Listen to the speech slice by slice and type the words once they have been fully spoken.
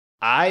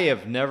I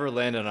have never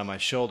landed on my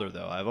shoulder,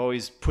 though. I've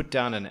always put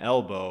down an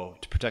elbow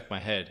to protect my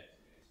head,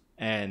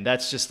 and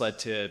that's just led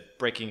to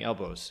breaking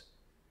elbows.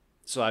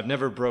 So I've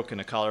never broken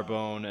a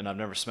collarbone, and I've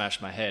never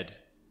smashed my head.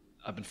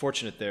 I've been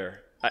fortunate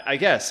there. I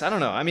guess. I don't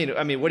know. I mean,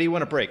 what do you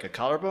want to break? A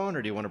collarbone,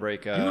 or do you want to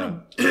break? You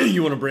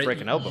want to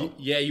break an elbow?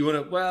 You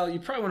want to. Well,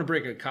 you probably want to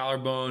break a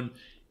collarbone,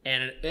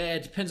 and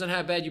it depends on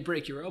how bad you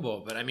break your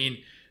elbow. But I mean,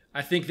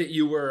 I think that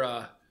you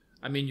were.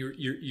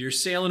 You're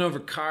sailing over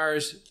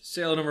cars,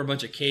 sailing over a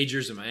bunch of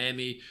cagers in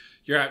Miami.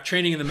 You're out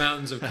training in the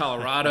mountains of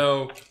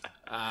Colorado.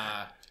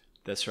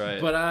 That's right.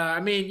 But I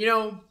mean,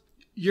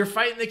 you're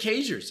fighting the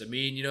cagers. I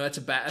mean,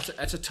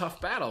 that's a tough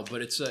battle,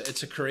 but it's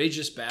a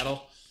courageous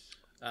battle.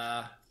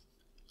 I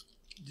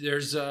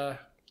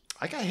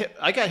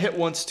got hit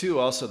once too.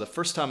 Also, the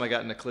first time I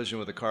got in a collision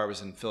with a car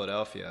was in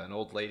Philadelphia. An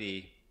old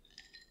lady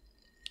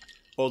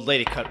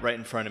cut right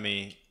in front of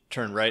me,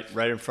 turned right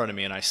in front of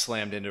me, and I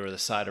slammed into the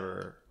side of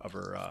her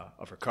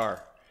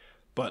car,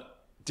 but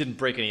didn't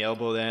break any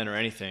elbow then or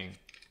anything.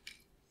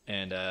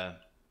 And I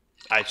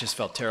just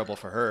felt terrible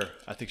for her.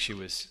 I think she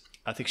was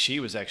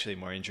actually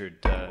more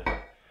injured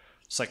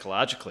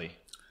psychologically.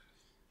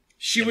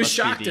 She was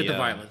shocked at the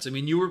violence. I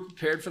mean, you were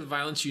prepared for the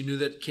violence. You knew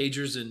that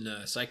cagers and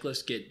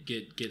cyclists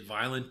get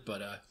violent,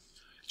 but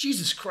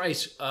Jesus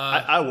Christ,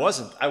 I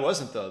wasn't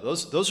though.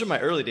 Those are my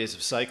early days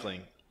of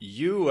cycling.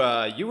 You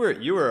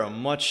were a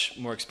much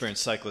more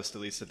experienced cyclist, at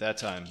least at that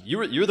time.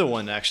 You're the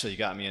one that actually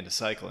got me into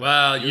cycling.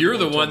 Well, you're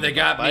the one that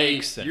got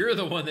me. You're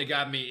the one that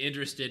got me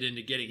interested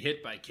into getting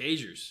hit by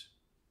cagers.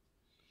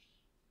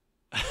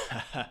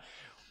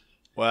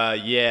 Well,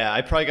 yeah,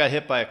 I probably got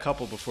hit by a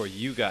couple before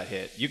you got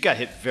hit. You got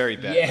hit very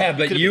bad. Yeah,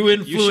 but you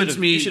influenced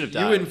me.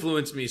 You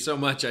influenced me so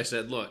much. I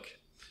said, "Look,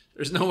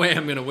 there's no way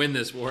I'm going to win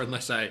this war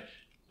unless I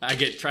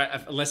let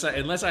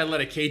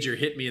a cager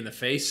hit me in the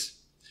face."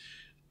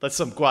 Let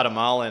some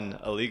Guatemalan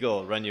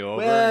illegal run you over.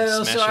 Well,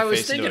 and smash so I your was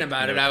face thinking into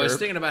about it. a I was curb.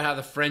 thinking about how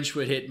the French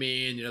would hit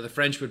me, and the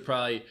French would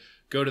probably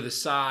go to the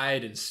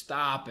side and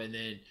stop, and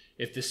then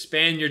if the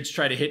Spaniards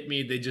try to hit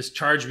me, they just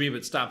charge me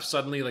but stop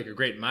suddenly like a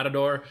great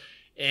matador.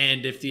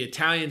 And if the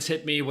Italians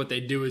hit me, what they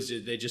do is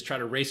they just try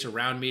to race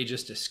around me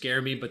just to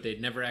scare me, but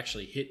they'd never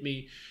actually hit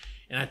me.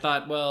 And I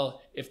thought,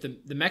 well, if the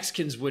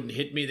Mexicans wouldn't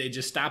hit me, they'd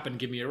just stop and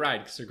give me a ride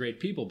because they're great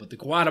people. But the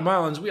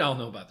Guatemalans, we all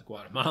know about the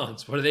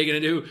Guatemalans. What are they going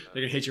to do?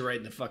 They're going to hit you right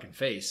in the fucking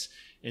face.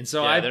 And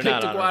so I picked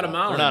the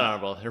Guatemalan. They're not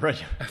honorable. They run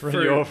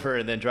you over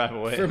and then drive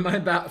away. For my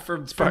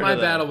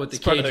battle with the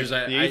cagers,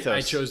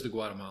 I chose the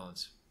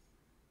Guatemalans.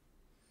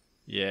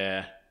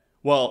 Yeah.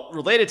 Well,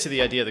 related to the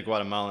idea of the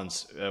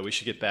Guatemalans, we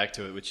should get back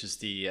to it, which is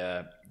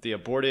the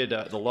aborted,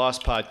 the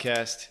Lost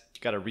podcast.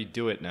 You got to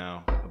redo it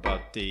now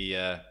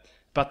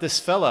about this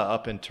fella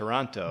up in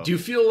Toronto. Do you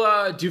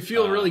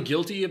feel really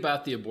guilty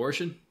about the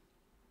abortion?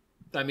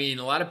 I mean,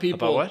 a lot of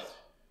people. About what?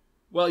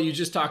 Well, you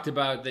just talked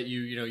about that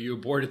you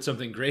aborted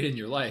something great in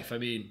your life. I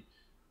mean,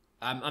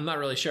 I'm not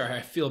really sure how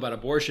I feel about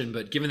abortion,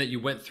 but given that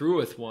you went through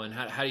with one,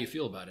 how do you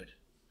feel about it?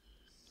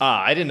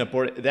 I didn't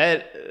abort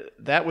it.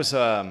 That was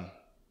the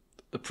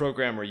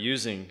program we're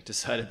using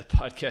decided the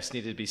podcast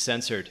needed to be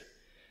censored.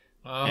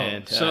 Oh,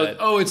 and,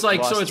 it's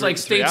like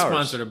state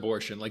sponsored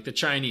abortion, like the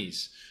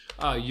Chinese.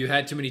 You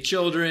had too many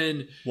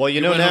children. Well,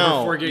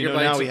 now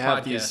we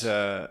have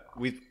podcast.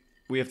 these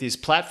we have these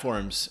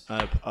platforms,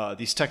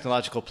 these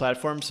technological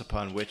platforms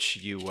upon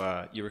which you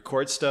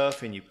record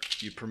stuff and you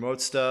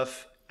promote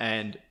stuff,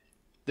 and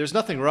there's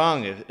nothing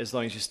wrong as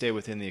long as you stay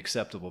within the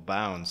acceptable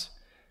bounds.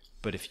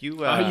 But if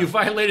you you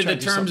violated the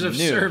terms of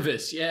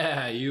service,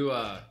 yeah,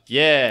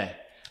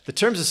 the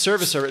terms of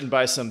service are written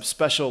by some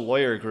special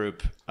lawyer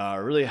group,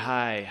 really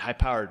high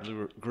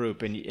powered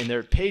group, and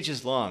they're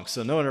pages long,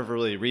 so no one ever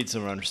really reads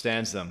them or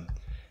understands them.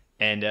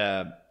 And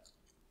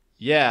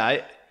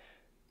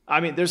I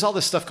mean, there's all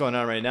this stuff going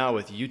on right now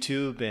with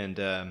YouTube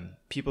and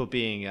people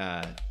being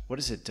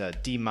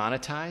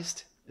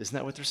demonetized. Isn't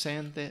that what they're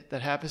saying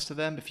that happens to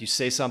them if you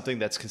say something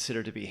that's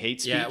considered to be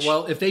hate speech? Yeah,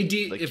 well, if they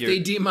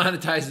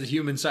demonetize the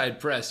human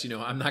side press,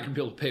 I'm not going to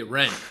be able to pay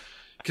rent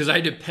because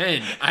I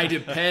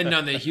depend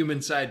on the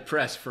human side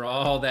press for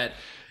all that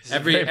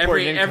every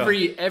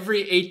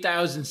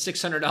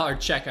 $8,600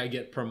 check I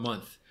get per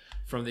month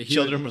from the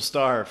children will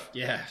starve.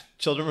 Yeah,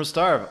 children will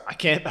starve. I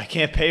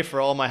can't pay for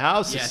all my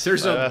houses. Yeah,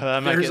 there's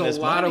a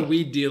lot of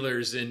weed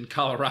dealers in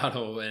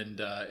Colorado and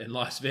in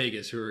Las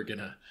Vegas who are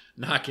gonna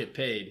not get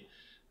paid.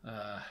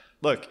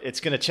 Look, it's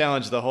going to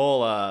challenge the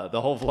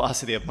whole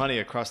velocity of money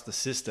across the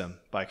system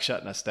by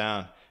shutting us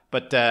down.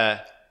 But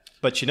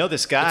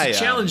this guy. It's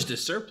a challenge to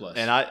surplus.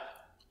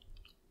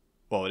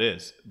 Well, it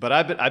is. But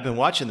I've been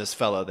watching this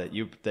fellow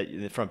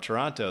that from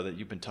Toronto that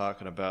you've been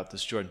talking about,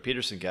 this Jordan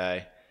Peterson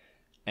guy,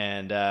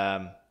 and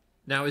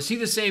now is he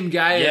the same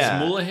guy as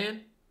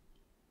Moulahan?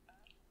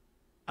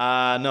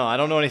 No, I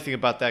don't know anything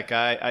about that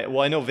guy.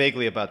 I know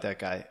vaguely about that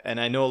guy, and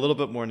I know a little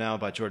bit more now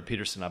about Jordan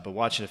Peterson. I've been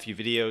watching a few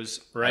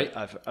videos. Right.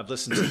 I've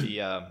listened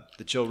to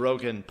the Joe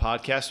Rogan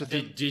podcast with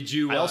him. Did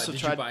you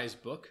buy his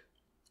book?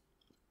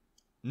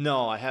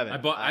 No, I haven't. I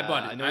bought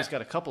it. I know he's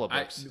got a couple of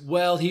books.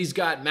 Well, he's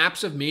got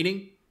Maps of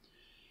Meaning,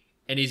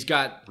 and he's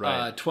got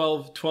Right.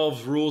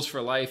 12 rules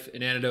for life,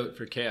 an antidote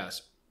for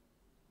chaos.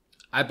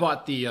 I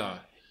bought the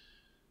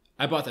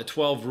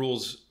 12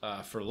 rules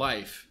for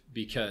life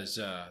because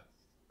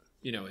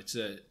it's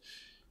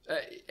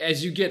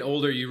as you get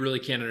older, you really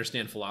can't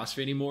understand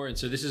philosophy anymore, and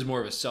so this is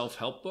more of a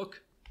self-help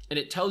book, and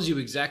it tells you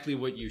exactly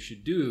what you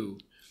should do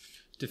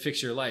to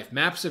fix your life.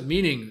 Maps of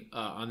Meaning,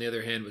 on the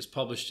other hand, was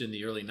published in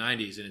the early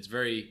 90s, and it's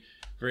very,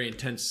 very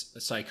intense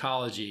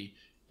psychology.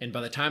 And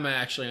by the time I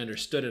actually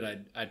understood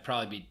it, I'd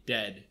probably be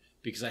dead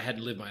because I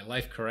hadn't lived my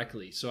life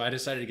correctly. So I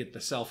decided to get the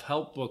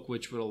self-help book,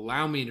 which would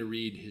allow me to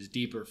read his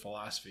deeper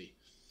philosophy.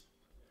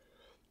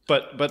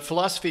 But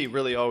philosophy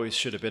really always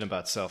should have been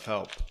about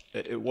self-help.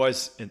 It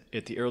was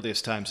at the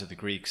earliest times of the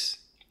Greeks.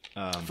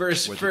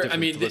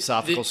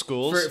 Philosophical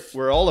schools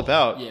were all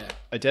about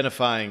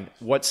identifying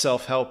what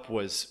self-help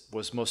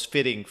was most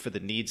fitting for the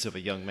needs of a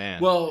young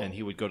man. Well, and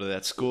he would go to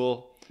that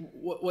school.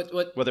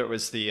 Whether it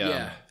was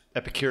the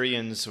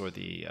Epicureans or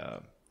the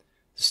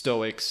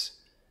Stoics,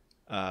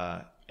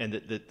 and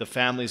the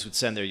families would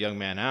send their young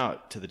man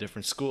out to the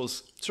different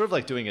schools, sort of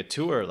like doing a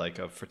tour, like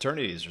of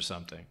fraternities or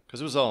something,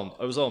 because it was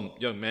all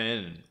young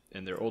men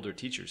and their older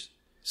teachers.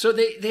 So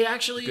they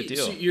actually, Good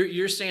deal. so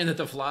you're saying that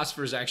the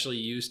philosophers actually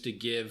used to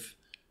give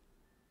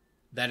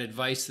that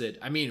advice that,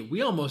 I mean,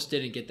 we almost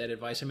didn't get that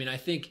advice. I mean, I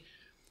think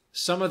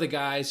some of the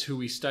guys who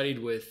we studied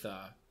with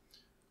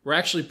were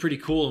actually pretty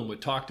cool and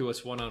would talk to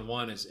us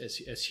one-on-one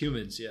as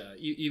humans. Yeah,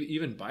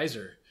 even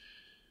Beiser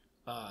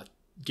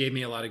gave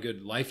me a lot of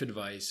good life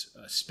advice.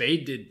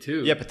 Spade did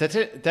too. Yeah, but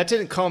that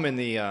didn't come in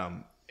the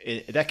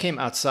that came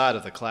outside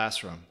of the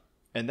classroom,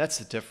 and that's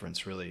the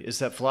difference. Really, is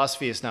that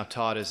philosophy is now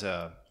taught as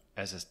a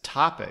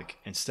topic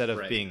instead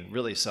of being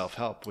really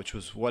self-help, which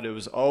was what it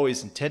was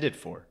always intended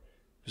for.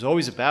 It was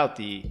always about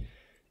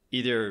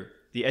either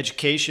the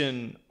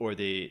education or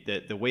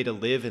the way to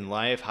live in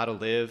life, how to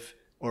live,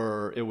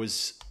 or it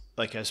was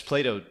like, as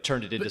Plato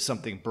turned it into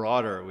something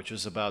broader, which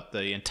was about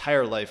the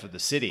entire life of the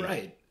city.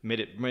 Right. Made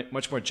it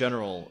much more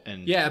general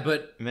and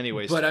but in many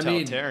ways but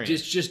totalitarian. I mean,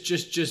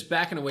 just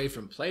backing away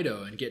from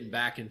Plato and getting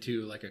back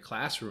into like a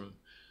classroom.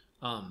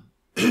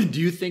 Do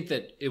you think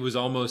that it was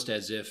almost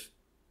as if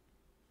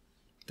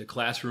the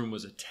classroom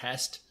was a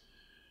test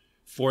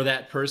for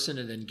that person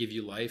and then give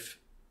you life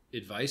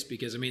advice?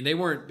 Because I mean, they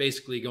weren't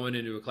basically going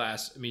into a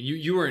class. I mean,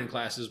 you were in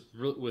classes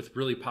with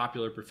really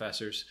popular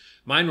professors.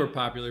 Mine were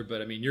popular,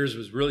 but I mean, yours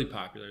was really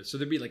popular. So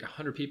there'd be like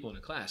 100 people in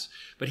a class,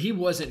 but he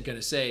wasn't going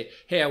to say,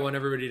 "Hey, I want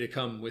everybody to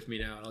come with me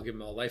now and I'll give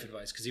them all life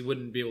advice," because he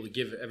wouldn't be able to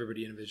give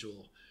everybody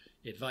individual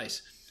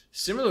advice.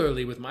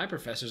 Similarly with my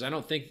professors, I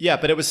don't think. Yeah,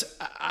 but it was.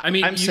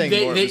 I'm saying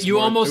it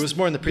was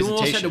more in the presentation. You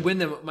almost had to win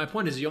them. My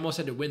point is, you almost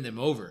had to win them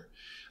over.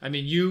 I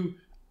mean, you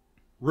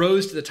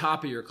rose to the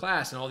top of your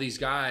class, and all these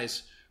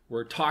guys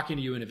were talking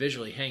to you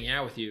individually, hanging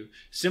out with you.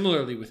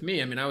 Similarly with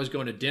me, I mean, I was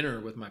going to dinner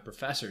with my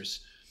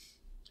professors,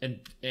 and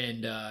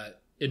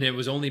it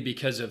was only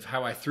because of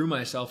how I threw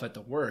myself at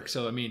the work.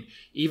 So I mean,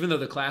 even though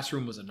the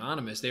classroom was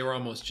anonymous, they were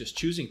almost just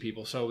choosing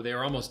people. So they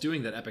were almost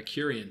doing that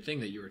Epicurean thing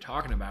that you were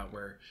talking about,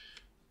 where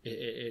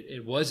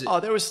it was. Oh,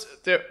 there was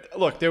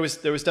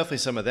definitely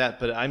some of that,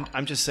 but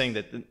I'm just saying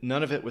that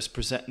none of it was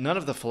none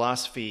of the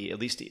philosophy, at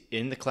least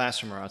in the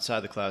classroom or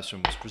outside the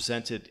classroom, was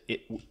presented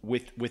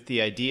with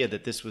the idea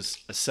that this was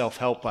a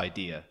self-help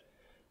idea,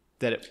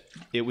 that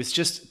it was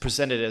just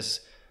presented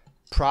as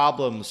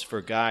problems for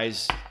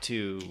guys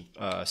to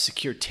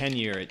secure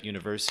tenure at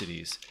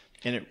universities,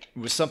 and it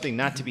was something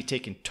not to be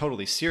taken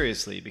totally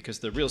seriously, because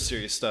the real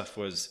serious stuff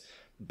was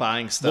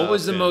buying stuff. What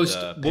was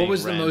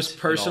the most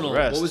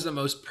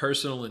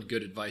personal and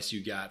good advice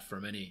you got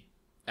from any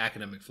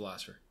academic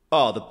philosopher?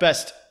 Oh, the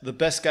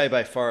best guy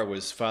by far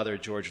was Father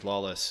George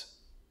Lawless,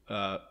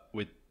 at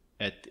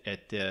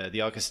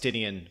the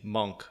Augustinian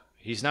monk.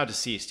 He's now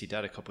deceased. He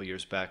died a couple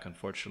years back,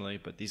 unfortunately.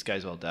 But these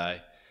guys all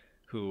die.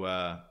 Who?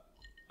 But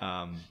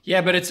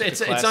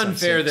it's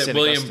unfair that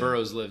William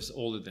Burroughs lives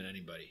older than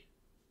anybody.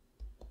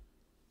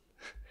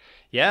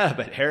 Yeah,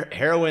 but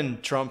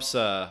heroin trumps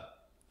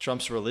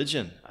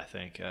religion, I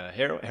think.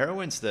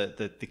 Heroin's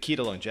the key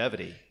to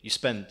longevity. You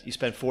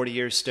spend 40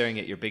 years staring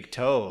at your big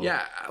toe.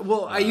 Yeah,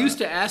 well, I used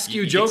to ask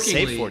you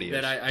jokingly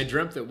that I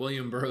dreamt that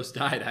William Burroughs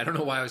died. I don't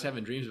know why I was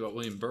having dreams about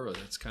William Burroughs.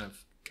 That's kind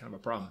of a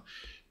problem.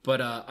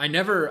 But I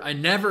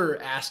never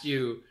asked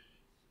you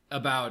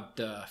about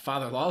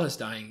Father Lawless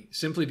dying,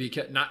 simply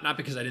because not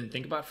because I didn't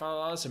think about Father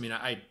Lawless. I mean,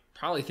 I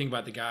probably think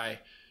about the guy,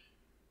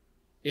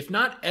 if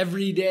not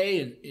every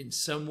day, in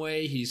some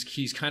way.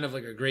 He's kind of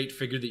like a great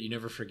figure that you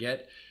never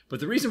forget. But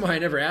the reason why I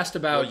never asked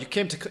about you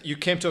came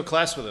to a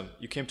class with him.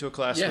 You came to a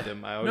class with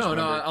him. I always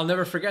remember. I'll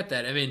never forget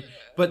that. I mean,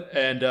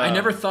 I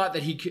never thought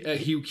that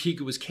he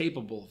was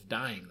capable of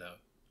dying, though.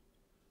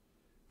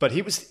 But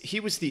he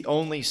was the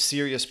only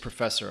serious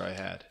professor I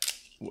had,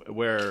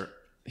 where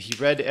he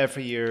read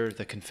every year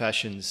the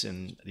Confessions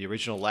in the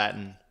original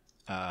Latin,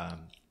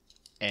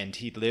 and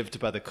he lived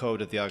by the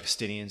code of the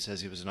Augustinians,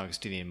 as he was an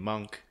Augustinian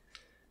monk.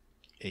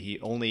 He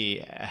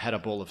only had a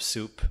bowl of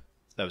soup.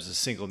 That was a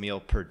single meal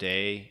per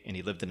day, and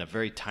he lived in a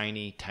very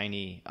tiny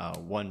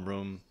one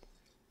room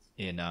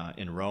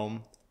in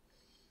Rome,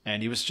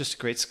 and he was just a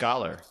great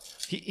scholar.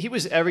 He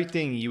was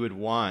everything you would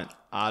want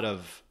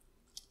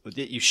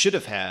that you should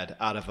have had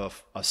out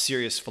of a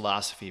serious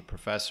philosophy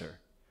professor.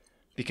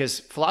 Because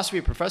philosophy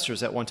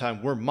professors at one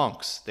time were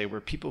monks. They were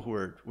people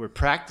who were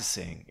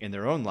practicing in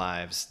their own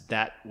lives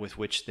that with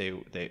which they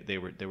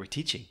were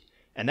teaching.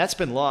 And that's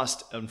been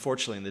lost,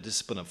 unfortunately, in the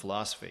discipline of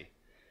philosophy.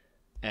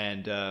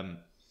 And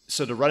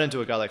so to run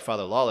into a guy like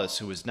Father Lawless,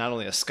 who was not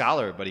only a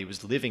scholar, but he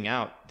was living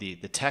out the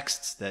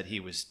texts that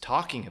he was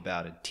talking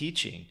about and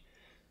teaching,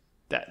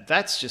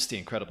 that's just the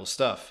incredible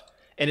stuff.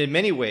 And in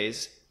many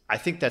ways, I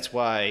think that's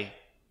why,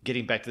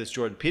 getting back to this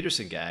Jordan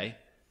Peterson guy,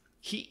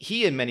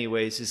 he in many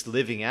ways is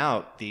living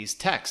out these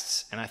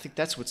texts. And I think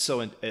that's what's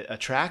so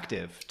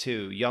attractive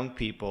to young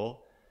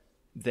people,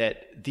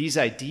 that these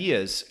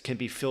ideas can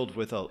be filled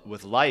with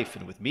life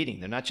and with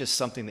meaning. They're not just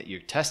something that you're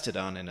tested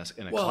on in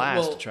a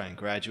class to try and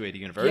graduate a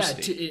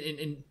university.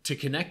 Yeah, and to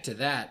connect to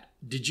that,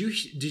 did you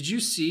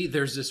see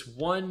there's this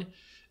one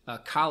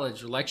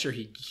college lecture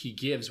he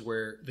gives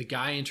where the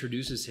guy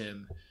introduces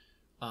him,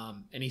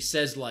 and he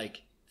says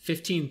like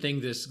 15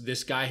 things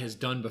this guy has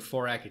done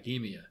before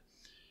academia.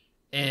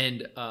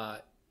 And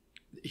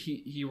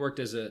he worked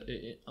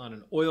on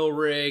an oil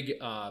rig.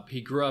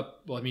 He grew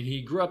up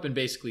in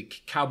basically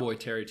cowboy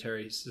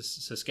territory,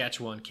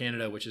 Saskatchewan,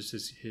 Canada, which is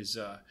his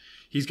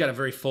he's got a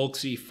very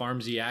folksy,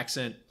 farmsy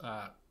accent.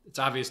 It's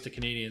obvious to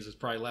Canadians. It's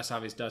probably less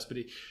obvious to us, but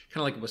he kind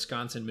of like a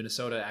Wisconsin,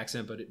 Minnesota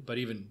accent, but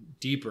even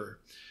deeper,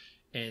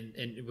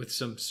 and with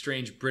some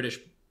strange British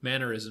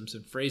mannerisms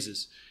and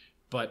phrases.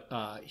 But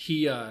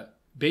he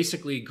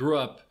basically grew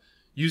up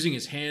using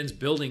his hands,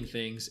 building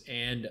things,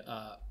 and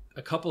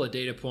a couple of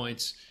data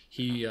points.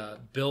 He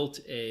built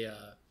a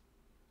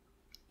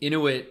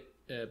Inuit,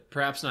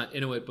 perhaps not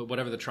Inuit, but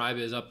whatever the tribe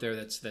is up there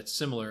that's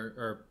similar,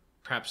 or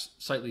perhaps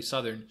slightly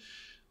southern,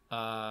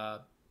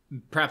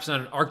 perhaps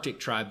not an Arctic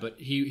tribe, but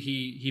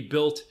he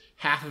built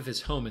half of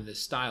his home in this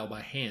style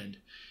by hand,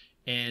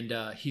 and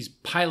he's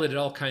piloted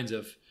all kinds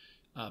of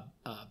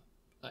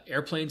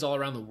airplanes all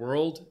around the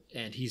world,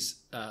 and he's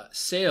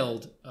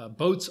sailed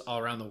boats all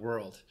around the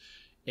world.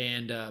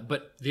 And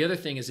but the other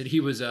thing is that he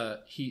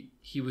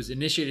was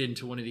initiated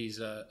into one of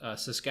these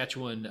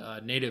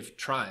Saskatchewan native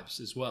tribes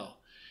as well.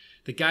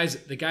 The guy's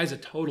a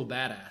total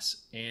badass,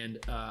 and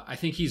I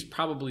think he's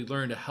probably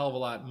learned a hell of a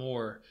lot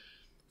more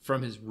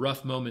from his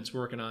rough moments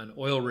working on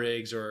oil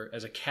rigs or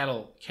as a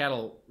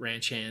cattle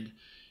ranch hand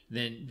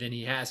than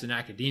he has in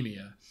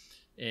academia.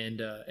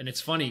 And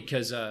it's funny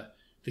because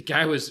the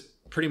guy was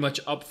pretty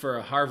much up for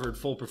a Harvard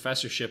full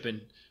professorship,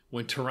 and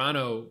when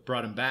Toronto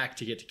brought him back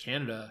to get to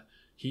Canada,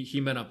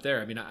 he went up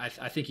there. I mean, I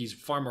think he's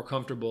far more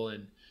comfortable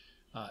in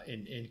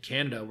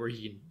Canada, where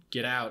he can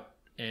get out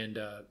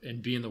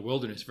and be in the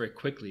wilderness very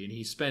quickly. And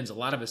he spends a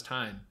lot of his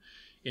time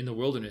in the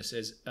wilderness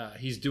as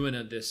he's doing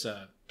this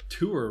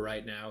tour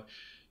right now.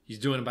 He's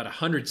doing about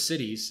 100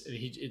 cities. And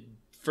it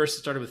first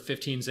started with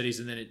 15 cities,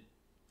 and then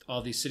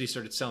all these cities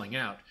started selling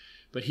out.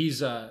 But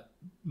he's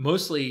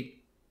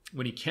mostly,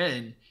 when he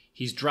can,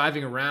 he's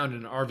driving around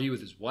in an RV with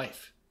his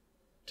wife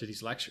to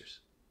these lectures.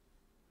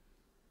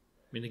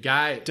 I mean, the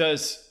guy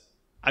does.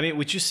 I mean,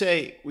 would you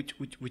say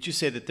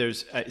that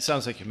there's? It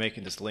sounds like you're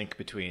making this link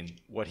between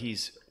what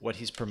he's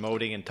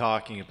promoting and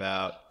talking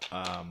about,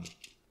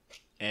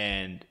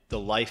 and the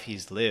life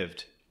he's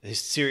lived.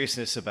 His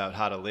seriousness about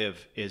how to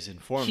live is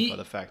informed by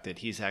the fact that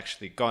he's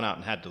actually gone out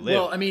and had to live.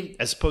 Well, I mean,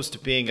 as opposed to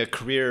being a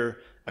career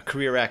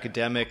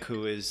academic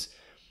who's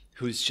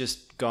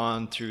just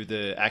gone through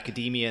the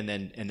academia and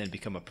then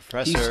become a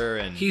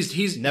professor,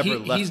 he's never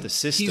left the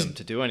system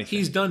to do anything.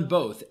 He's done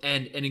both,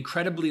 and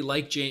incredibly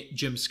like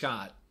Jim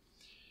Scott,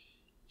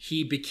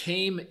 he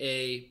became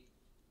a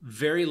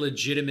very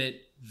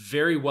legitimate,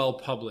 very well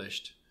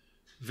published,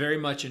 very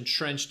much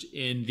entrenched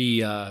in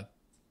the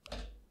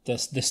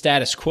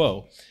status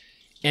quo,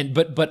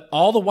 but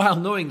all the while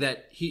knowing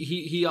that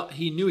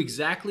he knew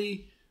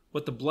exactly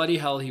what the bloody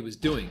hell he was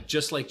doing,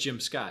 just like Jim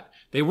Scott.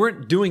 They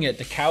weren't doing it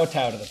to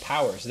kowtow to the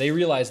powers. They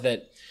realized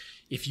that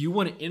if you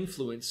want to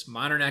influence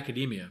modern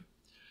academia,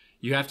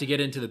 you have to get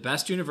into the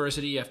best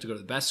university, you have to go to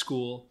the best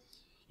school,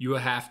 you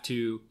have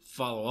to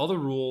follow all the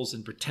rules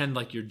and pretend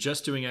like you're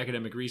just doing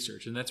academic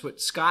research. And that's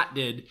what Scott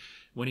did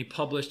when he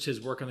published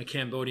his work on the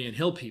Cambodian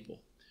hill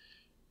people,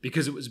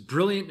 because it was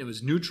brilliant, it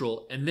was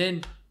neutral. And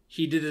then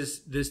he did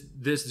this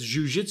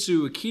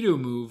jujitsu aikido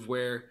move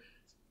where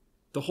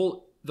the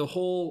whole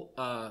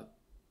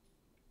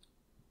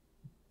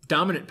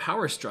dominant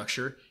power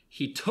structure,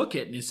 he took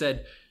it and he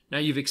said, now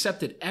you've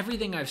accepted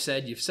everything I've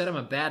said, you've said I'm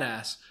a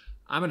badass,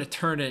 I'm going to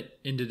turn it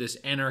into this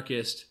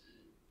anarchist,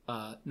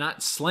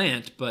 not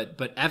slant, but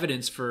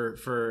evidence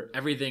for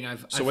everything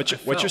I've what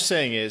you're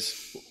saying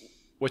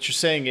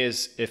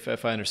is,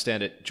 if I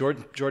understand it,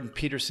 Jordan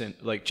Peterson,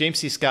 like James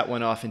C. Scott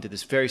went off into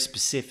this very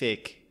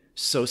specific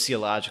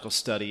sociological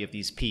study of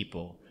these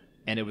people,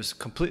 and it was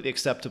completely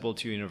acceptable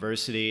to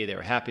university. They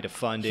were happy to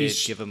fund it,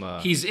 give him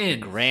a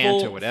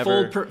grant or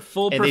whatever.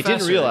 Full and professor, they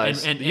didn't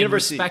realize and the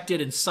university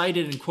respected and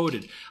cited and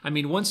quoted. I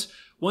mean, once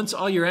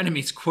all your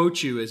enemies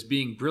quote you as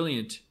being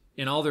brilliant,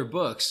 in all their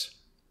books,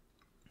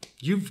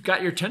 you've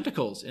got your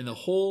tentacles in the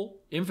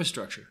whole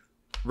infrastructure.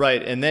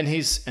 Right, and then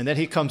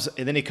he comes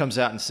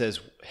out and says,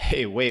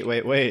 "Hey,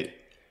 wait.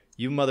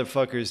 You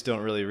motherfuckers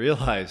don't really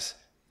realize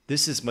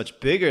this is much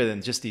bigger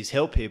than just these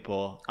hill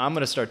people. I'm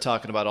going to start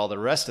talking about all the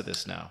rest of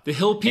this now." The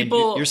hill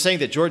people. You're saying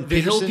that Jordan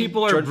Peterson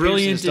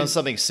has done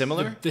something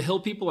similar? The hill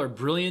people are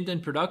brilliant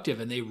and productive,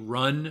 and they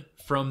run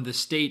from the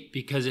state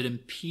because it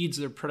impedes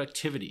their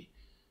productivity.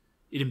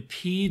 It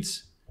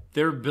impedes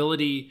their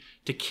ability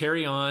to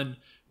carry on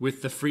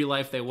with the free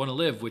life they want to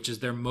live, which is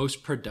their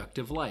most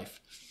productive life.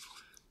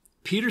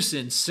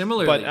 Peterson,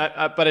 similarly,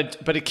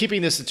 but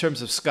keeping this in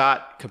terms of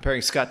Scott,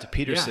 comparing Scott to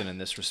Peterson in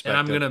this respect, and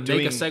I'm going to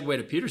make a segue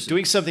to Peterson.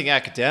 Doing something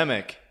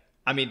academic.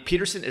 I mean,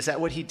 Peterson, is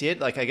that what he did?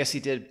 Like, I guess he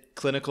did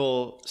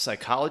clinical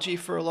psychology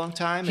for a long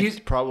time. He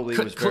probably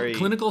was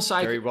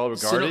very well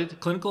regarded.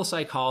 Clinical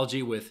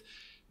psychology with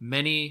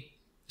many.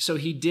 So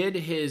he did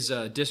his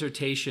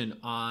dissertation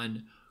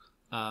on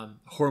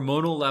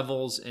hormonal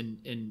levels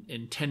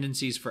and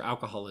tendencies for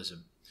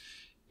alcoholism.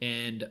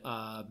 And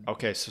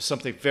okay, so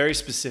something very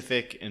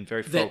specific and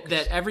very focused.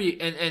 That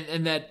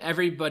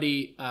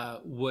everybody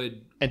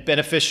would, and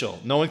beneficial.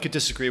 No one could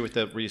disagree with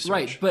the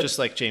research, right? Just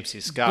like James C.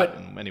 Scott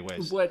in many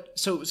ways.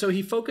 So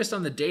he focused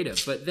on the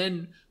data, but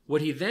then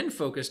what he then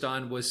focused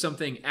on was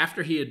something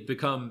after he had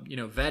become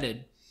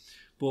vetted.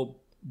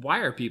 Well, why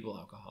are people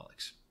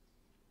alcoholics?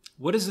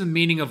 What is the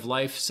meaning of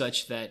life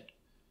such that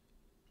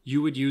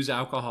you would use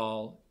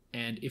alcohol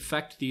and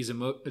affect these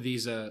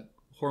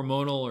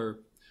hormonal or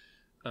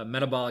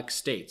metabolic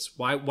states?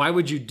 Why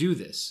would you do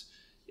this?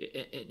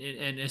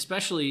 And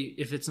especially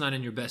if it's not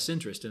in your best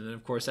interest. And then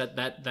of course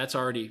that's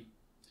already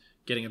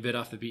getting a bit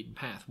off the beaten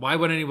path. Why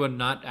would anyone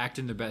not act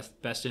in their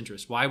best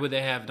interest? Why would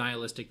they have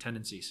nihilistic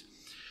tendencies?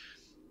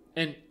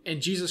 And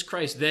Jesus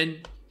Christ,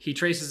 then he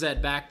traces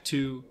that back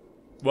to,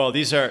 well,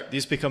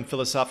 these become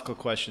philosophical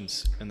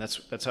questions, and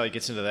that's how he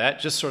gets into that.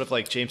 Just sort of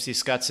like James C.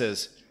 Scott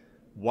says,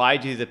 why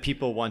do the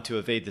people want to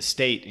evade the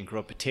state and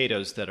grow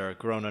potatoes that are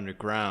grown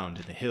underground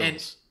in the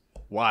hills?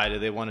 Why do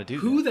they want to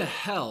do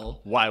that?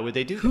 Why would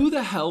they do that? Who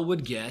the hell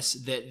would guess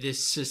that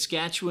this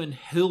Saskatchewan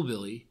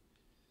hillbilly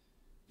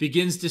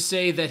begins to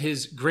say that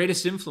his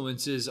greatest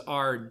influences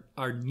are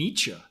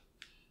Nietzsche?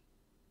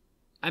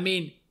 I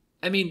mean,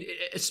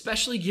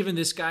 especially given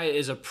this guy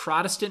is a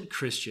Protestant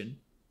Christian.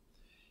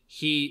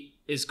 He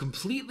is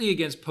completely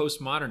against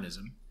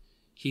postmodernism.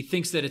 He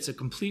thinks that it's a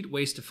complete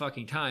waste of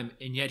fucking time,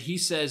 and yet he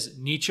says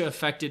Nietzsche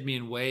affected me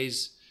in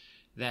ways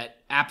that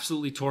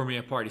absolutely tore me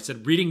apart. He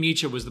said reading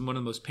Nietzsche was one of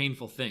the most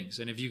painful things,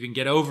 and if you can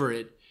get over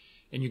it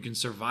and you can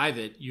survive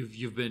it,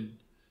 you've been.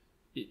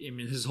 I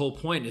mean, his whole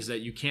point is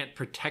that you can't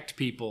protect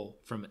people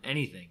from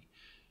anything.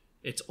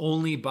 It's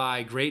only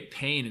by great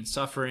pain and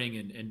suffering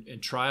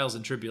and trials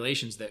and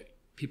tribulations that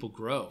people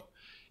grow,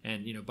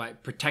 and by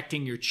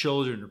protecting your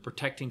children or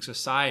protecting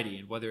society,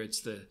 and whether it's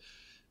the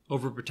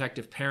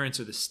overprotective parents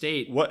or the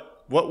state.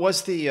 What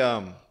was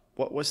the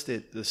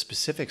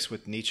specifics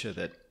with Nietzsche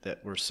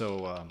that were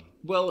so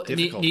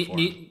difficult for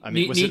him? I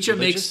mean,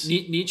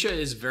 Nietzsche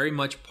is very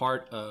much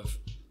part of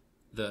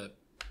the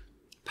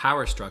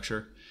power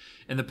structure,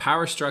 and the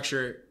power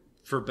structure,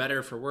 for better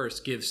or for worse,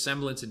 gives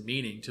semblance and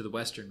meaning to the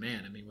Western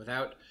man. I mean,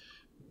 without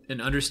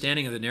an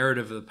understanding of the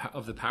narrative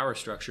of the power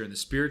structure and the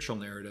spiritual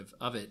narrative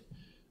of it,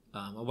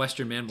 a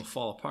Western man will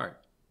fall apart.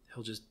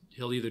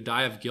 He'll either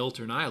die of guilt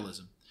or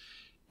nihilism.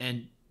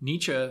 And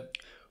Nietzsche.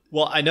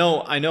 Well, I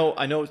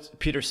know.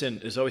 Peterson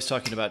is always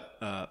talking about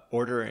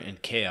order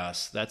and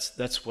chaos.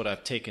 That's what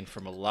I've taken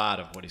from a lot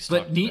of what he's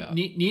talking about.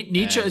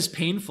 Nietzsche is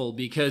painful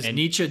because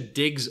Nietzsche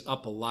digs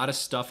up a lot of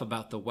stuff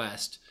about the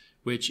West,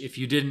 which if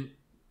you didn't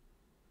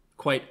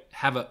quite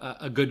have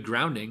a good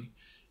grounding,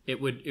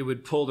 it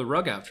would pull the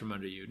rug out from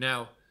under you.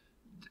 Now,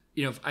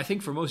 I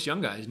think for most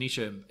young guys,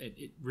 Nietzsche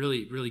it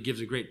really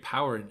gives a great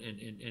power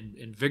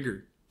and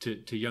vigor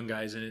to young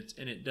guys, and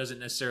it doesn't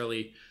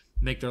necessarily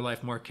make their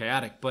life more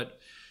chaotic, but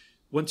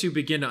once you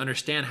begin to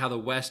understand how the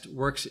West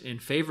works in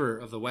favor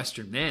of the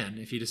Western man,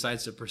 if he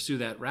decides to pursue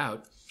that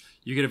route,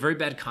 you get a very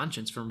bad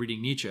conscience from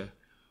reading Nietzsche.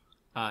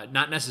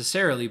 Not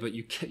necessarily, but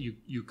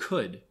you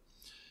could.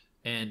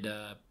 And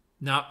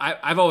now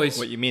I've always.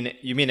 What you mean?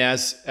 You mean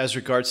as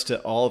regards to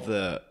all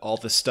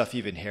the stuff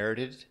you've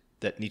inherited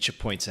that Nietzsche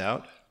points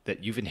out,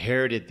 that you've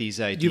inherited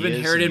these ideas. You've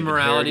inherited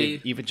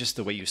morality, even just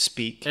the way you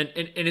speak. And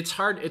it's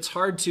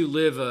hard to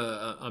live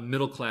a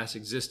middle class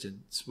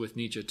existence with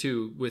Nietzsche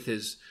too, with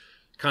his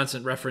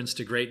constant reference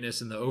to greatness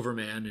and the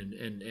overman,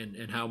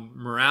 and how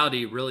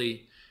morality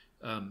really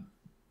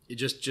it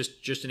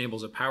just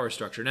enables a power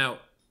structure. Now,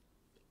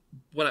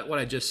 what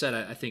I just said,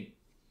 I think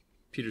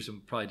Peterson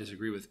would probably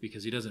disagree with,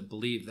 because he doesn't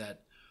believe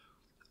that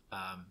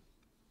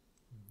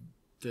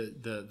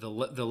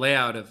the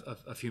layout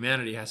of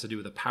humanity has to do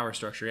with a power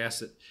structure.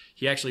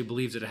 He actually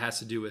believes that it has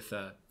to do with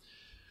a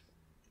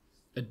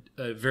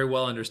very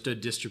well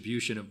understood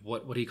distribution of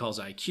what he calls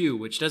IQ,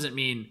 which doesn't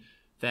mean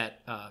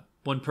that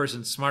one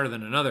person's smarter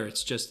than another.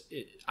 It's just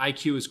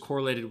IQ is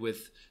correlated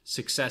with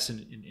success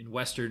in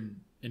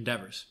Western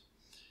endeavors.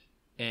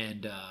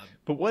 And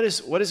But what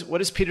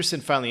is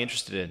Peterson finally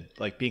interested in?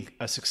 Like being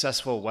a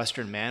successful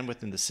Western man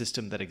within the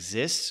system that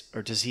exists,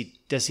 or does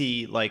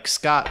he like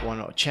Scott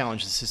want to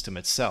challenge the system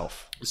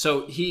itself?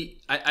 so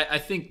I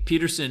think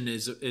Peterson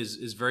is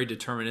very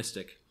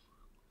deterministic.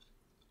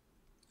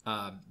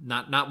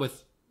 Not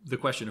with the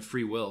question of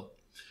free will,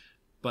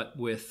 but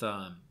with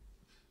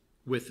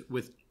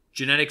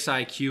genetics,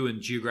 IQ,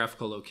 and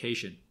geographical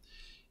location,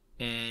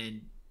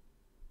 and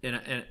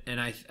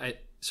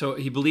so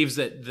he believes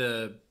that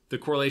the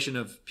correlation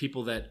of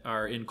people that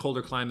are in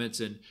colder climates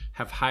and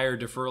have higher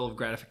deferral of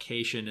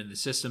gratification and the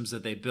systems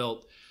that they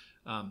built,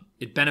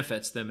 it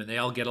benefits them, and they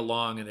all get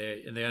along, and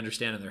they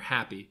understand, and they're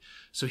happy.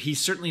 So he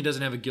certainly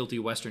doesn't have a guilty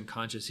Western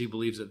conscience. He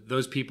believes that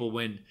those people,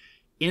 when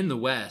in the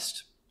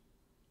West,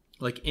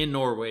 like in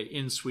Norway,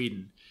 in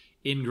Sweden,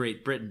 in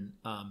Great Britain,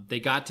 they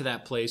got to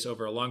that place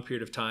over a long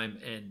period of time,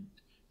 and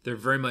they're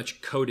very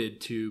much coded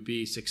to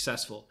be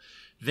successful.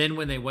 Then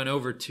when they went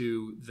over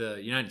to the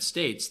United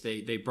States,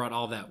 they brought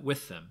all that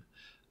with them.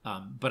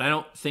 But I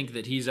don't think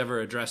that he's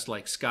ever addressed,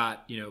 like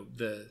Scott,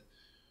 the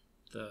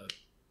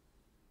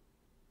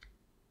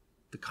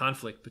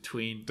conflict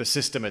between The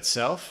system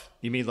itself?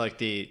 You mean like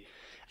the?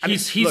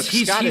 He's fine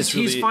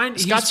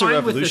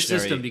with the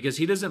system because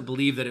he doesn't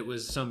believe that it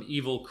was some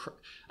evil.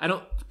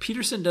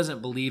 Peterson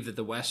doesn't believe that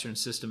the Western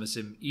system is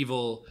some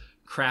evil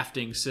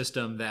crafting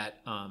system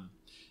that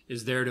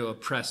is there to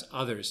oppress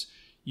others.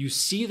 You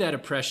see that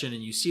oppression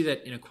and you see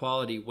that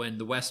inequality when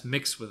the West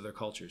mix with other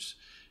cultures,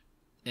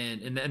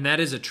 and that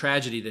is a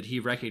tragedy that he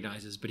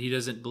recognizes. But he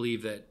doesn't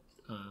believe that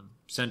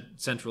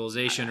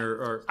centralization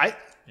or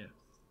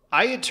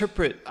I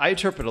interpret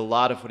a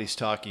lot of what he's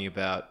talking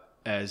about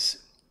as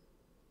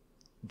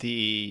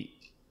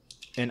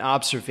an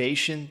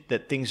observation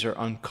that things are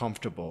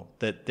uncomfortable,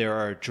 that there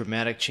are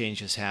dramatic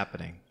changes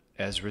happening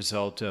as a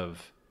result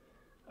of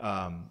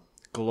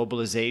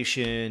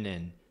globalization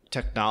and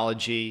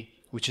technology,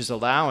 which is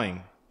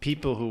allowing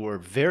people who were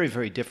very,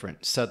 very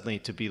different suddenly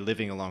to be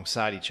living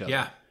alongside each other.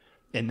 Yeah.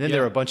 And then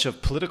there are a bunch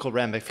of political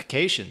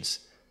ramifications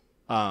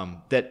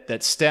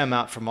that stem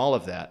out from all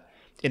of that.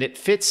 And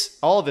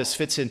all of this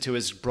fits into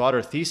his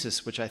broader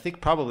thesis, which I think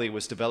probably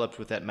was developed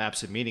with that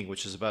Maps of Meaning,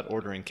 which is about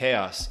order and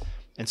chaos.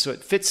 And so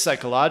it fits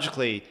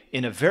psychologically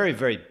in a very,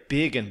 very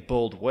big and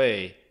bold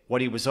way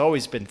what he was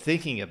always been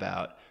thinking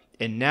about.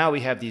 And now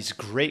we have these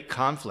great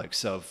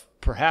conflicts of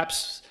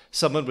perhaps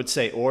someone would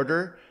say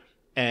order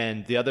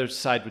and the other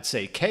side would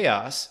say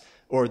chaos,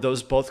 or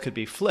those both could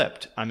be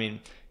flipped. I mean,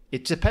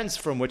 it depends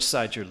from which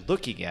side you're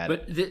looking at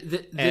but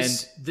it.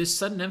 This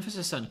sudden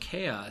emphasis on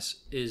chaos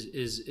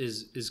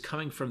is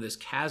coming from this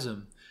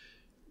chasm,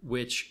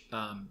 which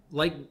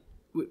like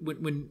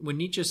when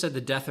Nietzsche said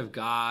the death of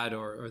God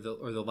or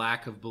the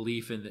lack of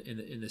belief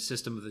in the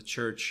system of the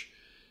church,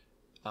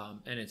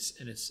 and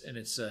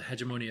its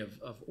hegemony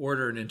of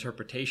order and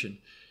interpretation.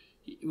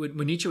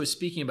 When Nietzsche was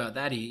speaking about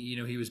that,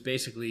 he was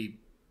basically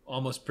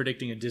almost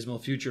predicting a dismal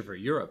future for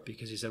Europe,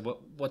 because he said,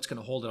 what's going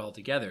to hold it all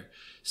together?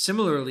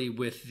 Similarly,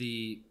 with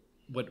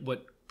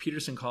what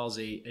Peterson calls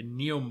a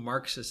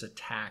neo-Marxist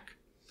attack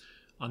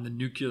on the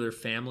nuclear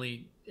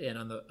family and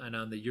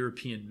on the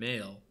European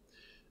male,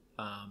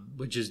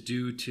 which is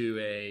due to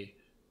a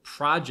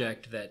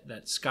project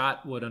that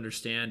Scott would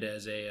understand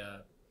as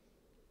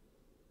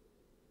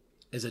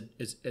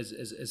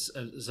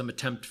some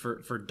attempt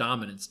for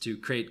dominance, to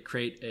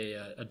create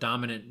a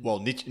dominant. Well,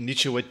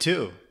 Nietzsche would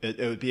too. It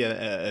would be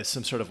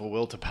some sort of a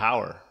will to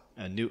power,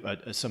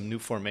 some new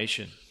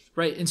formation.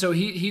 Right, and so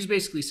he's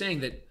basically saying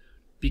that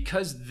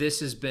because this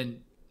has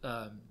been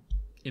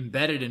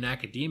embedded in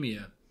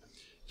academia,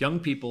 young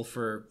people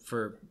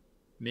for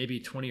maybe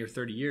 20 or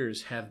 30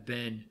 years have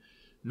been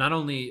not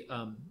only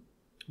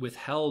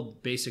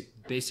withheld basic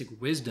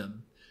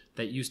wisdom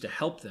that used to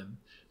help them,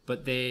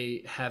 but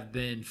they have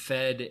been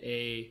fed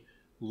a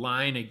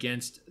line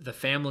against the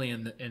family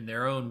and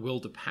their own will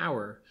to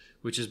power,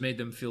 which has made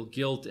them feel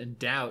guilt and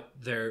doubt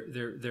their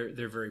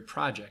very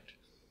project.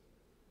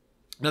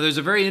 Now, there's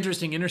a very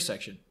interesting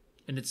intersection,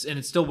 and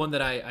it's still one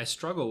that I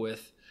struggle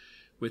with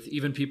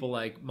even people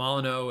like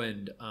Molyneux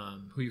and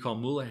who you call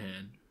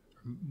Moulahan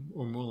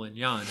or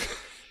Moulin-Yan,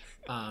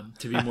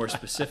 to be more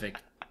specific.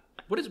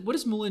 What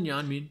does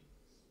Moulin-Yan mean?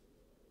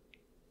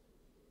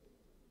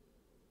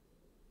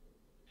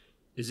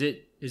 Is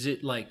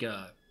it like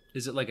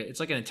it's like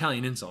an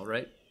Italian insult,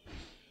 right?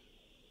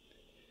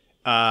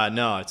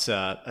 No, it's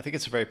I think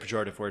it's a very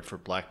pejorative word for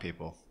black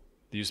people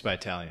used by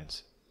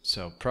Italians.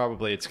 So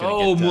probably it's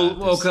going to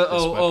get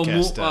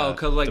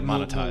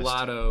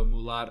demonetized.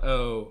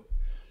 Mulatto.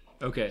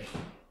 Okay.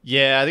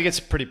 Yeah, I think it's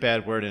a pretty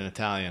bad word in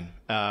Italian.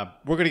 We're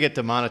going to get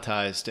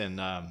demonetized, and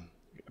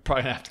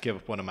probably gonna have to give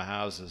up one of my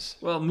houses.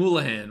 Well,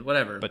 Moulahan,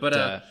 whatever. But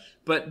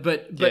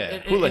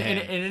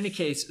in any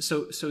case,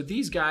 so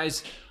these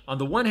guys, on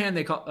the one hand,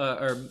 they call,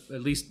 or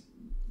at least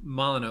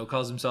Molyneux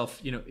calls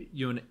himself,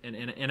 an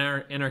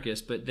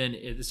anarchist, but then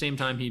at the same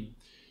time,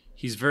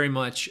 he's very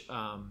much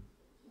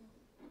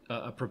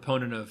a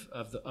proponent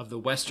of the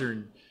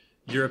Western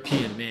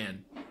European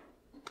man.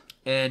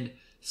 And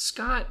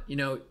Scott,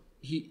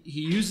 he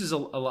uses a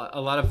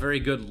lot of very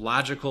good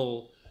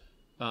logical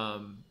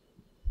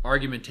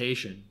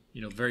argumentation,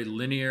 very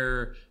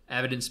linear,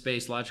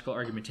 evidence-based logical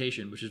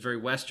argumentation, which is very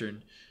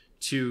Western,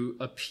 to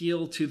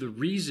appeal to the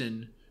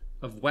reason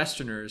of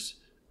Westerners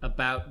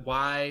about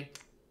why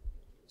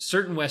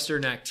certain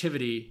Western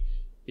activity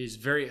is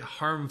very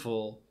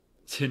harmful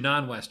to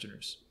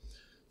non-Westerners.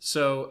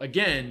 So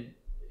again,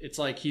 it's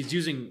like he's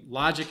using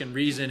logic and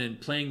reason and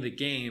playing the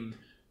game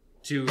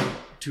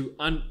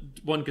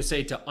one could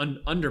say to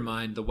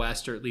undermine the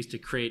West, or at least to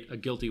create a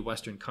guilty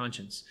Western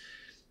conscience.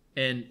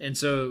 And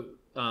so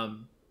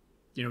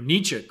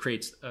Nietzsche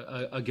creates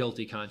a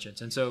guilty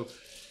conscience. And so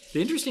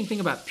the interesting thing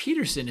about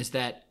Peterson is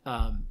that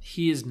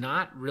he is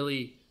not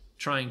really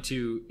trying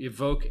to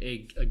evoke a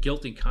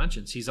guilty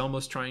conscience. He's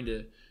almost trying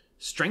to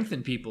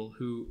strengthen people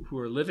who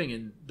are living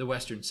in the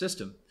Western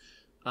system.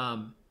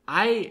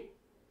 I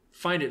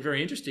find it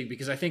very interesting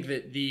because I think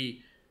that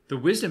the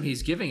wisdom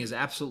he's giving is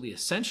absolutely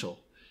essential.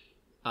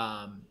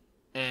 So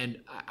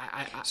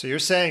you're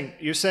saying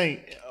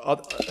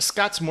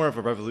Scott's more of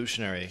a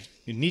revolutionary.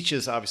 Nietzsche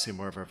is obviously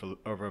more of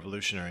a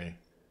revolutionary.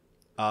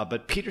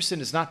 But Peterson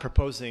is not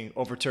proposing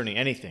overturning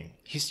anything.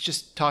 He's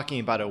just talking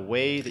about a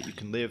way that you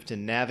can live to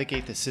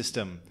navigate the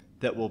system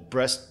that will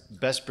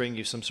best bring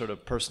you some sort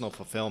of personal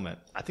fulfillment.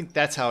 I think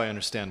that's how I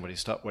understand what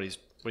he's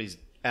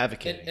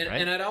advocating.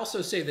 And I'd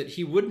also say that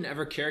he wouldn't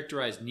ever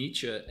characterize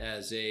Nietzsche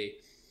as a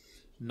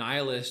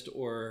nihilist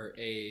or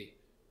a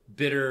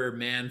bitter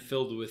man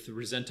filled with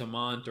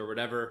resentment or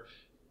whatever.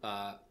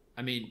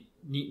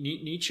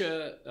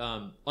 Nietzsche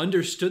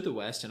understood the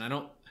West, and I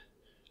don't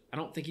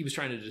think he was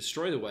trying to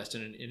destroy the West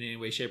in any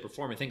way, shape, or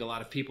form. I think a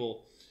lot of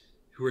people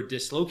who are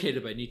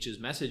dislocated by Nietzsche's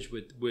message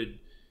would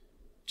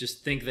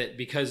just think that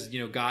because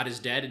God is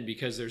dead and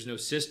because there's no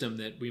system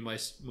that we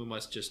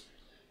must just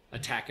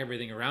attack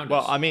everything around us.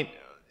 Well, I mean,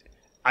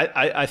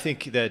 I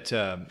think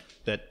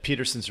that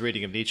Peterson's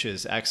reading of Nietzsche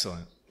is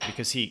excellent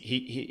because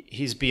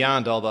he's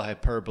beyond all the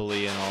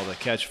hyperbole and all the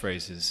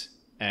catchphrases,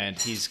 and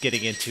he's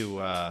getting into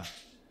the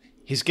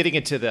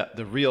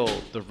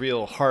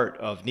real heart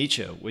of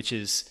Nietzsche, which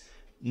is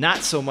not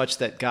so much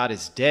that God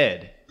is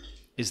dead,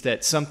 is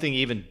that something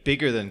even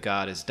bigger than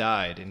God has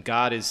died, and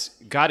God is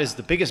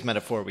the biggest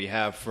metaphor we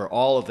have for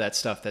all of that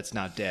stuff that's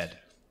not dead,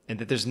 and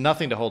that there's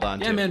nothing to hold on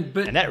to. Yeah, man,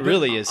 and that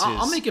really is.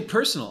 I'll make it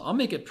personal.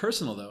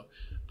 though.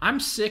 I'm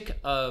sick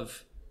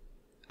of.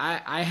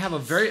 I have a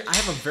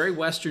very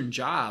Western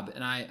job,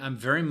 and I'm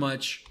very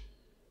much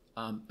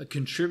a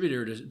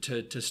contributor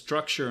to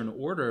structure and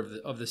order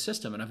of the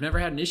system, and I've never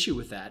had an issue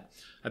with that.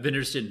 I've been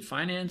interested in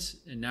finance,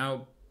 and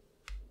now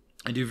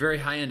I do very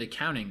high-end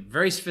accounting,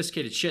 very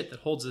sophisticated shit that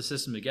holds the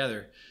system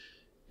together.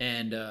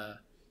 And I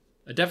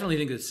definitely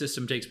think the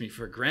system takes me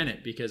for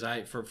granted because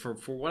for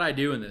what I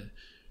do and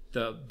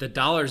the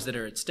dollars that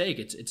are at stake,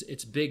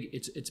 it's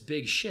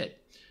big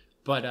shit.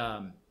 But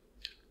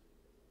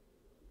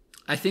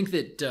I think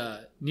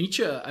that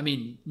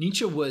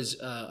Nietzsche was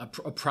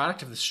a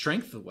product of the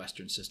strength of the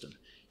Western system.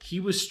 He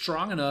was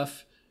strong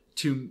enough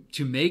to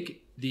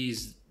make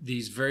these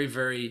very,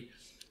 very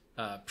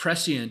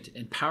prescient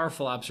and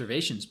powerful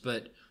observations,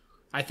 but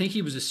I think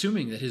he was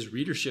assuming that his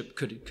readership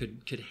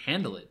could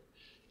handle it,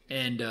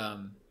 and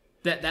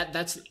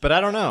that's. But I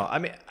don't know. I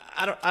mean,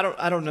 I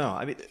don't know.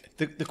 I mean,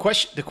 the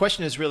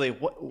question is really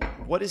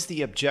what is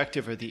the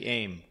objective or the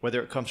aim,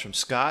 whether it comes from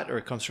Scott or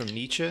it comes from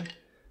Nietzsche,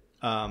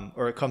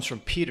 or it comes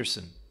from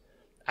Peterson.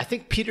 I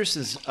think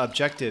Peterson's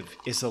objective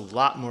is a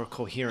lot more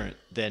coherent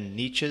than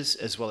Nietzsche's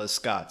as well as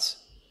Scott's.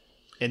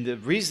 And the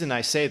reason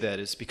I say that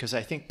is because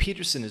I think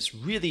Peterson is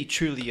really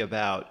truly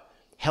about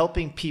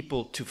helping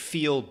people to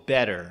feel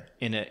better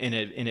in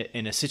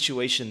a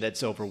situation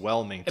that's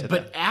overwhelming to them.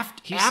 But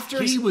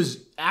after he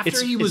was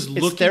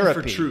looking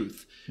for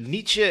truth,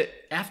 Nietzsche.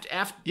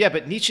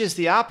 But Nietzsche is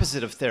the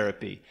opposite of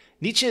therapy.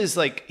 Nietzsche is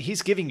like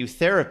he's giving you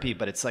therapy,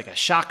 but it's like a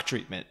shock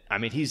treatment. I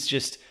mean,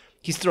 he's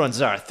throwing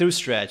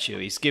Zarathustra at you.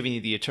 He's giving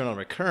you the eternal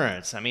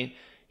recurrence. I mean,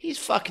 he's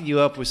fucking you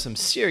up with some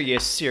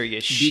serious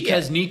shit.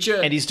 Because Nietzsche,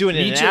 and he's doing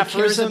it in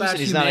aphorisms, and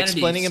he's not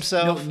explaining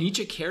himself. No,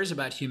 Nietzsche cares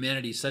about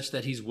humanity such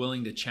that he's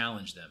willing to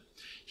challenge them.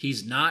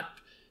 He's not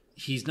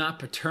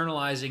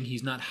paternalizing.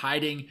 He's not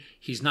hiding.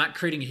 He's not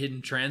creating a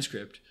hidden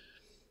transcript.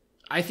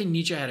 I think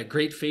Nietzsche had a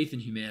great faith in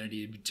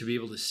humanity to be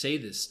able to say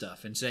this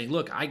stuff and saying,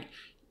 "Look,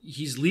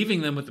 he's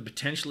leaving them with a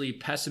potentially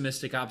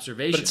pessimistic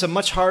observation." But it's a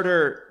much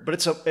harder.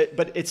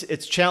 But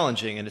it's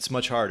challenging and it's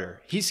much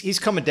harder. He's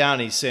coming down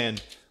and he's saying,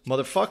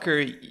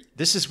 "Motherfucker,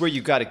 this is where you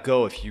got to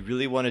go if you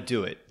really want to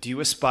do it. Do you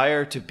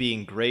aspire to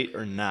being great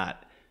or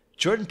not?"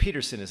 Jordan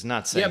Peterson is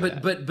not saying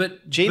that.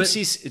 But James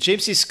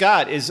C.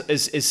 Scott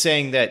is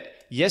saying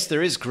that yes,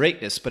 there is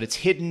greatness, but it's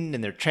hidden,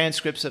 and there are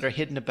transcripts that are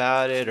hidden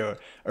about it, or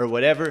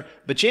whatever.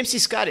 But James C.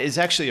 Scott is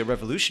actually a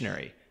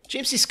revolutionary.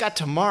 James C. Scott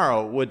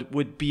tomorrow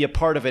would be a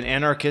part of an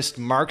anarchist,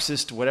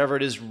 Marxist, whatever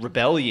it is,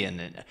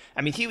 rebellion. And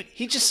I mean,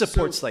 he just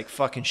supports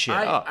fucking shit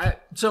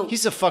up. So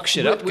he's a fuck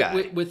shit up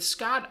guy. With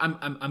Scott,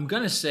 I'm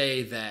gonna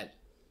say that,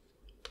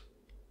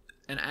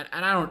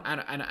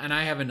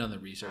 I haven't done the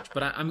research,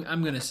 but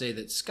I'm going to say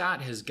that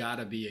Scott has got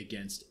to be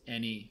against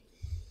any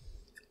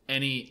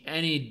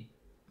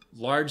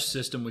large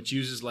system which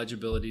uses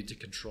legibility to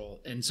control.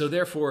 And so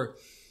therefore,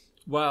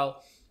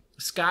 while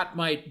Scott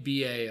might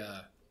be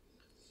a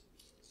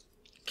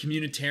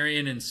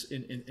communitarian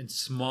in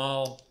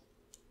small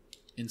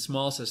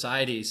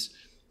societies,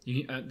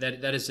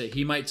 that is,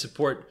 he might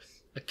support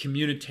a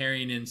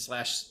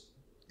communitarian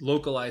 /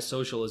 localized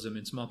socialism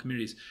in small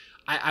communities.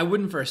 I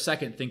wouldn't for a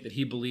second think that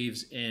he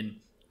believes in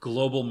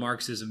global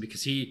Marxism,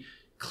 because he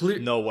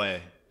no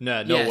way.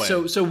 No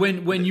way. So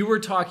when you were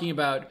talking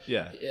about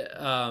the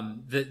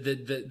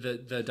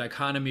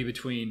dichotomy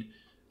between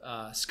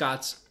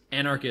Scott's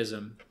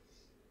anarchism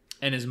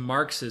and his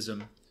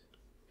Marxism,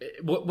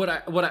 what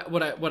I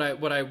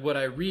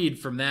read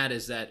from that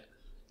is that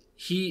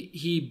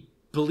he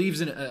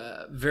believes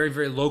in very,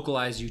 very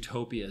localized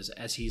utopias,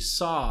 as he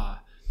saw.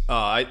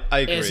 I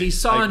agree. As he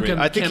saw in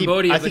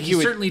Cambodia, but he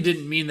certainly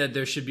didn't mean that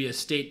there should be a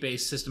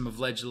state-based system of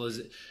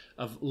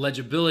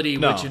legibility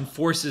which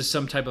enforces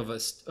some type of a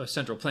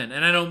central plan.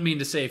 And I don't mean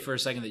to say for a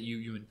second that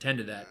you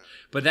intended that,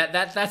 but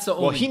that's the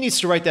only. Well, he needs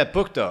to write that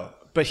book though,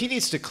 but he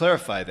needs to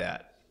clarify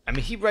that. I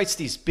mean, he writes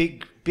these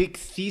big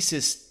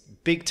thesis,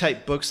 big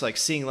type books like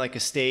Seeing Like a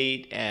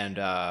State and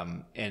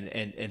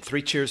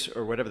 3 Cheers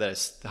or whatever that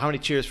is. How many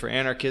cheers for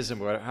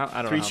anarchism? Or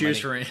I don't know. 3 cheers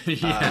for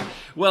yeah.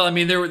 Well, I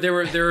mean, there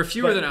were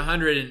fewer than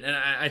 100, and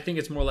I think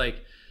it's more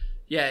like.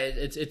 Yeah,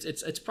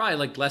 it's probably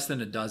like less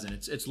than a dozen.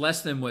 It's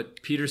less than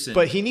what Peterson.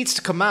 But he needs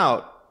to come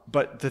out.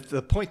 But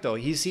the point though,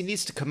 he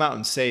needs to come out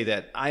and say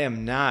that I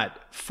am not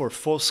for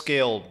full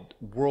scale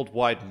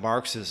worldwide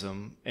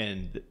Marxism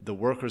and the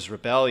workers'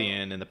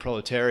 rebellion and the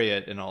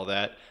proletariat and all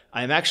that.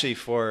 I am actually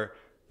for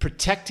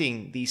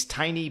protecting these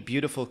tiny,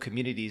 beautiful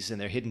communities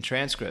and their hidden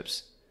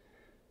transcripts.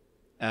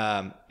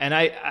 But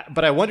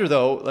I wonder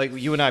though, like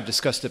you and I have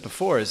discussed it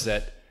before, is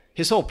that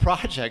his whole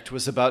project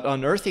was about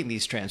unearthing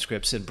these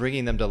transcripts and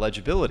bringing them to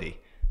legibility,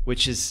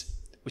 which is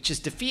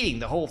defeating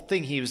the whole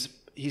thing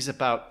he's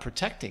about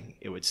protecting,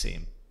 it would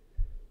seem.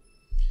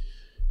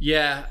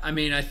 Yeah, I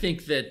mean, I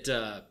think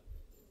that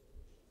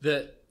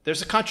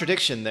there's a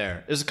contradiction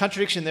there. There's a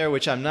contradiction there,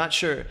 which I'm not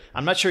sure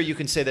you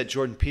can say that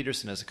Jordan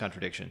Peterson has a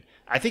contradiction.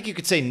 I think you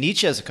could say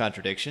Nietzsche has a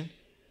contradiction.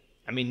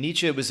 I mean,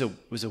 Nietzsche was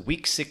a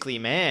weak, sickly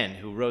man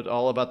who wrote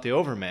all about the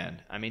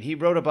overman. I mean, he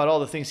wrote about all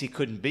the things he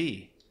couldn't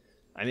be.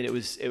 I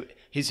mean,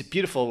 he's a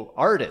beautiful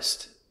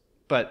artist,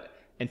 but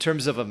in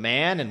terms of a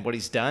man and what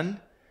he's done,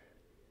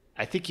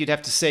 I think you'd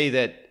have to say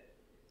that,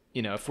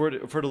 if we're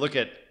to look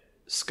at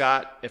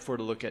Scott, if we're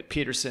to look at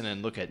Peterson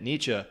and look at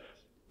Nietzsche,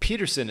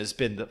 Peterson has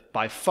been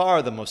by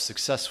far the most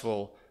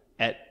successful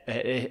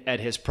at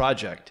his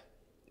project,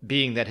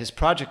 being that his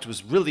project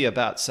was really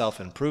about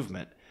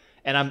self-improvement.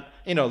 And I'm,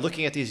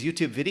 looking at these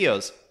YouTube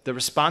videos, the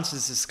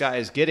responses this guy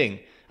is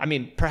getting. I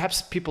mean,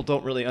 perhaps people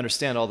don't really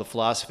understand all the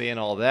philosophy and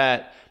all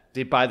that.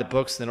 They buy the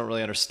books, they don't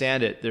really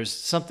understand it. There's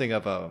something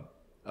of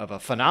a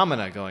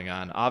phenomena going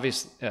on,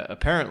 obviously,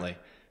 apparently,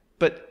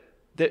 but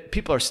that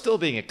people are still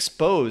being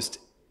exposed,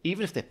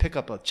 even if they pick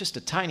up just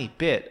a tiny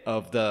bit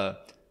of the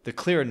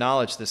clear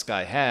knowledge this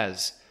guy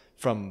has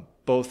from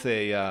both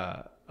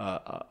a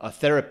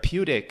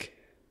therapeutic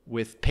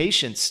with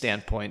patients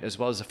standpoint as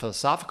well as a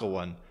philosophical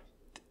one,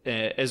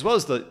 as well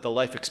as the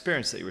life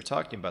experience that you were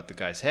talking about the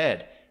guy's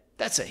had.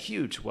 That's a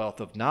huge wealth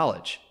of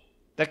knowledge.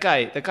 That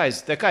guy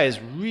is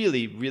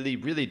really, really,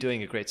 really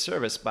doing a great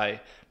service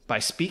by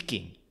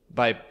speaking,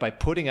 by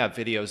putting out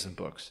videos and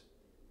books.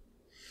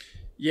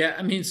 Yeah,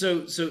 I mean,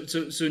 so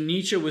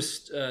Nietzsche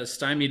was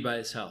stymied by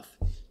his health.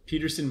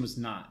 Peterson was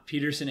not.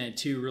 Peterson had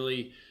 2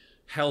 really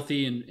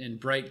healthy and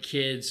bright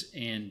kids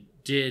and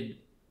did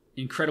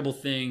incredible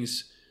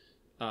things.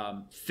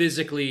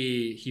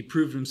 Physically, he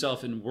proved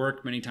himself in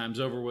work many times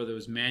over, whether it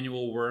was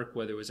manual work,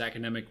 whether it was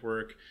academic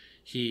work.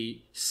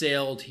 He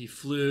sailed, he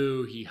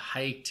flew, he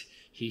hiked,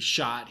 he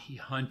shot, he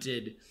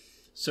hunted.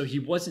 So he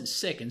wasn't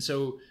sick. And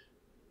so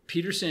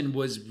Peterson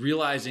was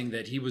realizing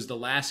that he was the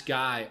last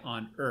guy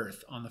on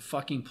Earth, on the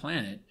fucking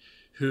planet,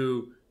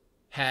 who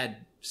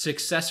had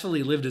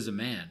successfully lived as a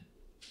man,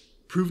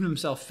 proven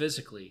himself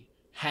physically,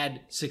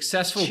 had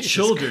successful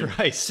children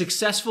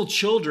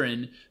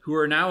who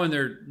are now in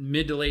their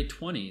mid to late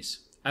 20s.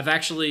 I've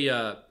actually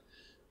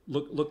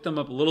looked them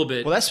up a little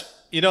bit. Well, that's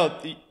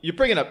you're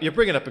bringing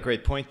up a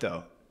great point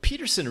though.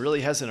 Peterson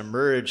really hasn't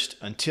emerged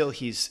until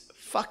he's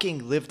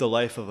fucking lived the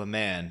life of a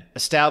man,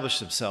 established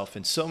himself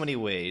in so many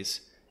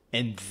ways,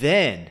 and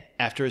then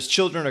after his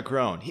children are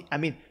grown,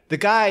 the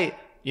guy.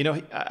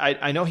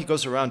 I know he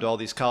goes around to all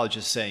these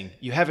colleges saying,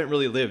 you haven't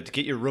really lived,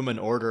 get your room in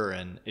order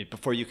and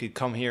before you could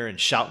come here and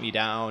shout me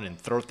down and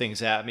throw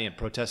things at me and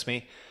protest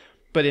me.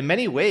 But in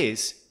many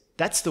ways,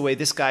 that's the way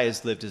this guy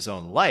has lived his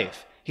own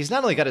life. He's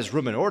not only got his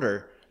room in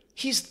order,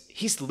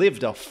 he's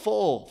lived a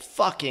full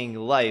fucking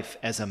life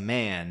as a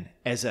man,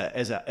 as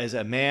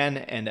a man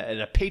and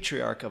a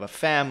patriarch of a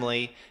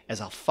family, as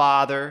a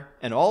father,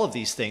 and all of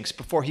these things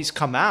before he's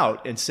come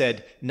out and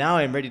said, now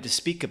I'm ready to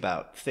speak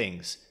about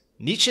things.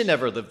 Nietzsche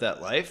never lived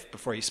that life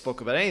before he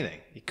spoke about anything.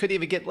 He couldn't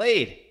even get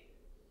laid.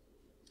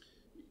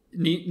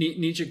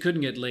 Nietzsche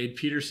couldn't get laid.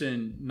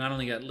 Peterson not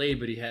only got laid,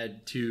 but he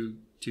had two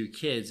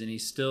kids, and he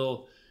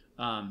still.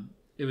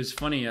 It was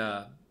funny.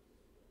 I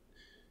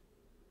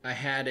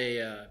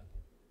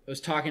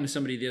was talking to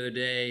somebody the other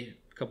day,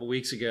 a couple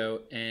weeks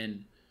ago,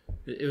 and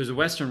it was a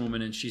Western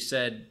woman, and she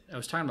said, I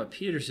was talking about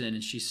Peterson,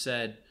 and she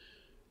said,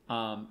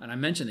 and I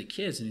mentioned the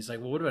kids, and he's like,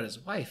 well, what about his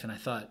wife? And I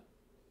thought,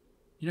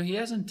 he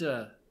hasn't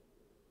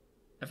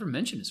ever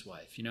mentioned his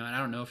wife, and I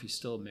don't know if he's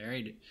still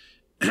married.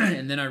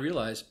 And then I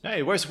realized,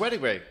 hey, where's the wedding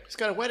ring? He's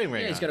got a wedding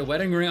ring. Yeah, he's got a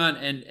wedding ring on,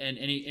 and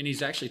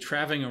he's actually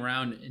traveling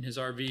around in his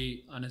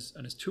RV on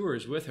his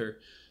tours with her.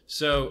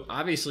 So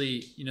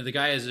obviously, the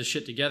guy has his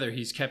shit together.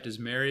 He's kept his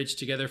marriage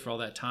together for all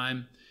that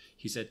time.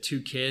 He's had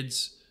 2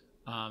 kids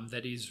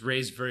that he's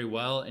raised very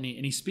well, and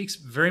he speaks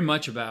very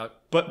much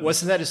about. But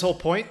wasn't that his whole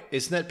point?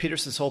 Isn't that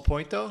Peterson's whole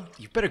point, though?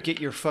 You better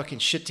get your fucking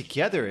shit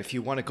together if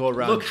you want to go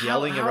around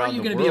yelling around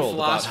the world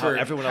about how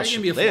everyone else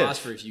should live. How are you going to be a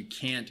philosopher if you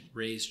can't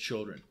raise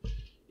children?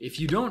 If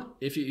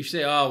you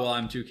say, oh, well,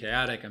 I'm too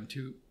chaotic,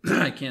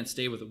 I can't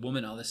stay with a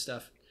woman, all this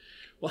stuff.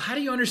 Well, how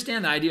do you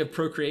understand the idea of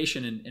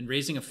procreation and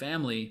raising a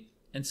family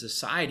and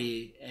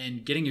society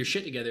and getting your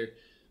shit together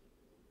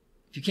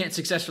if you can't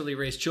successfully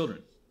raise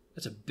children?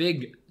 It's a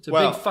big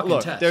fucking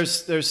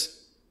test.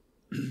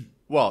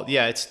 Well,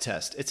 yeah, it's a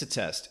test. It's a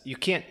test.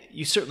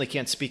 You certainly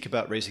can't speak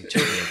about raising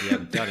children if you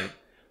haven't done it.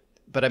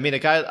 But I mean, a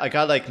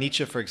guy like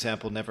Nietzsche, for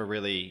example, never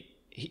really,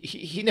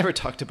 he never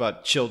talked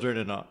about children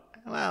and all.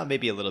 Well,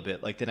 maybe a little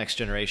bit, like the next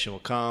generation will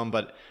come,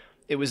 but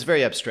it was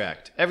very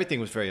abstract. Everything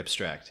was very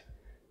abstract.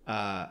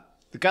 The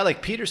guy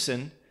like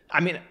Peterson, I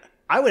mean,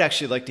 I would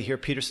actually like to hear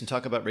Peterson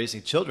talk about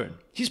raising children.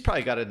 He's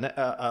probably got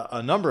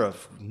a number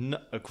of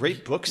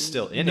great books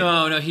still in it.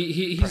 No,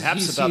 he's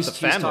about the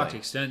family.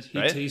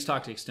 He's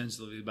talked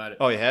extensively about it.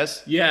 Oh, he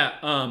has?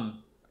 Yeah.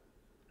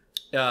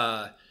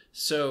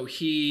 So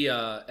he,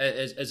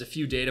 as a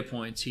few data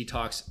points, he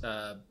talks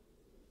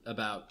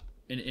about.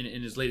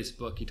 In his latest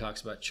book, he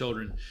talks about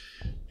children.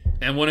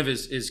 And one of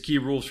his key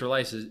rules for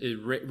life is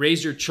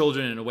raise your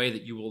children in a way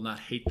that you will not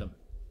hate them.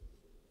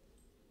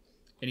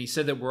 And he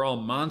said that we're all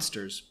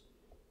monsters.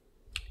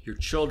 Your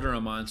children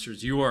are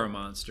monsters. You are a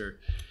monster.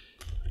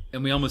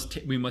 And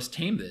we must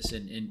tame this.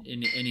 And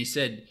he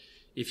said,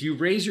 if you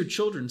raise your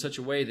children in such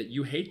a way that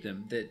you hate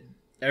them, that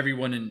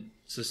everyone in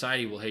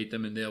society will hate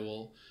them, and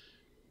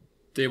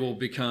they will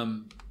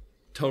become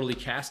totally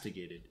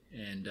castigated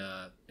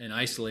and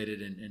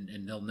isolated,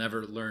 and they'll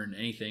never learn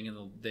anything,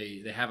 and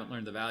they haven't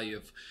learned the value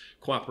of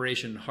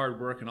cooperation and hard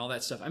work and all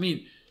that stuff. I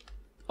mean,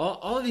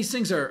 all of these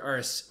things are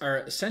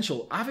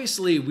essential.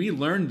 Obviously, we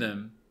learned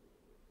them.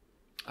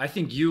 I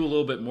think you a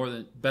little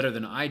bit better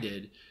than I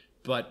did,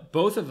 but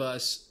both of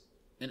us.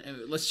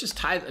 And let's just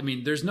tie. I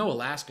mean, there's no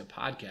Alaska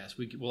podcast.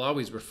 We'll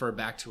always refer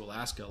back to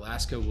Alaska.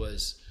 Alaska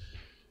was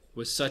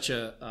such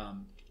a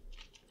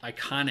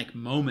iconic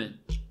moment.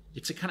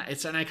 It's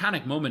an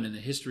iconic moment in the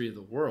history of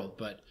the world.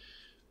 But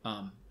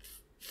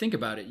think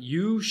about it.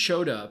 You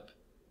showed up,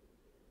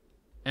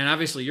 and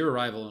obviously your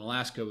arrival in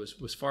Alaska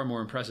was far more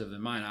impressive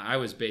than mine. I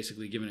was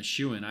basically given a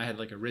shoe-in. I had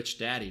like a rich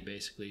daddy,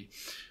 basically.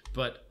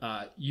 But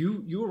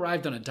you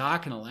arrived on a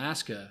dock in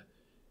Alaska.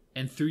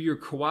 And through your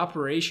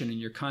cooperation and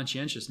your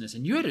conscientiousness,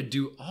 and you had to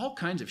do all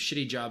kinds of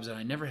shitty jobs that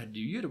I never had to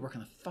do. You had to work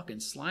on the fucking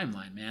slime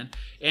line, man.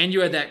 And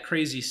you had that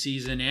crazy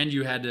season, and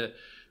you had to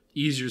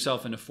ease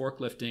yourself into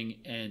forklifting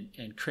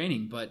and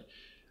training. But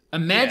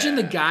imagine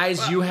the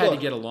guys you had to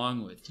get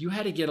along with. You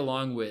had to get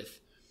along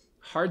with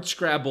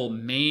hardscrabble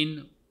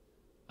Maine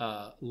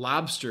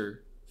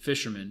lobster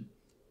fishermen.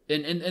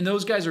 And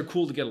those guys are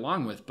cool to get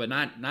along with, but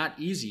not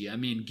easy. I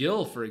mean,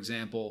 Gil, for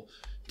example,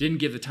 didn't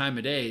give the time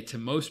of day to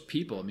most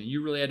people. I mean,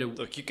 you really had to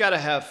look. You gotta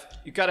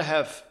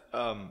have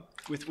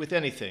with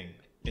anything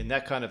in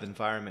that kind of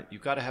environment. You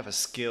gotta have a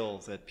skill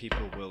that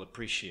people will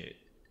appreciate.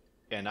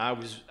 And I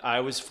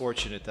was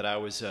fortunate that I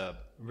was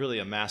really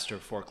a master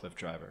forklift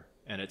driver,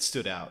 and it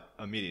stood out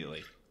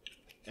immediately.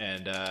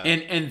 And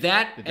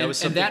that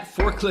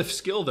forklift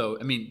skill, though.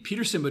 I mean,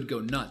 Peterson would go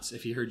nuts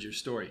if he heard your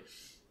story.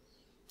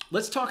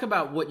 Let's talk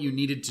about what you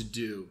needed to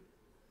do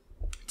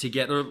to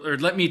get, or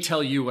let me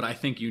tell you what I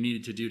think you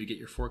needed to do to get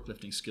your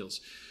forklifting skills.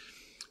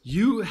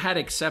 You had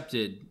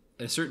accepted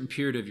at a certain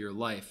period of your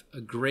life a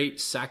great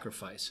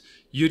sacrifice.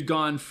 You'd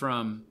gone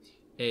from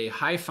a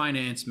high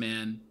finance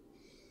man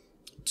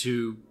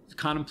to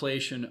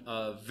contemplation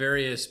of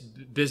various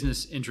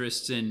business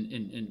interests in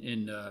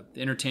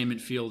the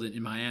entertainment field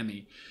in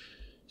Miami,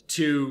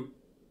 to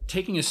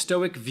taking a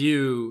stoic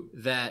view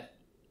that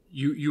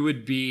you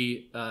would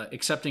be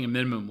accepting a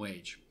minimum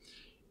wage.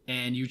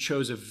 And you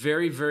chose a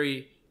very,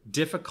 very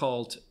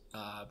difficult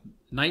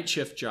night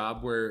shift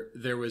job where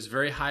there was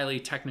very highly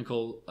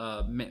technical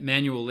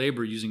manual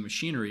labor using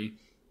machinery,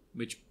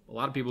 which a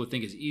lot of people would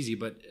think is easy,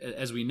 but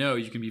as we know,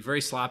 you can be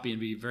very sloppy and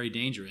be very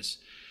dangerous.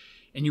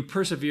 and you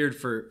persevered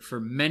for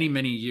many,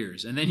 many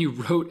years, and then you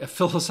wrote a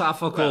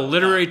philosophical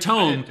literary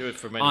tome I didn't do it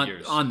for many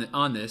years.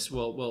 on this.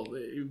 Well,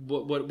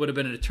 what would have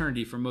been an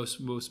eternity for most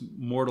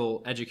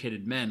mortal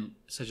educated men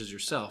such as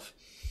yourself.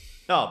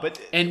 No,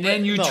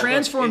 then you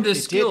transformed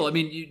this skill. I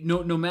mean,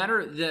 no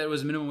matter that it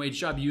was a minimum wage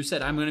job, you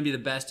said, I'm going to be the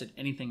best at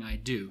anything I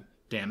do.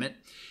 Damn it.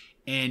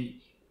 And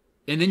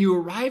then you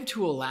arrived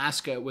to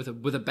Alaska with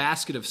a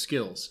basket of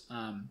skills.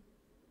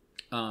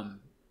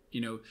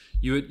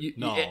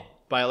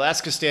 By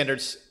Alaska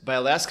standards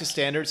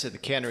and the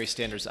cannery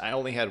standards, I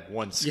only had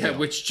one skill. Yeah,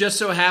 which just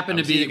so happened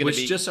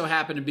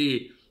to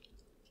be,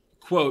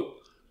 quote,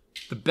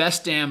 the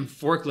best damn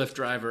forklift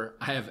driver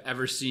I have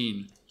ever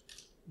seen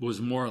was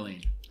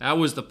Moreline. That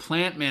was the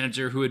plant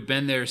manager who had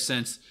been there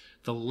since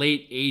the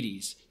late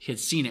 80s. He had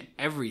seen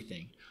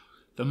everything.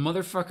 The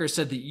motherfucker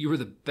said that you were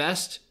the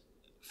best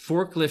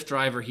forklift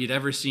driver he'd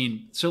ever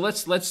seen. So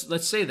let's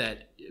say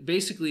that.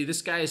 Basically,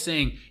 this guy is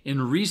saying,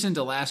 in recent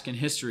Alaskan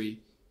history,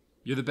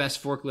 you're the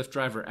best forklift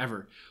driver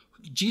ever.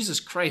 Jesus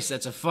Christ,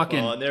 that's a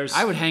fucking...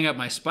 I would hang up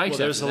my spikes. Well,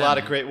 there's a lot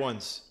of great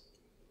ones.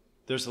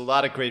 There's a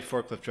lot of great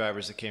forklift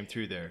drivers that came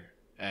through there.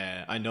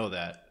 I know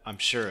that. I'm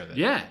sure of it.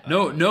 Yeah.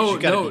 No doubt. You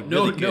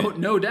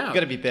got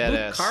to be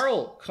badass.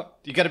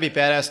 You got to be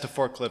badass to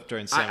forklift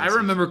during salmon I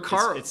remember season.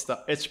 Carl. It's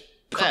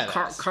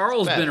badass.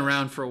 Carl's badass. been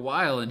around for a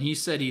while, and he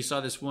said he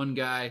saw this one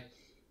guy.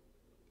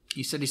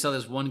 He said he saw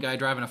this one guy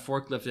driving a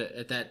forklift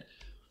at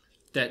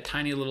that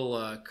tiny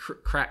little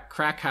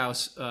crack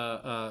house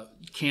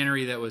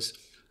cannery that was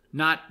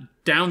not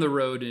down the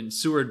road in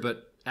Seward,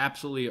 but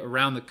absolutely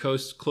around the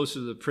coast, closer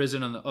to the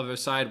prison on the other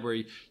side, where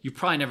you've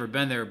probably never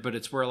been there, but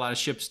it's where a lot of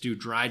ships do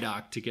dry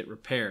dock to get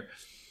repair.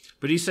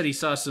 But he said he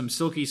saw some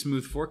silky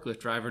smooth forklift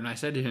driver, and I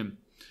said to him,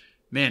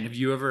 "Man, have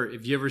you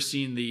ever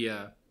seen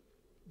the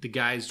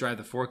guys drive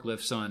the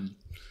forklifts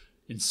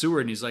in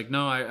Seward?" And he's like,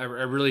 "No, I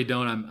really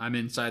don't. I'm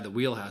inside the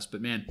wheelhouse."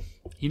 But man,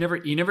 he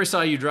never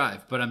saw you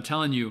drive. But I'm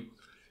telling you,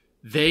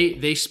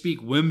 they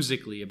speak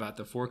whimsically about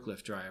the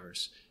forklift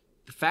drivers.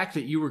 The fact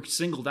that you were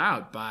singled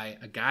out by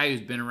a guy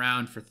who's been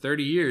around for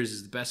 30 years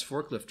as the best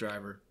forklift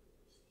driver.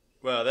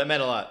 Well, that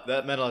meant a lot.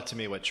 That meant a lot to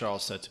me, what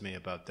Charles said to me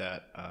about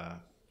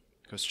that.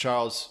 Because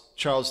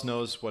Charles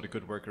knows what a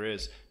good worker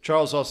is.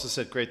 Charles also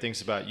said great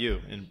things about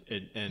you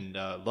and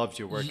loved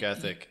your work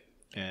ethic.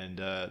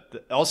 And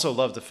also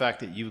loved the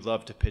fact that you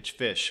love to pitch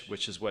fish,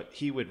 which is what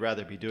he would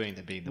rather be doing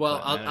than being the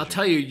plant manager. I'll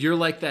tell you, you're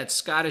like that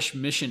Scottish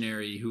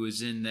missionary who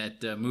was in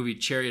that movie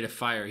Chariot of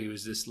Fire. He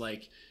was this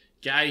like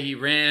guy, he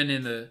ran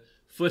in the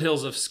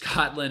foothills of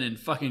Scotland, and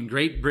fucking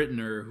Great Britain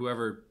or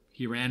whoever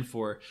he ran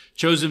for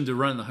chose him to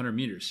run the 100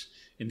 meters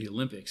in the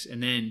Olympics.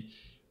 And then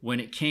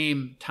when it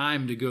came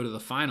time to go to the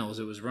finals,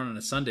 it was run on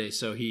a Sunday,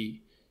 so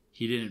he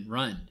didn't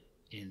run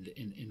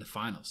in the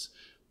finals.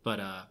 But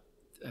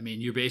I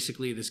mean, you're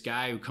basically this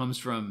guy who comes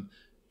from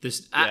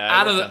this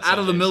out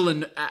of the middle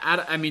and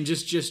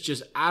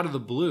just out of the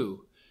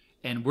blue,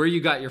 and where you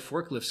got your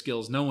forklift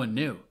skills, no one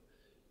knew.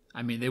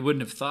 I mean, they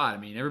wouldn't have thought. I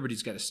mean,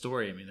 everybody's got a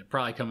story. I mean, they're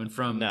probably coming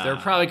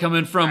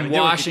from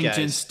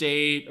Washington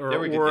State or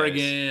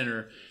Oregon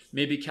or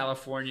maybe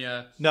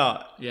California.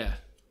 No, yeah.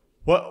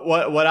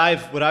 What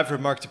I've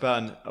remarked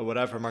upon,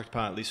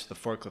 at least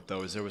with the forklift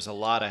though, is there was a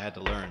lot I had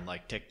to learn,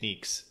 like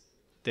techniques.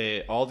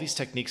 All these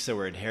techniques that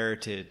were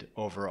inherited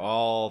over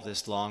all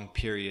this long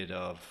period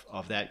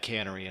of that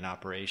cannery in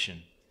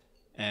operation,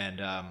 and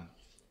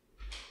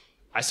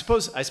I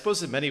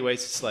suppose in many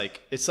ways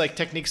it's like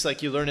techniques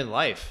like you learn in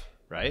life,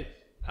 right?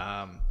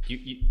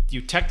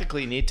 You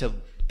technically need to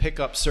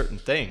pick up certain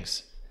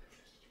things,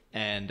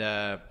 and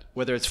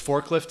whether it's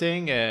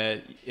forklifting,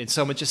 and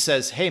someone just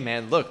says, "Hey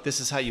man, look, this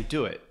is how you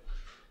do it."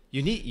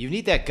 You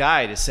need that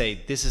guy to say,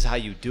 "This is how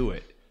you do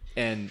it,"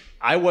 and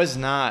I was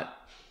not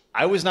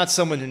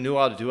someone who knew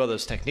how to do all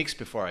those techniques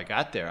before I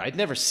got there. I'd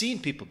never seen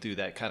people do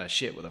that kind of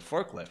shit with a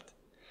forklift.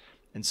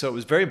 And so it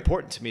was very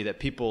important to me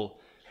that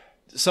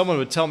someone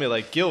would tell me,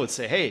 like Gil would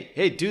say,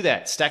 hey, do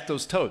that, stack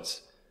those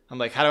totes. I'm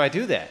like, how do I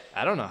do that?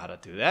 I don't know how to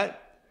do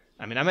that.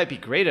 I mean, I might be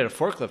great at a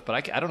forklift, but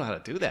I don't know how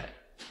to do that.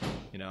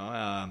 You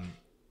know?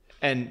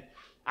 And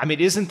I mean,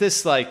 isn't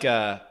this like...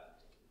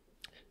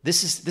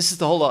 This is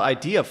the whole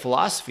idea of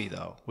philosophy,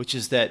 though, which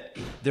is that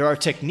there are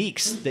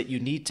techniques that you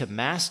need to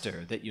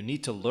master, that you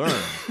need to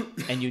learn,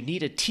 and you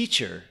need a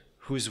teacher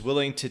who's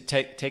willing to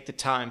take the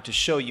time to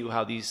show you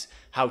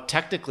how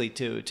technically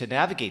to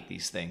navigate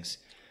these things.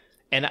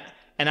 And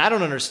I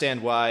don't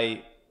understand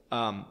why.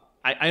 I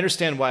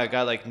understand why a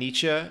guy like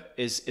Nietzsche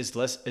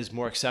is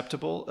more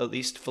acceptable, at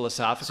least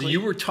philosophically. So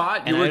you were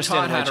taught. How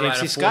to ride James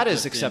C. Scott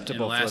is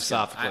acceptable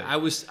philosophically. I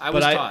was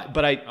taught.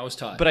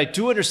 But I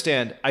do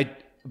understand.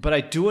 But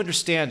I do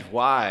understand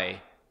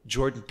why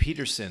Jordan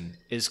Peterson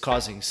is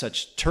causing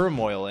such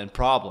turmoil and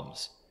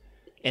problems.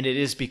 And it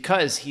is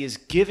because he is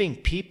giving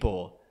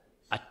people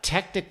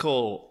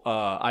technical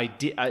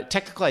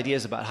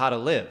ideas about how to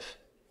live.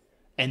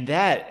 And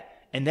that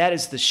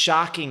is the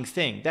shocking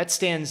thing. That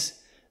stands,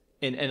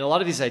 and a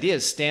lot of these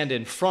ideas stand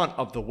in front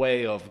of the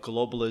way of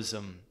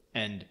globalism,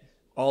 and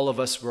all of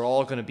us, we're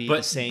all going to be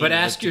the same. But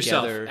ask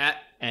yourself,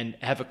 and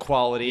have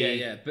equality.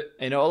 Yeah. But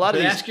a lot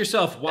of these. Ask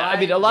yourself why. I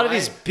mean, a lot of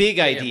these big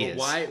ideas.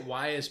 But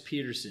why has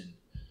Peterson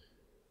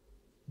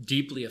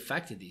deeply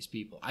affected these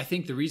people? I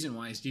think the reason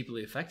why he's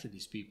deeply affected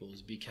these people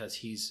is because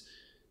he's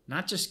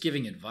not just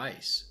giving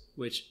advice,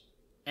 which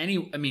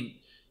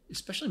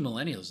especially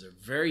millennials, they're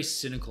very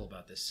cynical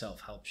about this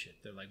self-help shit.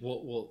 They're like,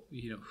 well,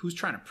 who's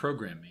trying to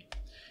program me?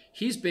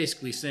 He's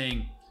basically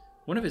saying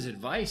one of his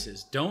advice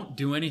is don't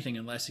do anything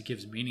unless it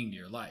gives meaning to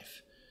your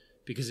life.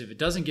 Because if it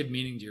doesn't give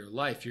meaning to your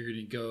life, you're going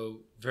to go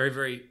very,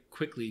 very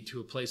quickly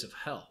to a place of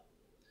hell.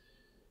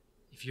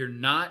 If you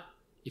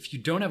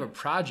don't have a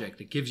project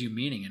that gives you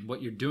meaning and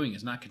what you're doing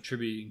is not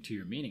contributing to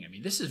your meaning. I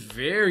mean, this is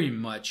very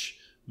much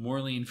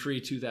Moraline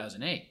Free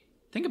 2008.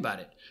 Think about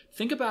it.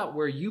 Think about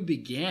where you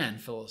began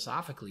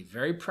philosophically,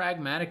 very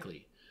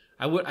pragmatically.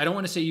 I don't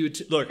want to say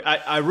look.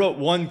 I wrote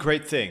one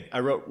great thing.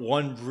 I wrote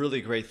one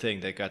really great thing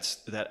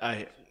that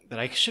I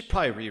should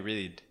probably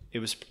reread. It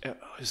was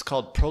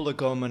called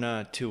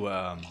Prolegomena to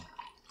what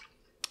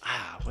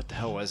the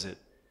hell was it?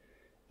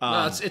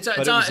 No, it's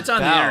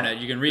on the internet.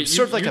 You can read. It's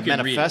sort of like a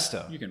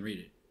manifesto. You can read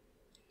it.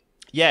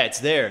 Yeah, it's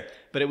there.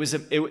 But it was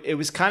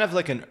kind of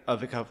like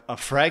a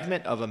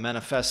fragment of a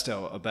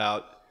manifesto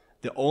about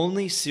the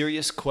only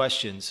serious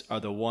questions are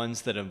the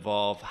ones that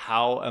involve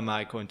how am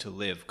I going to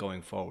live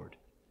going forward.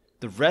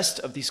 The rest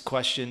of these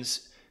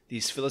questions,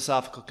 these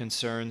philosophical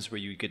concerns where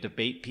you could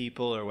debate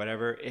people or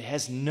whatever, it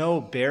has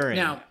no bearing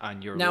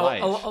on your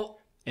life.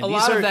 These are contests. A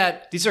lot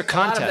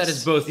of that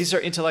is both. These are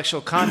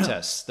intellectual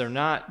contests. They're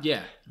not.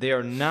 Yeah. They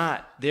are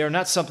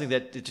not something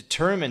that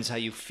determines how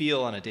you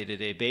feel on a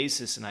day-to-day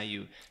basis and how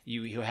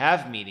you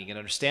have meaning and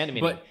understand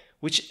meaning.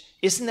 Which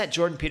isn't that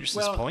Jordan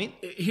Peterson's point?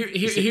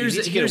 Here's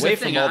the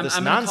thing. I'm going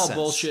to call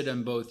bullshit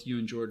on both you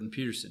and Jordan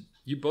Peterson.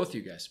 Both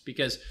you guys,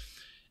 because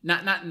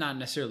not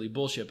necessarily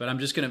bullshit, but I'm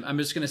just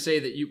gonna say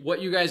that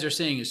what you guys are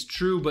saying is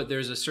true, but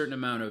there's a certain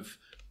amount of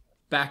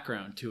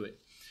background to it.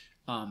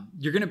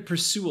 You're going to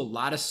pursue a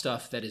lot of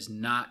stuff that is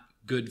not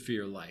good for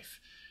your life.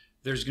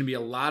 There's going to be a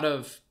lot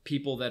of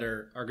people that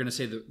are going to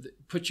say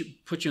put you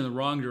in the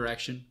wrong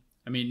direction.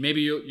 I mean,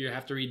 maybe you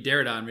have to read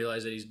Derrida and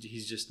realize that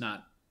he's just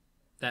not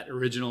that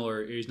original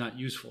or he's not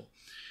useful.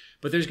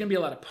 But there's going to be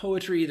a lot of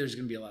poetry. There's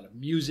going to be a lot of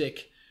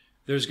music.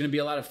 There's going to be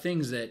a lot of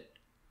things that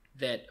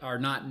are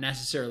not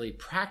necessarily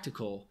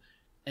practical.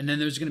 And then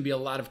there's going to be a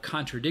lot of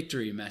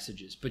contradictory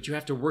messages. But you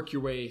have to work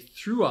your way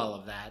through all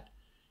of that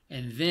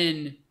and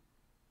then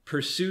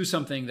pursue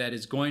something that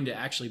is going to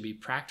actually be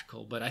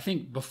practical. But I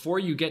think before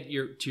you get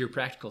to your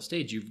practical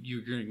stage,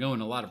 you're going to go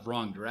in a lot of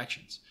wrong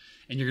directions.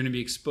 And you're going to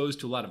be exposed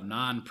to a lot of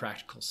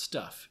non-practical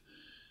stuff.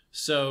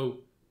 So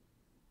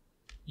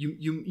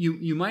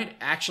you might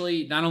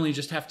actually not only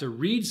just have to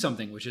read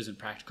something which isn't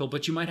practical,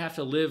 but you might have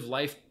to live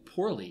life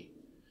poorly.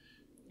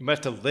 You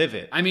might have to live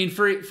it. I mean,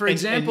 for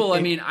example, I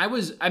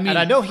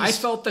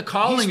felt the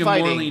calling of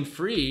Moraline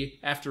Free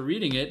after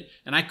reading it,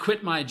 and I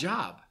quit my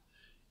job.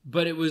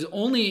 But it was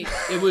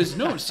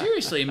no,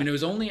 seriously. I mean, it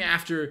was only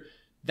after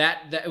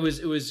that it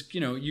was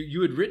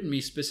you had written me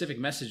specific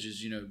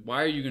messages.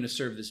 Why are you going to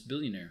serve this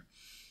billionaire?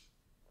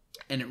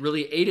 And it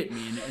really ate at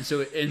me,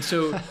 and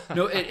so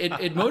no,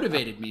 it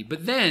motivated me.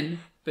 But then,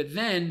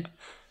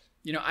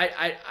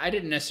 I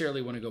didn't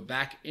necessarily want to go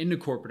back into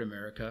corporate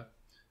America.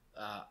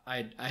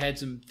 I had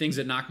some things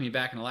that knocked me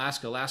back in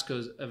Alaska. Alaska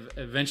is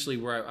eventually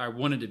where I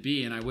wanted to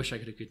be, and I wish I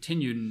could have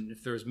continued. And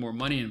if there was more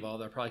money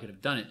involved, I probably could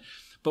have done it.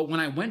 But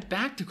when I went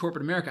back to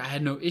corporate America, I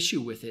had no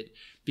issue with it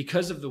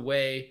because of the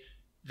way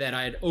that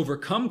I had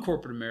overcome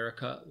corporate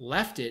America,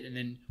 left it, and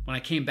then when I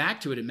came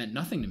back to it, it meant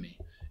nothing to me.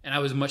 And I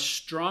was a much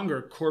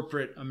stronger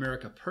corporate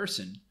America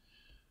person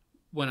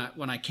when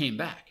I came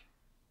back.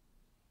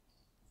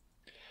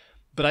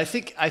 But I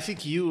think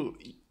you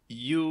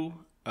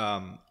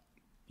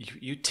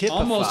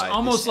typify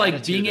almost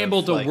like being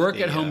able to work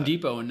at Home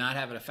Depot and not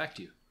have it affect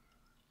you.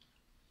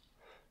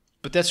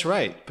 But that's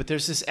right. But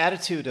there's this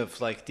attitude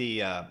of like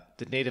the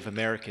Native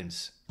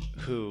Americans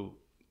who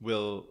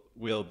will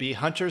be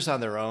hunters on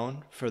their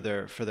own for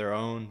their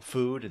own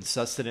food and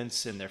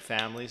sustenance and their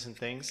families and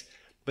things.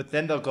 But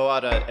then they'll go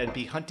out and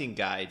be hunting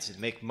guides and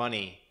make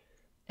money,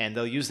 and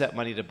they'll use that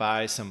money to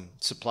buy some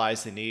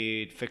supplies they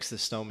need, fix the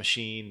snow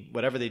machine,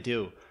 whatever they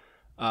do.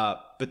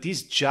 But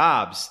these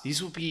jobs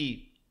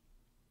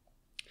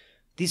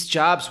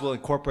will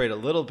incorporate a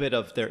little bit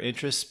of their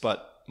interests,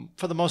 but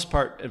for the most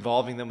part,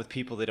 involving them with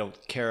people they don't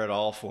care at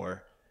all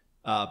for.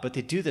 But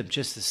they do them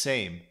just the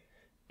same,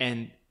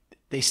 and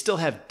they still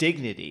have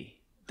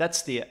dignity.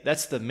 That's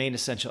the main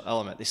essential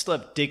element. They still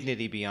have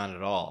dignity beyond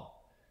it all.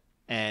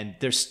 And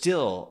they're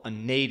still a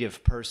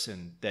native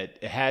person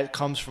that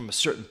comes from a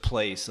certain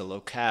place, a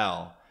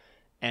locale,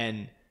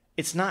 and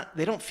it's not.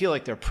 They don't feel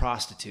like they're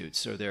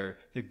prostitutes or they're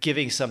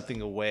giving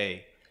something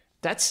away.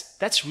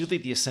 That's really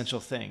the essential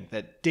thing.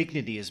 That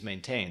dignity is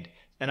maintained.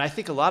 And I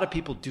think a lot of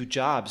people do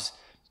jobs,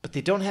 but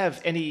they don't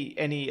have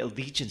any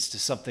allegiance to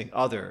something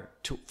other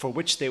for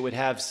which they would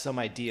have some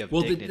idea of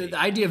dignity. The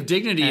idea of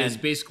dignity is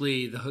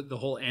basically the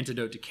whole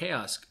antidote to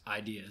chaos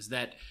idea. Is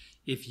that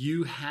if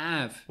you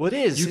have, well, it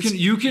is.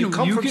 You can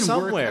come from work.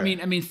 somewhere.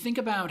 I mean, think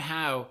about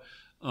how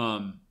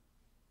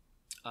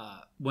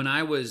when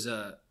I was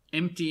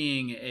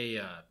emptying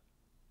a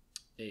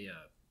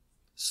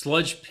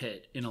sludge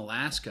pit in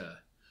Alaska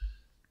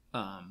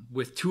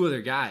with 2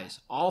 other guys,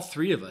 all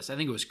 3 of us. I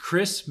think it was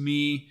Chris,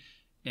 me,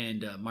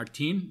 and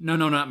Martin. No,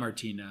 not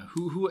Martin.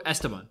 Who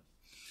Esteban.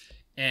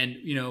 And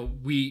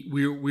we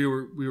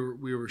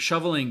were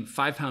shoveling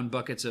 5-pound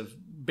buckets of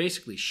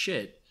basically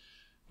shit,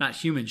 not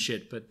human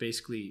shit, but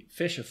basically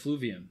fish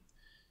effluvium.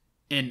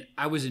 And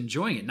I was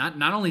enjoying it.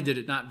 Not only did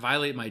it not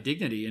violate my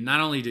dignity, and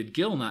not only did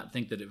Gil not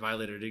think that it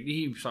violated our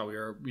dignity, he thought we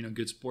were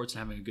good sports and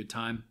having a good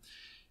time.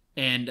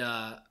 And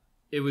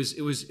it was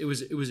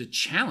a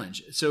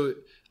challenge. So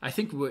I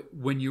think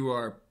when you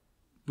are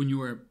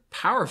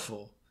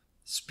powerful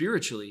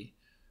spiritually,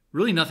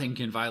 really nothing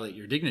can violate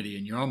your dignity,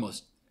 and you're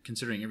almost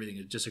considering everything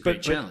is just a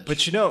great challenge. But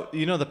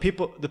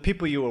the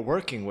people you were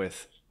working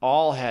with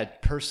all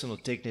had personal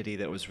dignity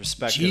that was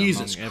respected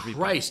Jesus among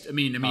everybody. Christ. I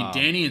mean,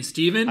 Danny and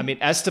Steven. I mean,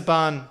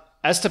 Esteban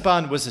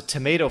was a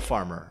tomato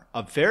farmer.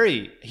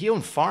 He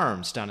owned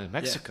farms down in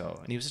Mexico,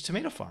 and he was a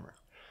tomato farmer.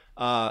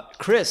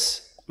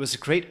 Chris was a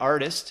great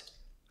artist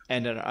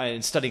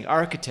and studying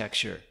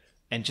architecture,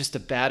 and just a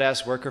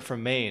badass worker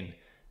from Maine.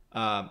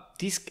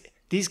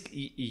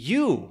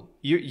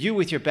 You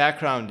with your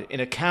background in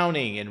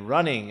accounting and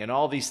running and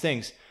all these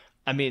things,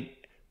 I mean,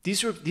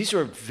 these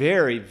were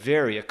very,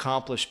 very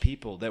accomplished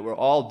people that were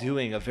all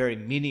doing a very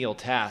menial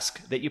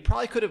task that you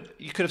could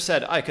have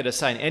said, I could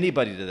assign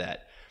anybody to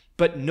that.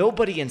 But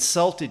nobody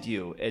insulted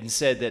you and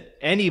said that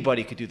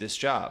anybody could do this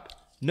job.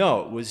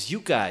 No, it was you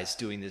guys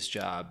doing this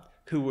job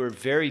who were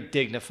very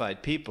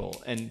dignified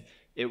people. And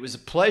it was a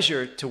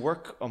pleasure to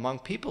work among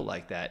people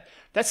like that.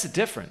 That's the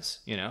difference,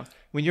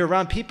 when you're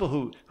around people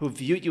who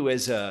view you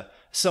as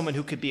someone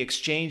who could be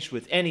exchanged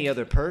with any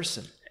other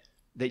person,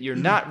 that you're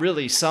not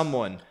really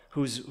someone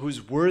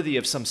who's worthy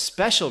of some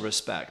special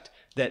respect,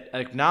 that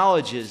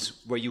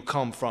acknowledges where you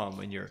come from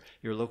and your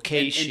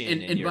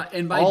location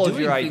and by all doing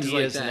of your things ideas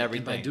like that, and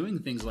everything. And by doing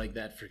things like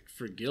that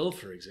for Gil,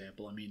 for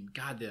example, I mean,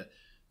 God,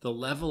 the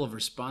level of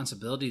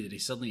responsibility that he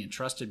suddenly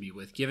entrusted me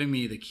with, giving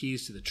me the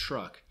keys to the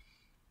truck,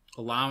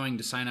 allowing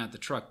to sign out the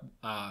truck,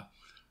 but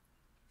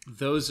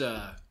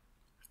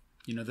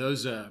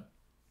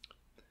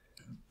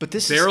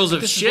this barrels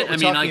is, of shit. I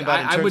mean,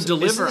 I would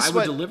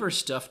deliver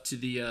stuff to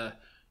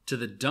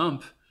the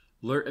dump.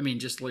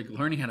 Just like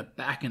learning how to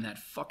back in that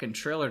fucking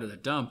trailer to the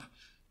dump,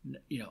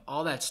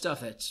 all that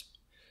stuff.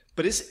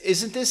 But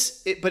isn't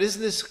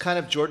this kind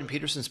of Jordan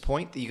Peterson's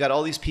point, that you got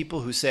all these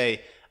people who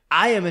say,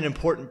 I am an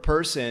important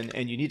person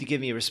and you need to give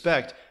me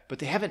respect, but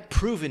they haven't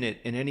proven it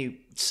in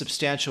any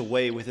substantial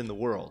way within the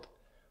world.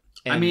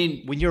 And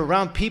when you're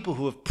around people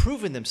who have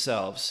proven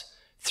themselves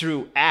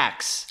through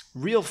acts,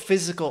 real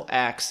physical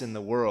acts in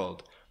the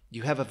world,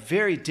 you have a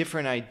very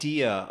different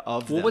idea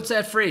of them. Well, what's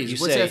that phrase?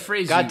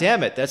 God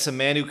damn it, that's a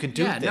man who can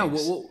do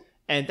things.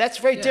 And that's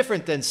very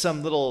different than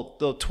some little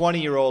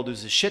 20-year-old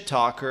who's a shit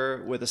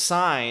talker with a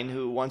sign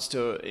who wants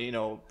to,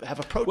 have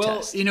a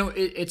protest. Well,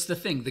 it's the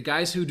thing. The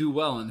guys who do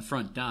well on the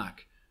front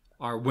dock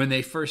are, when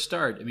they first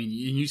start, and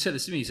you said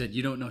this to me, you said,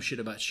 you don't know shit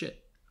about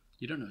shit.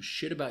 You don't know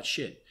shit about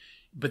shit.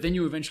 But then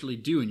you eventually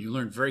do, and you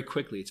learn very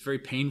quickly. It's very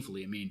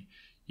painfully.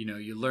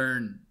 You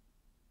learn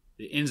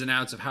the ins and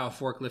outs of how a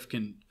forklift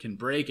can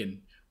break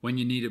and when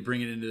you need to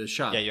bring it into the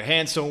shop. Yeah, your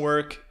hands don't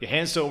work. Your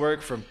hands don't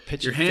work from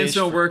pitching fish. Your hands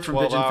don't work from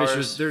pitching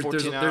fish.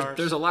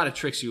 There's a lot of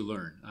tricks you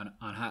learn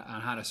on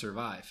how to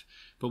survive.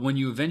 But when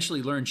you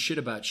eventually learn shit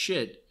about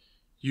shit,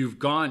 your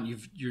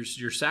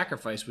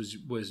sacrifice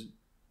was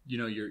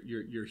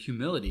your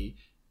humility,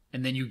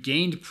 and then you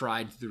gained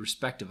pride through the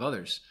respect of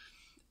others.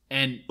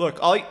 And look,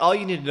 all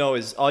you need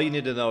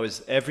to know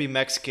is every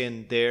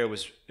Mexican there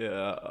was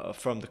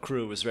from the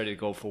crew was ready to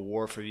go for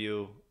war for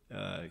you,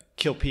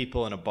 kill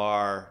people in a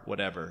bar,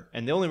 whatever.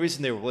 And the only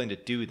reason they were willing to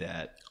do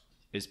that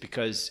is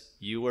because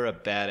you were a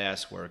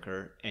badass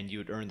worker and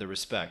you'd earned the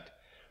respect.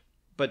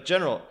 But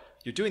General,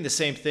 you're doing the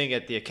same thing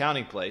at the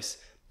accounting place.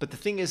 But the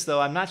thing is,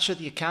 though, I'm not sure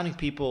the accounting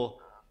people,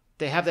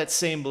 they have that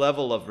same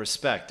level of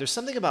respect. There's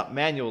something about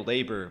manual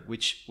labor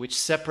which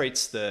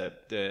separates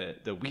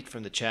the wheat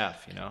from the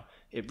chaff,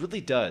 It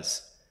really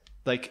does.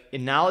 Like,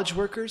 knowledge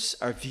workers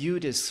are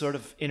viewed as sort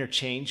of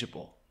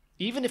interchangeable.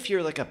 Even if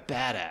you're like a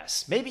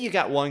badass. Maybe you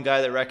got one guy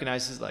that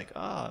recognizes like,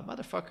 oh,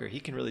 motherfucker, he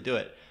can really do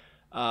it.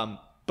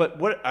 But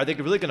what are they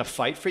really going to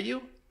fight for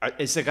you?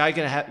 Is the guy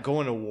going to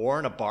go into war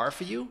in a bar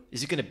for you?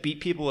 Is he going to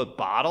beat people with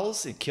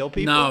bottles and kill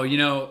people?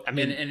 No,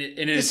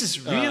 this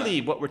is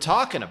really what we're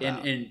talking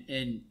about.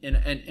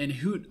 And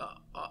who,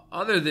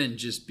 other than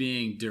just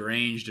being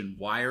deranged and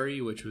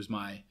wiry, which was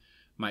my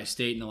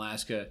state in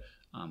Alaska,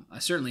 I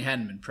certainly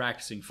hadn't been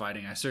practicing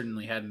fighting. I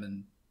certainly hadn't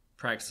been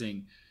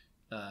practicing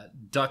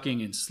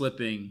ducking and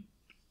slipping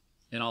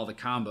and all the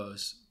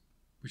combos,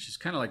 which is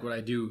kind of like what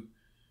I do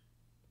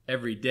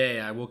every day.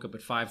 I woke up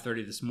at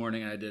 5:30 this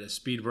morning and I did a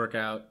speed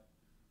workout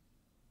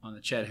on the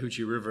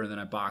Chattahoochee River, and then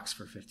I boxed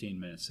for 15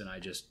 minutes, and I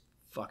just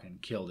fucking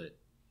killed it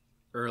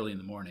early in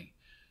the morning.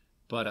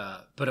 But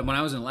when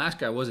I was in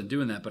Alaska, I wasn't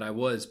doing that, but I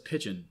was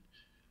pitching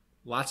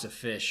lots of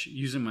fish,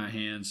 using my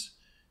hands,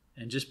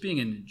 and just being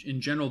in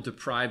general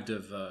deprived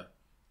of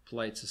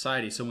polite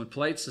society. So when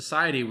polite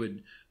society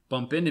would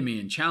bump into me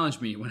and challenge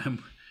me when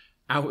I'm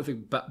out with a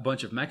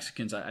bunch of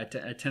Mexicans, I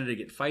tended to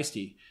get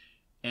feisty.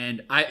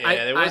 And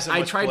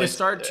I tried to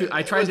start two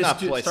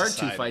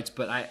fights,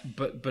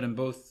 but in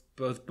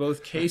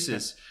both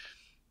cases,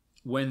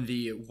 when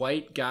the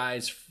white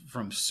guys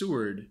from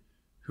Seward,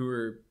 who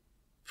were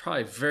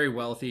probably very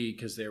wealthy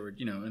because they were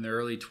in their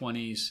early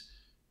 20s,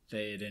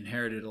 they had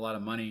inherited a lot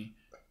of money.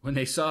 When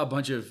they saw a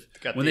bunch of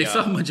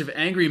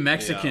angry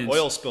Mexicans,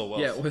 oil spill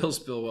wealth. Yeah, oil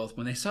spill wealth.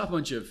 When they saw a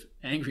bunch of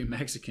angry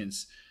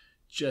Mexicans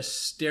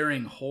just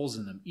staring holes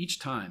in them each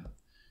time,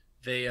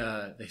 they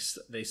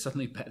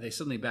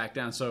suddenly backed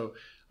down. So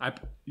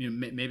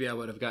maybe I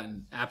would have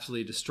gotten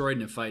absolutely destroyed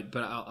in a fight.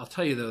 But I'll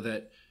tell you though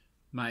that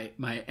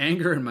my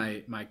anger and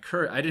my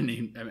courage,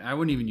 I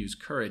wouldn't even use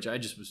courage. I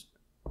just was.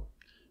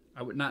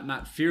 I would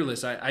not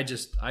fearless.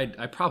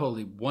 I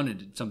probably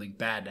wanted something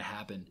bad to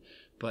happen,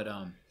 but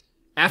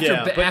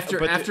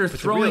after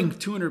throwing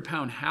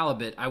 200-pound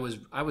halibut, I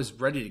was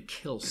ready to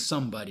kill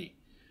somebody,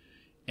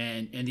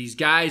 and these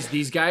guys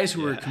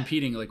who were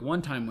competing, like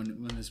one time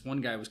when this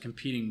one guy was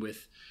competing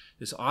with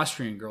this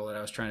Austrian girl that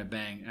I was trying to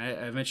bang, I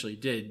eventually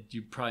did.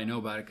 You probably know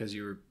about it because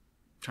you were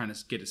trying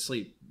to get to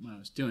sleep when I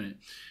was doing it,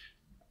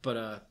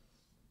 but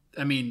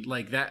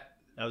like that.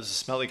 That was a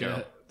smelly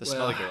girl.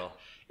 Smelly girl.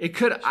 It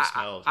could.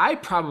 I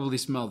probably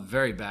smelled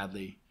very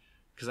badly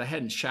because I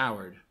hadn't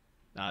showered.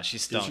 Nah, she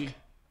stunk. She?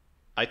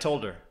 I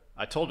told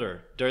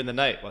her during the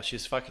night while she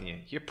was fucking you,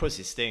 your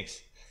pussy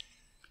stinks.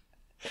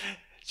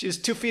 She was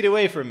 2 feet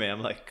away from me.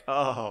 I'm like,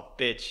 oh,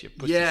 bitch, your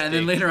pussy stinks. And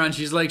then later on,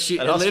 she's like,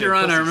 I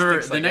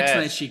remember the next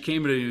night she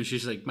came to me and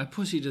she's like, my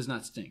pussy does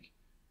not stink.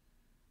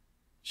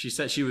 She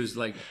said she was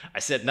like, I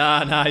said,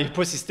 nah, your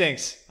pussy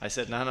stinks. I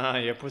said, nah,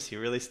 your pussy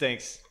really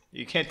stinks.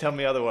 You can't tell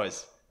me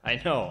otherwise. I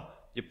know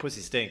your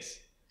pussy stinks.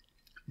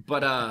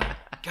 But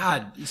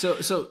God,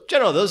 so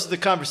General, those are the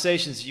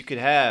conversations you could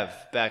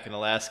have back in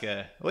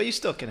Alaska. Well, you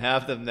still can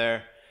have them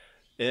there.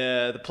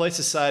 The polite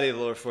society of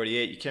the lower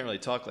 48, you can't really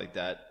talk like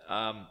that.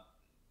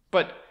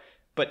 But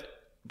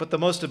the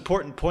most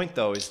important point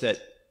though is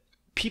that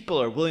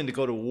people are willing to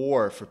go to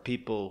war for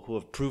people who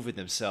have proven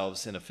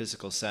themselves in a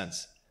physical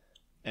sense.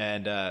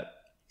 And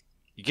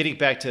you're getting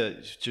back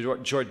to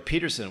Jordan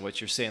Peterson, what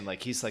you're saying,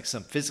 like he's like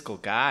some physical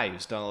guy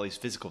who's done all these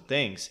physical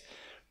things.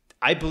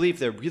 I believe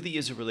there really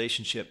is a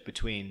relationship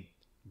between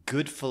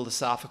good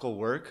philosophical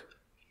work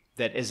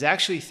that is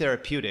actually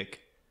therapeutic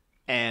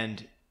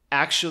and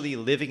actually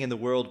living in the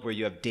world where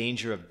you have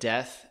danger of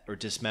death or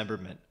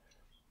dismemberment.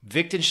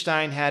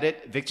 Wittgenstein had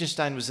it.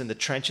 Wittgenstein was in the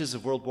trenches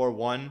of World War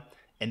I,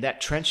 and that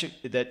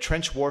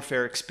trench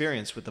warfare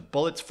experience with the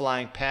bullets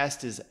flying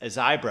past his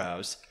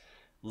eyebrows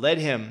led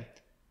him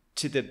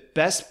to the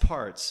best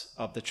parts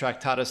of the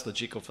Tractatus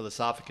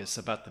Logico-Philosophicus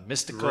about the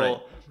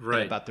mystical,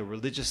 and about the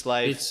religious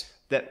life.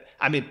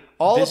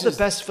 All of the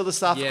best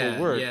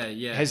philosophical work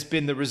has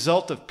been the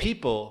result of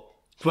people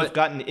who have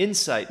gotten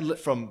insight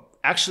from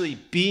actually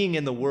being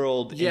in the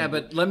world.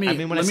 But let me. I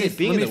mean, when I say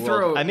being in the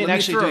world, I mean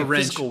actually doing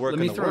physical work in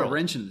the world. Let me throw a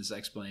wrench into this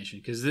explanation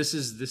because this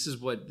is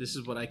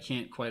what I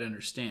can't quite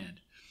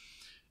understand.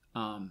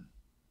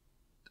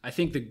 I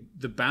think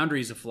the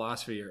boundaries of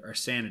philosophy are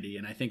sanity,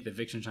 and I think that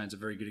Wittgenstein's a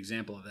very good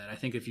example of that. I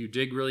think if you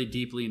dig really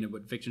deeply into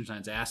what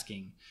Wittgenstein's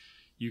asking,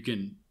 you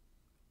can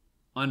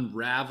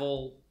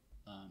unravel.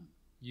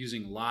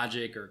 Using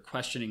logic or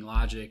questioning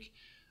logic,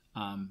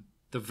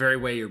 the very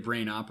way your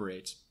brain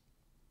operates.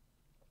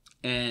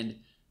 And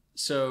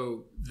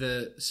so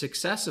the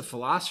success of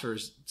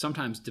philosophers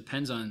sometimes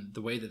depends on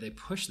the way that they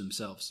push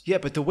themselves. Yeah,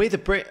 but the way the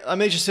brain, I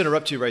may just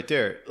interrupt you right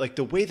there. Like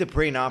the way the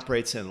brain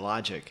operates in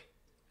logic,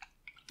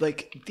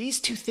 like these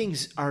two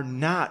things are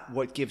not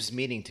what gives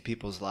meaning to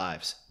people's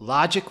lives.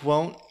 Logic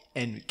won't,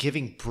 and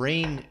giving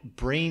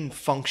brain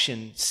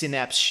function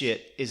synapse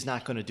shit is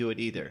not going to do it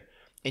either.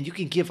 And you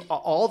can give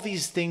all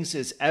these things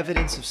as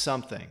evidence of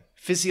something,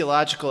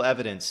 physiological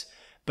evidence,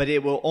 but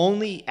it will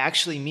only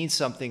actually mean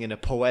something in a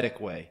poetic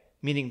way,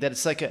 meaning that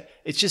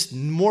it's just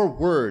more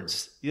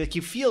words. Like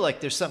you feel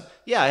like there's some,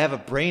 I have a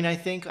brain, I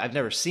think. I've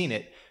never seen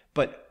it,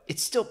 but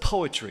it's still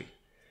poetry.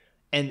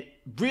 And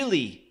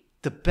really,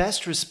 the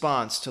best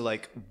response to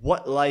like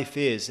what life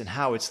is and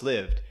how it's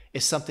lived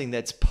is something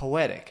that's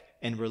poetic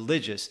and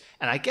religious.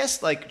 And I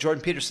guess like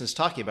Jordan Peterson's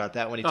talking about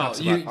that when he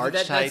talks about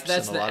archetypes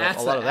and a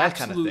lot of that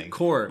kind of thing.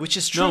 Core. Which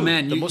is true. No,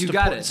 man, you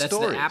got it. That's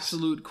the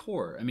absolute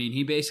core. I mean,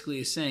 he basically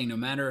is saying no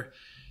matter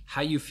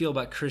how you feel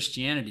about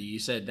Christianity, you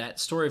said that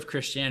story of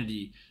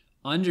Christianity,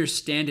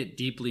 understand it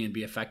deeply and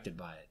be affected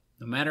by it.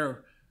 No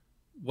matter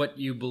what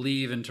you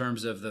believe in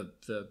terms of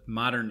the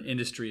modern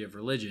industry of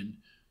religion,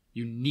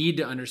 you need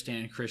to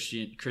understand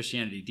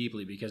Christianity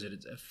deeply because it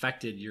has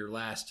affected your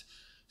last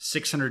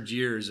 600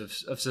 years of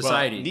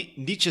society.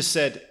 Well, Nietzsche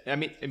said,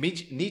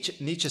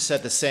 Nietzsche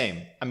said the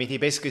same. I mean, he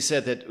basically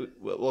said that,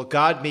 well,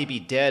 God may be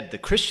dead, the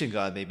Christian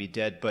God may be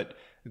dead, but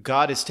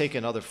God has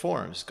taken other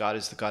forms. God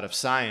is the God of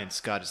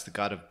science. God is the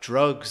God of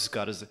drugs.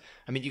 God is,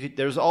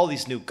 there's all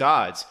these new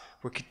gods.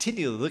 We're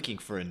continually looking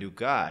for a new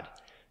God.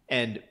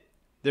 And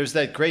there's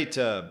that great,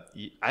 I'm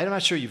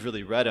not sure you've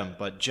really read him,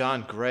 but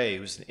John Gray,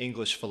 who's an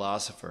English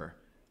philosopher,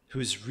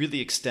 who's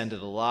really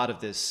extended a lot of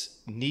this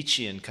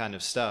Nietzschean kind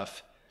of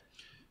stuff.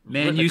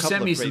 Man, you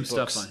sent me some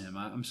stuff on him.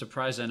 I'm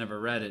surprised I never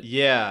read it.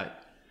 Yeah.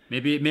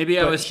 Maybe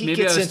I was studying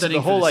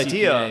the whole for the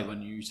CPA idea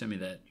when you sent me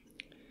that.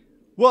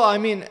 Well,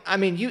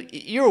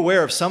 you're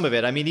aware of some of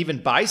it. Even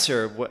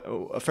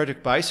Beiser,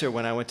 Frederick Beiser,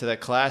 when I went to that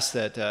class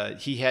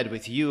that he had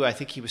with you, I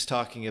think he was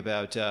talking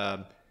about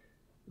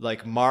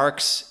like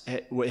Marx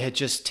had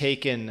just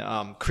taken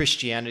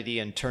Christianity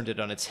and turned it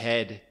on its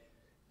head,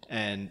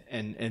 and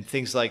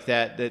things like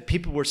that. That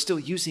people were still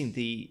using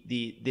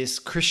this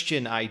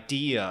Christian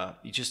idea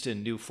just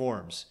in new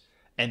forms,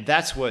 and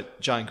that's what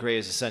John Gray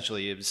is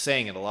essentially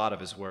saying in a lot of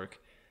his work,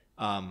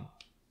 and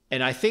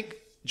I think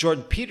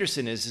Jordan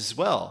Peterson is as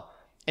well.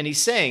 And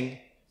he's saying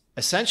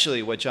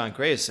essentially what John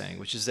Gray is saying,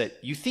 which is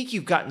that you think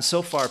you've gotten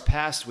so far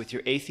past with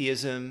your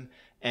atheism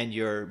and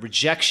your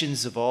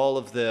rejections of all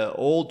of the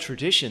old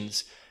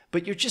traditions,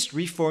 but you're just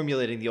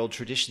reformulating the old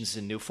traditions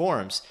in new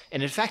forms.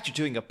 And in fact, you're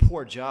doing a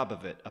poor job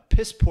of it, a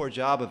piss poor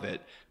job of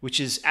it, which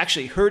is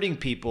actually hurting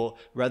people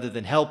rather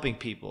than helping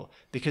people,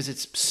 because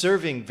it's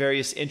serving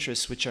various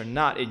interests which are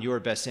not in your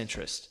best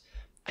interest.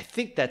 I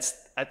think that's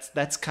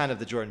kind of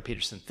the Jordan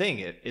Peterson thing,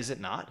 is it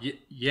not?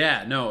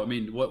 Yeah, no,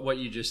 what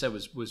you just said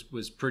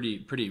was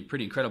pretty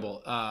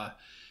incredible.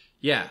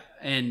 Yeah,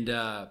 and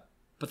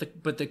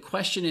but the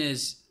question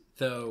is,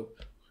 though,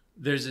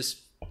 there's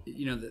this,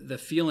 the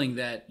feeling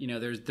that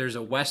there's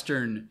a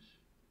Western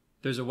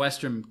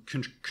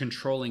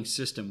controlling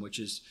system which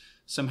is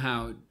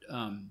somehow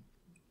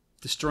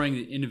destroying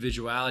the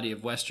individuality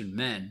of Western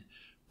men,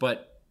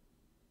 but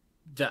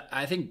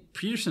I think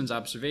Peterson's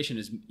observation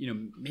is,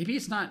 maybe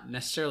it's not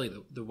necessarily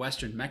the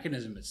Western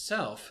mechanism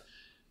itself.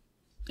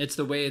 It's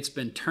the way it's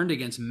been turned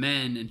against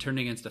men and turned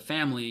against the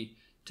family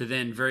to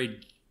then very,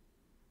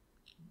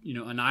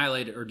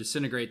 annihilate or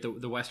disintegrate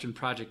the Western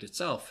project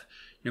itself.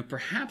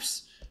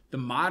 Perhaps the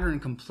modern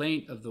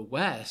complaint of the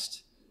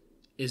West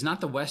is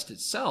not the West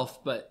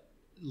itself, but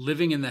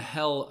living in the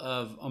hell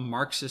of a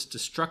Marxist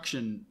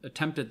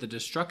attempt at the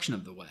destruction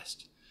of the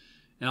West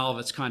and all of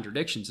its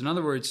contradictions. In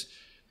other words,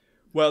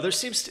 well, there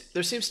seems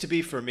to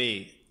be, for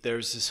me,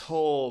 there's this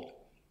whole,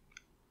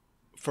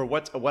 for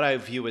what I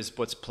view as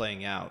what's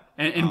playing out.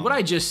 And what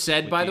I just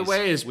said, by the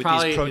way, is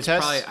probably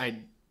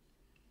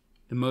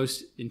the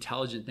most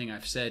intelligent thing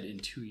I've said in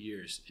 2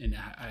 years. And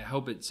I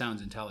hope it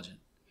sounds intelligent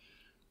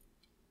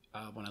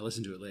when I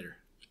listen to it later,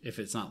 if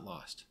it's not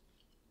lost.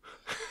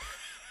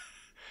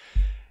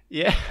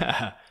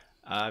 Yeah,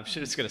 I'm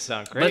sure it's going to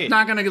sound great.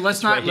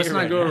 Let's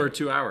not go over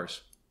 2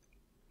 hours.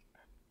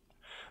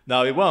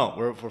 No, we won't.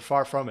 We're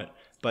far from it.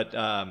 But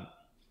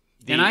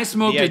and I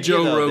smoked a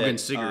Joe Rogan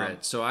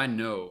cigarette, so I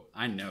know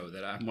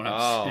that what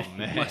I'm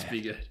saying must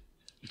be good.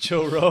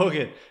 Joe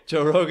Rogan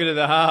in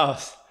the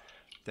house.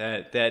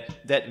 That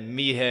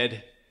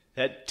meathead,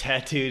 that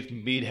tattooed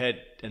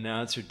meathead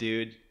announcer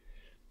dude.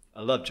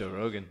 I love Joe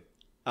Rogan.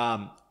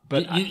 But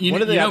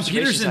one of the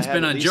Peterson's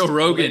been on Joe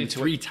Rogan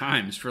 3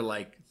 times for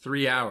like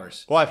 3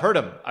 hours. Well, I've heard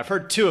him. I've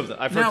heard 2 of them.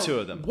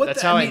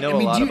 That's how I know a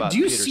lot about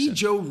Peterson. Do you see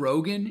Joe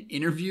Rogan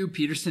interview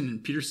Peterson,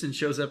 and Peterson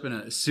shows up in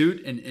a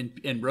suit,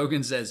 and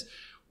Rogan says,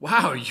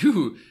 "Wow,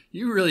 you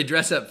really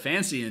dress up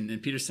fancy,"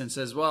 and Peterson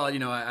says, "Well,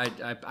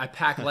 I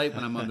pack light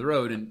when I'm on the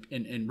road,"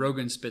 and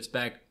Rogan spits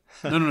back,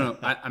 "No,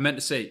 I meant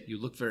to say you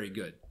look very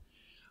good."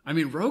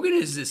 Rogan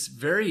is this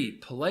very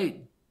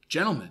polite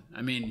gentleman.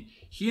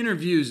 He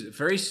interviews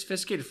very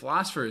sophisticated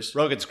philosophers.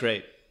 Rogan's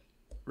great.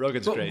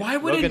 But why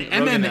would an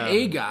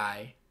MMA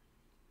guy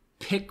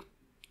pick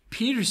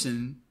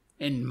Peterson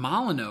and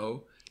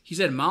Molyneux? He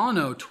said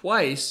Molyneux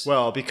twice.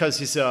 Well, because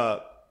he's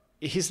not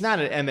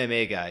an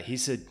MMA guy.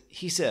 He's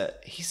a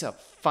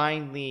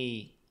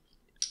finely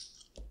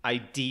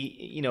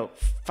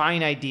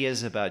fine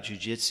ideas about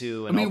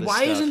jiu-jitsu and all this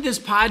why stuff. Isn't this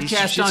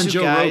podcast on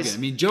Joe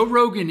Rogan? Joe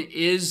Rogan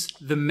is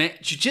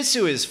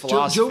jiu-jitsu is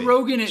philosophy. Joe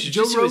Rogan is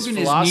philosophy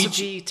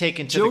Nietzsche.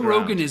 taken to Joe the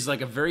ground. Rogan is like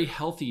a very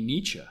healthy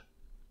Nietzsche.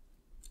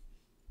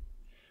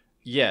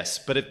 Yes,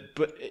 but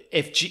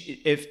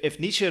if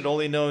Nietzsche had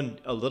only known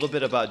a little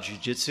bit about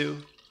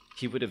jiu-jitsu,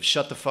 he would have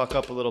shut the fuck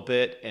up a little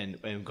bit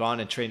and gone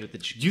and trained with the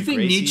Do you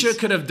think Gracies, Nietzsche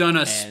could have done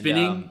a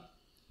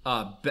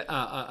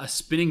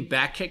spinning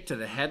back kick to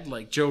the head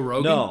like Joe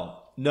Rogan?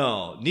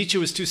 No. Nietzsche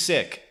was too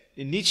sick.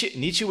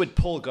 Nietzsche would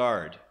pull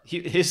guard.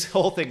 His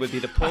whole thing would be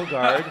to pull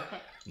guard,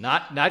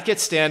 not get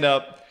stand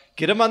up,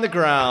 get him on the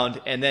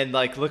ground, and then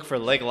look for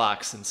leg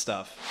locks and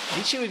stuff.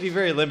 Nietzsche would be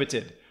very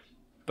limited.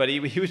 But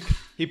he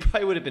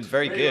probably would have been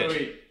very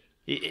good.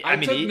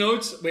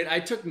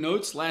 I took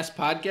notes last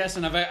podcast,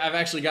 and I've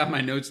actually got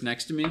my notes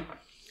next to me.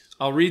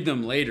 I'll read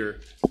them later,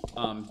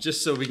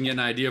 just so we can get an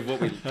idea of what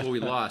we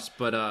lost.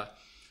 But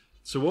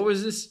so what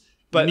was this?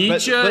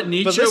 Nietzsche.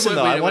 Listen,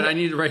 I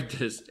need to write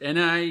this.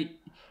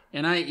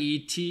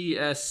 Nietzsche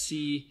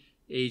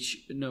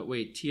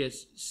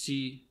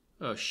TSC.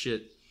 Oh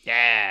shit.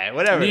 Yeah,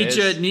 whatever.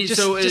 Nietzsche. It is.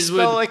 So just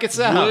spell like it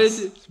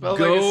sounds. Would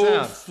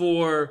go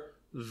for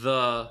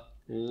the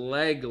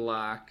leg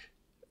lock.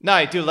 No,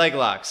 I do leg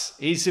locks.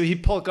 He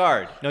pull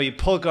guard. No, you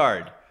pull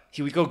guard.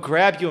 He would go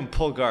grab you and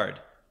pull guard.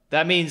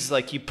 That means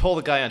like you pull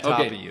the guy on top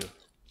of you,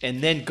 and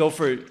then go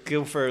for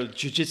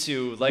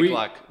jiu-jitsu leg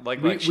lock.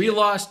 We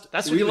lost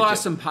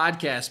some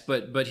podcasts,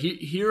 but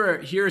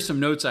here are some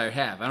notes I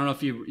have. I don't know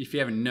if you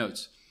have any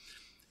notes.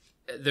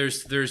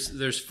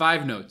 There's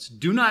 5 notes.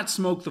 Do not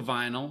smoke the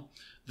vinyl.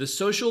 The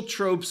social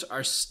tropes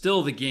are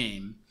still the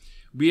game.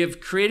 We have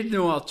created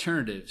no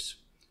alternatives.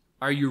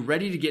 Are you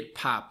ready to get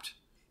popped?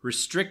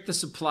 Restrict the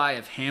supply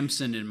of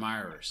Hampson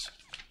admirers.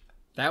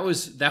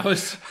 Those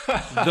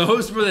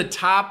were the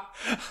top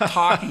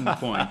talking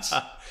points.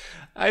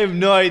 I have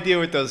no idea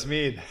what those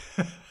mean.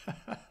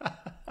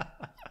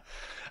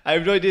 I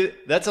have no idea.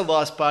 That's a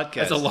lost podcast.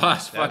 That's a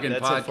lost fucking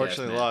podcast. That's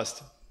unfortunately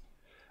lost.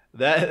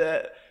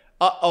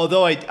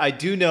 Although I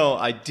do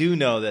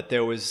know that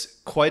there was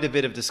quite a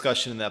bit of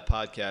discussion in that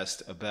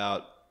podcast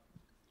about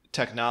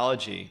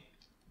technology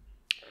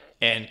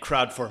and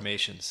crowd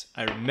formations.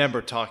 I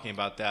remember talking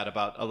about that,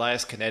 about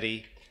Elias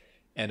Canetti,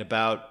 and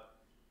about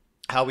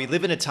how we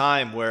live in a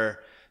time where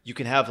you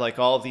can have like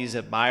all these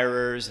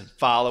admirers and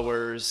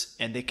followers,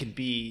 and they can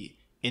be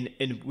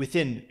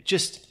within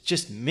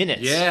just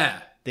minutes.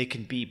 Yeah, they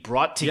can be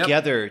brought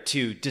together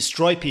to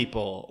destroy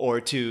people or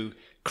to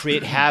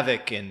create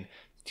havoc and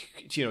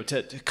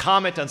to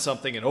comment on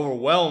something and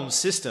overwhelm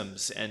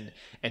systems and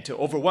to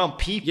overwhelm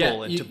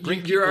people and to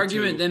bring your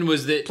argument then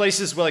was that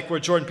places where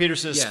Jordan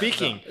Peterson is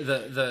speaking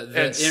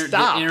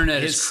the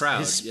internet is crowd.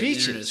 His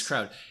speeches. The internet is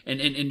crowd.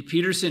 And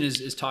Peterson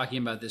is talking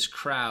about this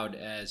crowd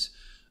as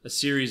a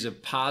series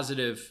of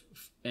positive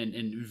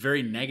and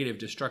very negative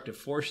destructive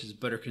forces,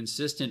 but are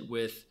consistent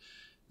with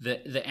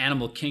the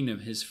animal kingdom.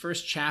 His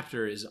first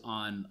chapter is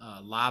on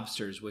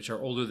lobsters, which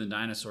are older than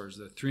dinosaurs.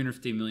 They're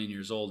 350 million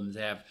years old, and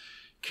they have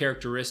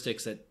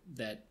characteristics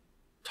that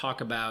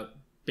talk about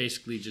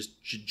basically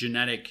just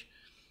genetic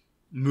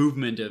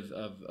movement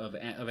of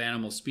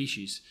animal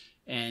species,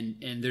 and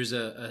there's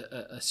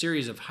a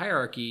series of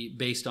hierarchy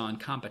based on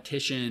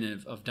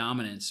competition of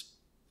dominance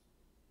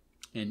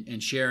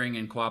and sharing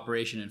and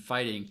cooperation and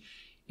fighting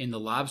in the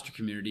lobster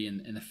community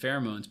and the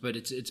pheromones, but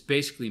it's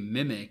basically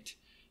mimicked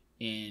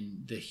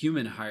in the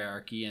human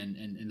hierarchy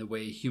and the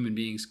way human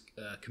beings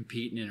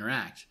compete and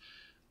interact.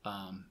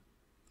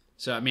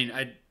 So I mean,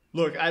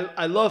 Look,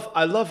 I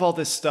love all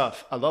this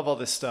stuff. I love all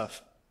this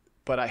stuff,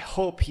 but I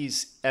hope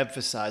he's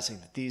emphasizing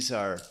that these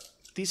are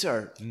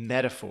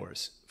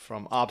metaphors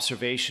from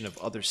observation of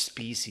other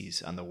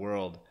species on the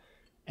world,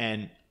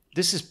 and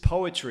this is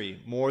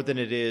poetry more than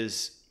it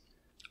is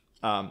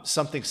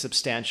something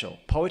substantial.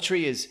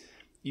 Poetry is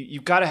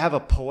you've got to have a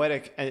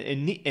poetic,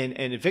 and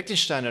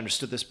Wittgenstein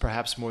understood this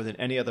perhaps more than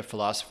any other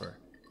philosopher,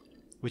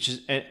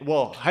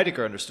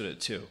 Heidegger understood it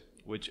too,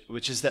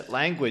 which is that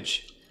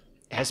language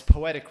has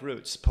poetic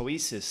roots,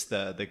 poesis,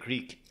 the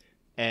Greek,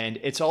 and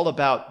it's all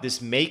about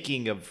this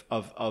making of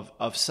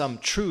some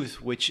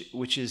truth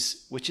which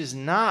is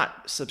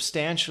not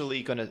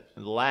substantially going to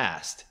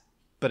last,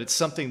 but it's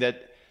something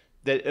that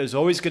is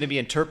always going to be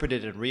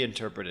interpreted and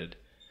reinterpreted,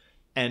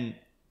 and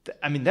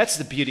I mean that's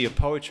the beauty of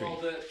poetry,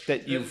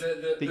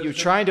 you're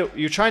trying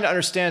to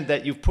understand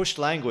that you've pushed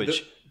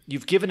language,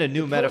 you've given a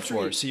new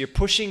metaphor, so you're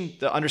pushing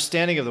the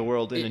understanding of the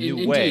world in a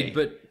new way,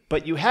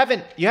 but you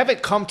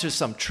haven't come to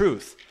some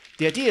truth.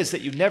 The idea is that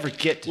you never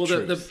get to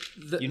truth.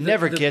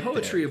 The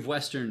poetry of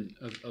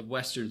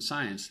Western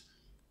science.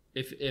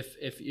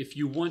 If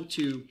you want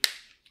to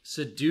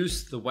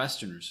seduce the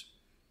Westerners,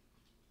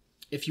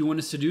 if you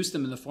want to seduce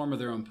them in the form of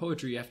their own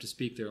poetry, you have to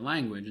speak their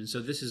language. And so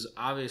this is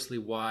obviously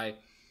why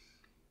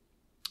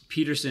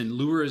Peterson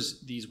lures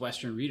these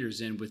Western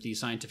readers in with these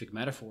scientific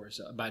metaphors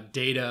about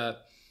data,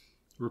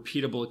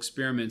 repeatable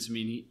experiments. I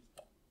mean,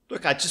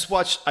 look, I just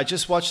watched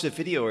a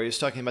video where he was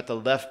talking about the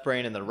left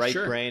brain and the right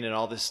brain and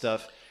all this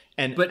stuff.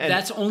 But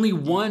that's only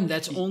one.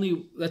 That's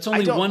only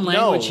one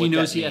language he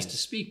knows he has to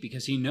speak,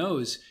 because he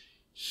knows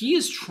he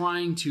is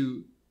trying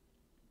to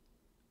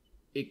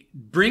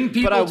bring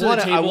people to the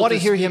table. I want to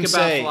hear him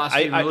say.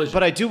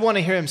 But I do want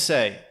to hear him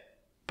say.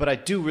 But I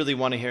do really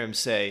want to hear him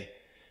say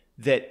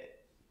that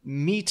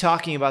me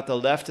talking about the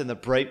left and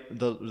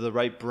the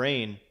right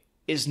brain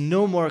is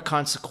no more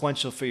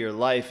consequential for your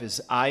life as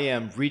I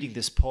am reading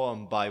this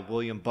poem by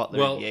William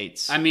Butler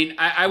Yeats. I mean,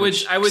 I would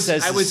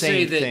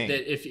say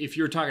that if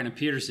you were talking to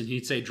Peterson,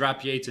 he'd say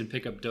drop Yeats and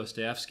pick up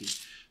Dostoevsky,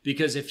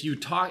 because if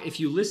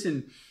you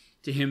listen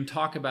to him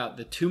talk about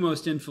the three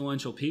most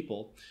influential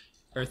people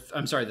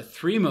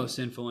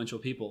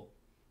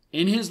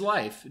in his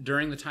life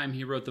during the time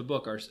he wrote the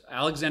book are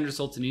Alexander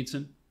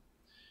Solzhenitsyn,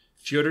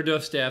 Fyodor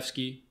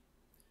Dostoevsky,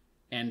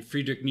 and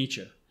Friedrich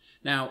Nietzsche.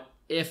 Now,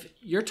 if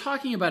you're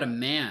talking about a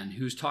man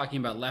who's talking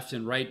about left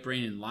and right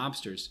brain and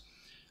lobsters,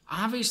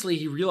 obviously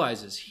he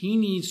realizes he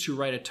needs to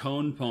write a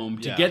tone poem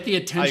to get the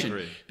attention. I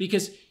agree.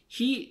 Because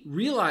he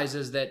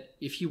realizes that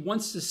if he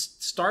wants to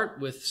start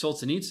with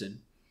Solzhenitsyn,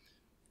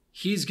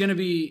 he's going to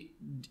be,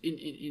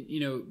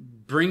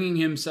 bringing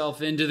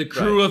himself into the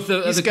crew of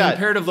the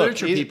comparative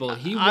literature people.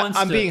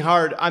 I'm being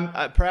hard.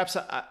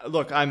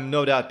 I'm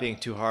no doubt being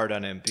too hard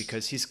on him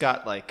because he's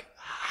got like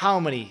how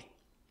many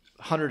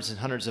hundreds and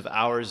hundreds of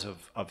hours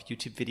of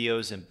YouTube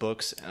videos and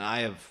books, and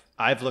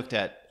I've looked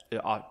at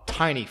a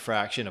tiny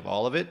fraction of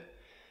all of it.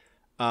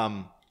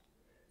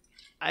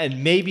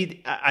 And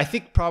maybe, I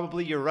think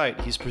probably you're right.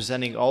 He's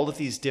presenting all of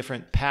these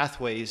different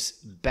pathways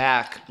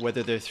back,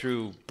 whether they're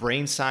through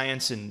brain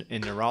science and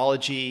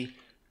neurology,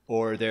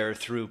 or they're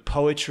through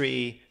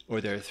poetry, or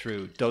they're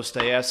through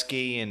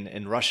Dostoevsky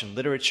and Russian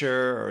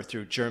literature, or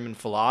through German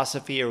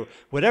philosophy, or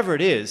whatever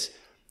it is.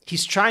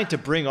 He's trying to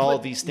bring all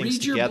of these things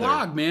together. Read your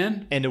blog,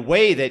 man. In a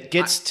way that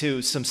gets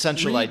to some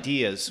central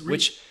ideas,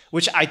 which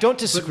I don't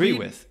disagree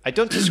with. I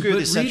don't disagree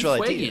with the central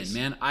ideas.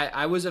 Man,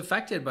 I was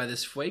affected by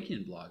this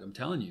Fuegian blog, I'm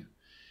telling you.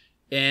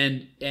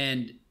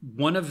 And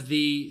one of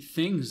the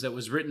things that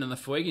was written on the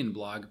Fuegian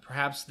blog,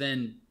 perhaps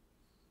then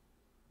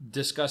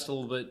discussed a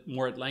little bit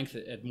more at length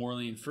at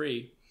Morally and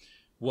Free,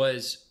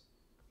 was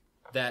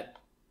that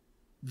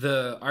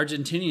the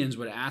Argentinians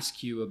would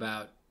ask you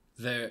about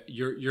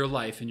your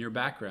life and your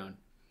background.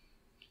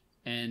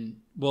 And,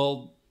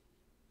 well,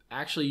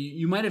 actually,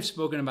 you might have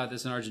spoken about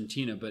this in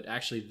Argentina, but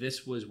actually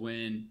this was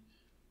when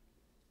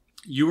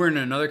you were in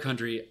another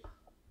country.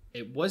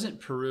 It wasn't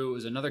Peru, it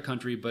was another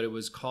country, but it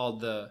was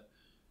called the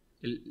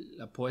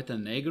La Poeta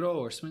Negro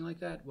or something like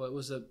that. What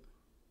was it?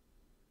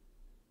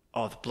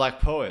 Oh, the Black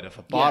Poet of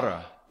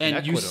Ibarra. Yeah.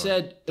 And you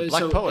said the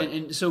Black Poet.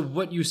 And so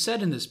what you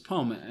said in this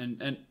poem,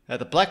 and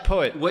the Black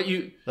Poet.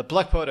 The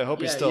Black Poet. I hope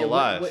he's still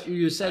alive. What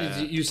you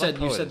said, you said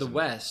the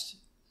West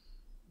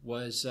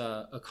was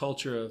a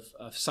culture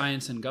of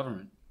science and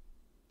government,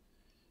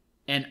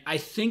 and I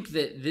think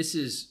that this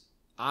is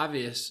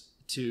obvious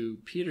to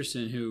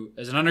Peterson, who,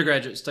 as an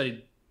undergraduate,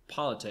 studied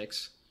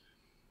politics,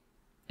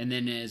 and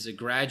then as a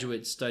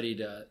graduate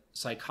studied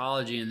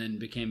psychology, and then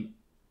became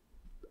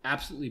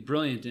absolutely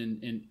brilliant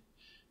in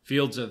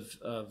fields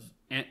of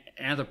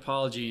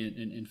anthropology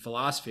and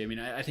philosophy. I mean,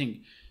 I think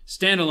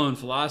standalone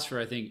philosopher.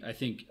 I think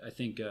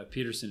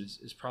Peterson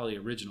is probably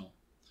original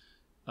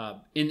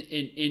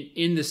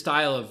in the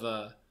style of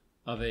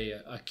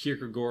a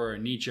Kierkegaard or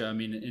Nietzsche. I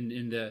mean,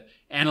 in the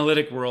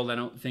analytic world, I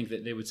don't think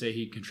that they would say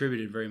he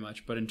contributed very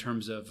much. But in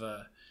terms of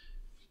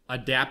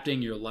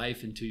adapting your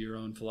life into your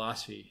own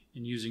philosophy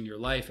and using your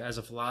life as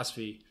a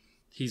philosophy,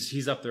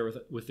 he's up there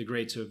with the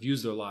greats who have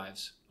used their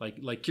lives.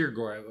 Like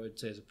Kierkegaard, I would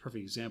say, is a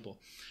perfect example,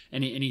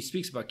 and he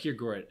speaks about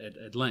Kierkegaard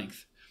at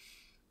length.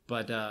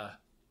 But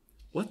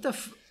what the?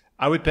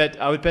 I would bet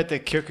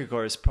that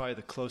Kierkegaard is probably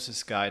the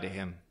closest guy to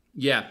him.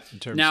 Yeah. In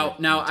terms now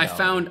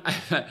mentality.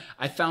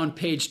 I found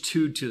page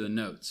 2 to the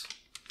notes.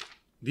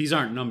 These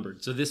aren't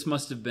numbered, so this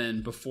must have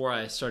been before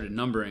I started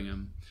numbering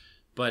them.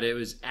 But it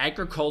was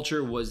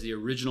agriculture was the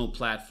original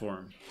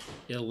platform.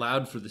 It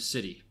allowed for the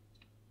city.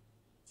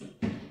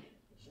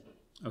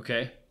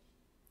 Okay.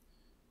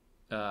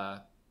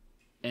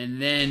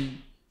 And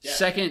then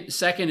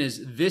second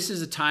is this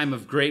is a time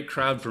of great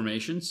crowd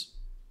formations.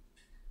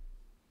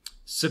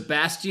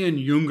 Sebastian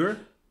Junger.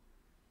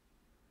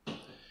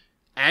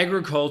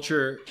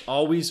 Agriculture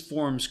always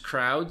forms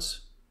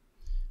crowds.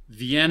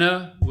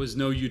 Vienna was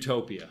no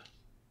utopia.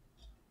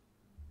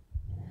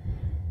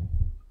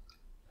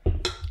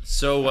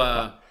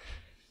 So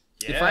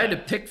if I had to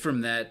pick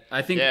from that,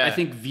 I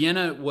think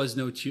Vienna was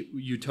no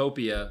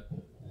utopia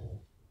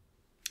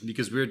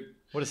because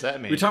what does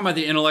that mean? We're talking about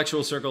the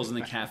intellectual circles and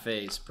the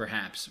cafes,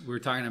 perhaps. We were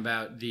talking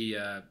about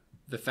the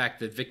fact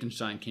that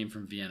Wittgenstein came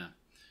from Vienna.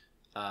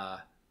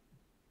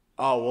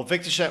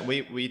 Wittgenstein.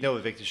 We know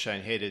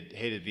Wittgenstein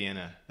hated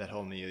Vienna, that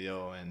whole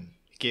milieu, and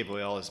he gave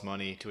away all his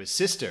money to his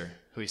sister,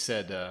 who he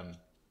said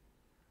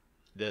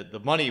the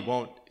money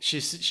won't.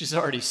 She's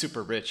already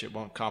super rich. It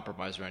won't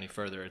compromise her any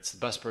further. It's the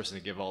best person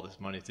to give all this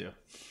money to.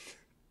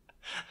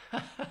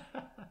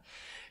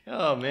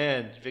 Oh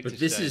man, Wittgenstein. But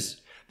this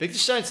is.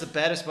 Wittgenstein's the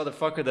baddest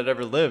motherfucker that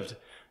ever lived,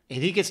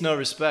 and he gets no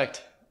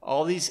respect.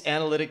 All these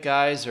analytic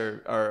guys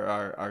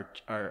are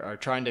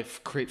trying to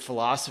create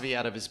philosophy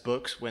out of his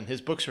books when his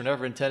books were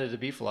never intended to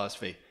be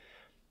philosophy.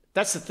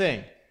 That's the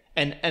thing.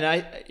 And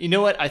you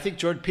know what? I think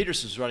Jordan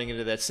Peterson's running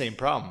into that same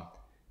problem.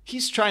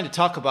 He's trying to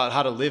talk about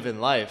how to live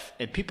in life,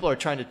 and people are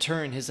trying to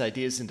turn his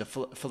ideas into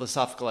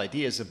philosophical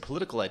ideas and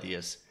political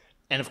ideas.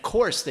 And of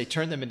course, they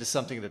turn them into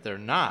something that they're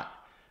not.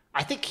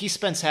 I think he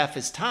spends half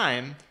his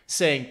time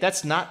saying,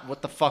 that's not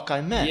what the fuck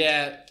I meant.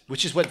 Yeah.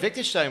 Which is what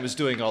Wittgenstein was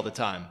doing all the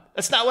time.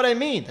 That's not what I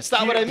mean. That's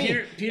not what I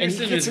mean.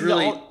 Peterson and he is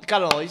really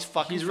got all these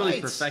fucking He's really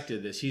fights.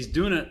 perfected this. He's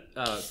doing it.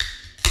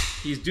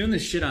 He's doing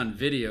this shit on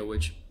video,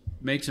 which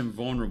makes him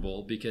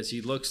vulnerable because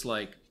he looks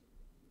like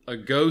a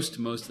ghost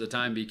most of the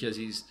time because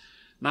he's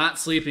not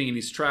sleeping and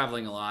he's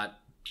traveling a lot,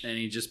 and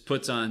he just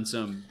puts on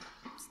some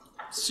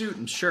suit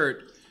and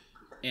shirt,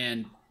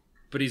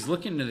 but he's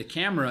looking into the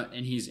camera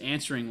and he's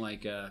answering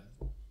like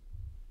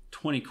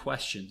 20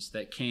 questions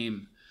that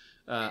came.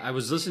 I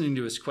was listening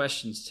to his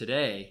questions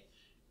today,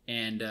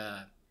 and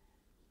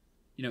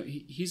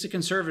he's a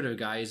conservative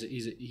guy.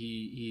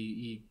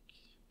 He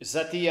Is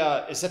that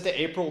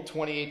the April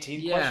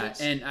 2018 Yeah,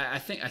 questions? and I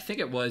think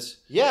it was.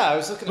 Yeah, I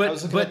was looking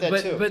at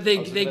that too. But they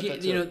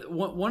get, you know,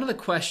 one of the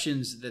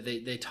questions that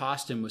they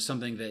tossed him was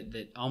something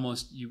that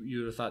almost you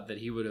would have thought that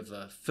he would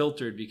have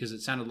filtered, because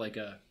it sounded like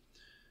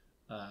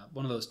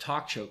one of those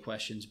talk show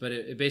questions. But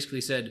it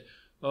basically said,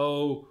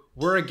 "Oh,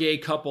 we're a gay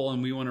couple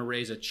and we want to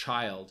raise a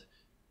child."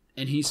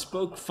 And he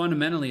spoke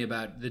fundamentally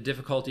about the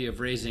difficulty of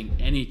raising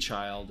any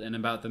child and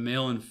about the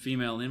male and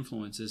female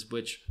influences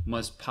which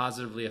must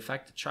positively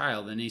affect the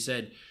child. And he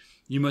said,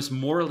 you must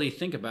morally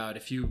think about,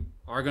 if you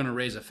are going to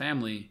raise a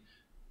family,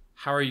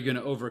 how are you going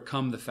to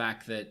overcome the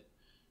fact that,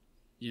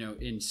 you know,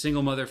 in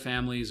single mother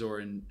families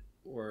or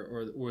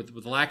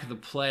with lack of the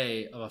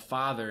play of a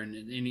father, and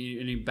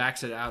he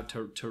backs it out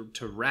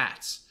to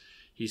rats.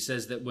 He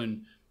says that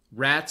when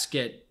rats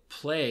get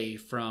play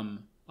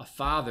from a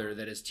father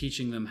that is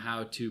teaching them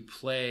how to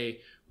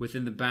play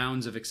within the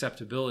bounds of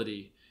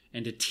acceptability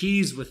and to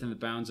tease within the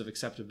bounds of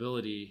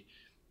acceptability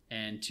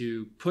and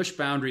to push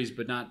boundaries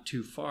but not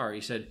too far.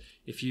 He said,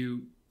 if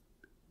you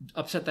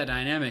upset that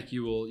dynamic,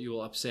 you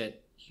will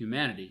upset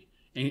humanity.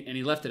 And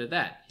he left it at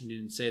that. He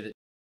didn't say that.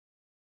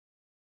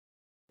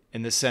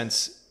 In the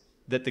sense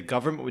that the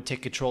government would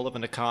take control of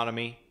an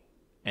economy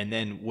and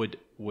then would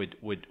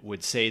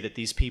say that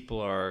these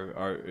people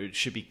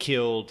should be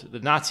killed. The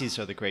Nazis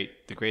are the great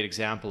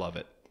example of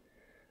it.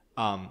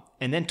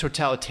 And then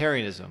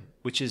totalitarianism,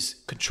 which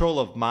is control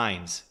of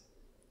minds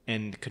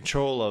and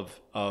control of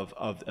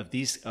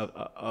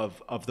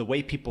the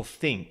way people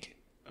think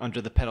under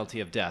the penalty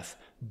of death.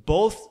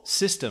 Both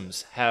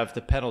systems have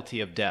the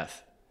penalty of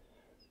death.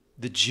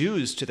 The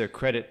Jews, to their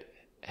credit,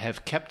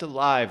 have kept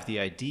alive the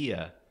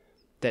idea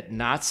that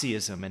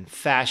Nazism and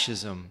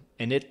fascism,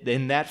 and it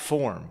in that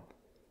form,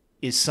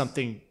 is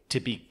something to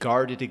be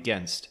guarded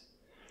against.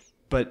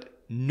 But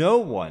no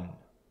one,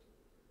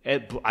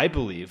 I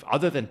believe,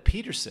 other than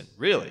Peterson,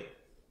 really,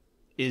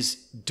 is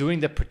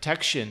doing the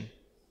protection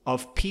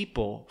of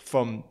people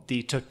from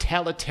the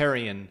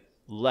totalitarian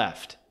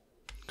left.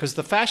 Because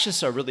the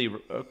fascists are really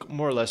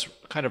more or less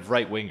kind of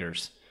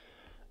right-wingers.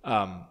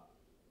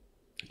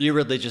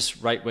 Irreligious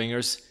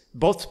right-wingers.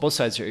 Both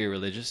sides are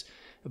irreligious.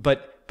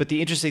 But the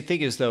interesting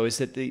thing is, though, is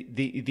that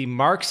the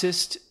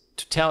Marxist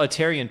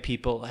totalitarian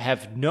people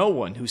have no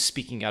one who's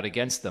speaking out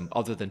against them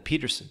other than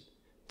Peterson.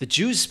 The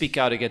Jews speak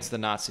out against the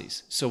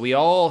Nazis. So we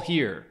all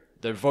hear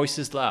their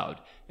voices loud,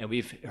 and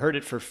we've heard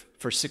it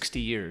for 60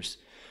 years.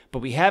 But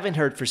we haven't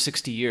heard for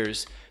 60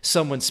 years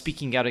someone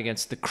speaking out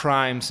against the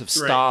crimes of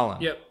Stalin.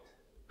 Right. Yep.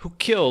 Who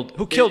killed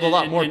a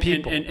lot more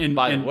people,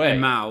 by the way.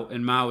 And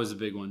Mao was a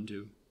big one,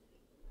 too.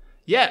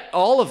 Yeah,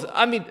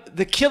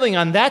 the killing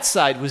on that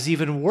side was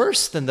even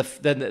worse than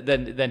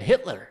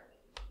Hitler,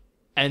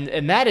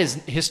 and that is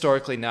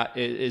historically not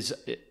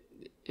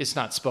it's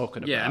not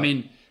spoken about. Yeah, I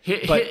mean,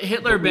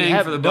 Hitler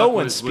banged for the buck. No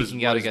one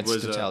speaking out against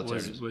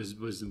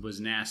totalitarianism was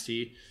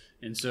nasty,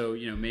 and so,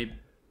 you know, maybe.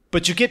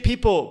 But you get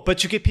people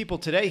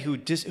today who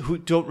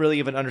don't really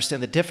even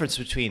understand the difference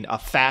between a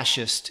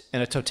fascist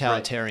and a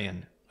totalitarian.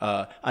 Right.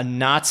 A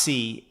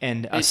Nazi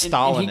and a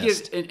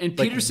Stalinist. And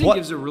Peterson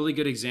gives a really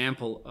good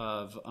example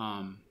of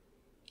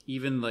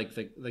even like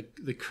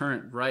the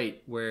current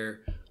right,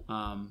 where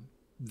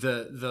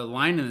the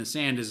line in the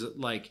sand is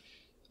like,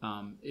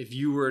 if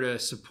you were to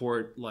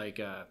support like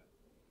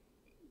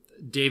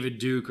David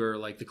Duke or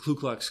like the Ku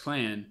Klux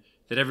Klan,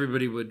 that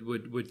everybody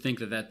would think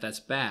that's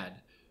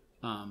bad,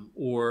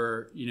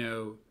 or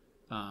the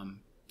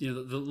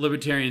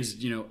libertarians,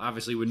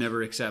 obviously would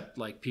never accept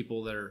like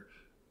people that are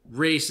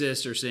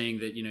racist or saying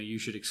that you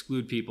should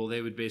exclude people.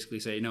 They would basically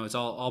say, no, it's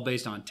all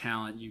based on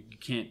talent. You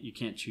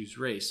can't choose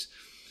race.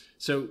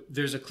 So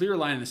there's a clear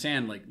line in the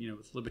sand, like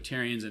with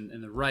libertarians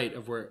and the right,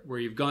 of where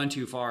you've gone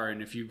too far,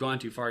 and if you've gone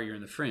too far, you're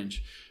in the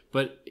fringe.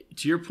 But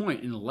to your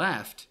point, in the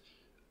left,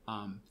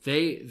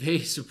 they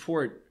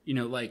support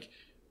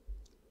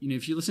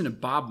if you listen to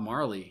Bob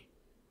Marley,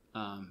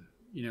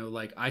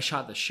 like I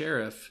Shot the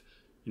Sheriff,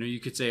 you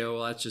could say, oh,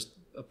 well, that's just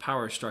a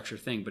power structure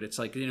thing, but it's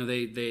like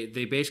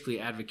they basically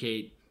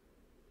advocate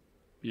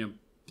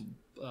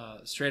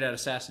straight out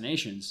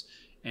assassinations,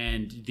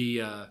 and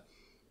the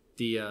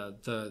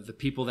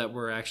people that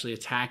were actually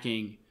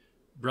attacking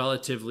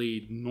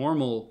relatively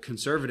normal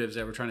conservatives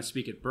that were trying to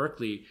speak at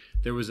Berkeley.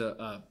 There was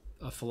a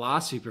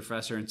philosophy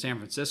professor in San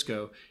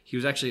Francisco. He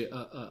was actually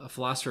a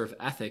philosopher of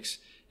ethics,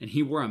 and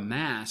he wore a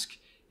mask.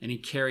 And he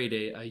carried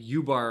a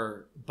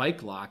U-bar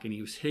bike lock, and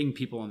he was hitting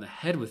people on the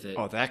head with it.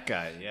 Oh, that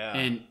guy, yeah.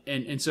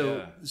 And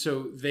so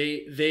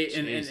they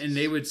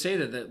would say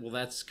that well,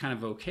 that's kind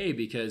of okay,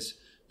 because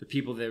the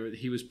people that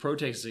he was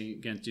protesting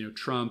against,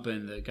 Trump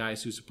and the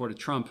guys who supported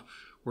Trump,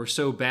 were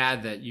so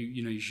bad that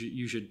you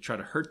should try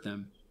to hurt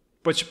them.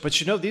 But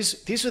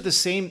these are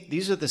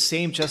the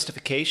same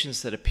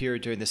justifications that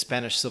appeared during the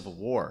Spanish Civil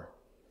War,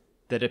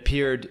 that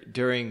appeared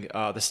during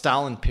the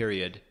Stalin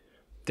period.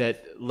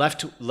 That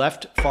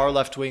far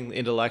left-wing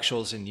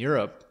intellectuals in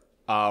Europe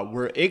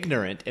were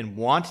ignorant and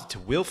wanted to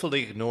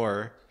willfully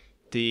ignore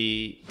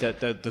the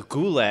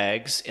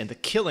gulags and the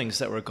killings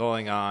that were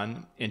going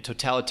on in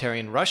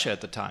totalitarian Russia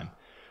at the time.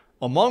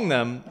 Among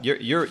them,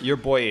 your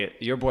boy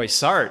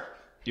Sartre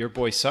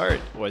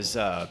was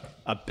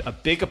a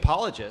big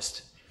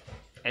apologist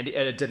and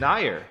a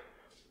denier.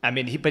 I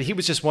mean, but he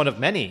was just one of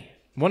many,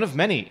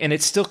 and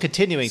it's still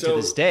continuing to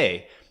this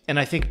day. And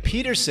I think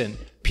Peterson,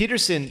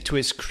 to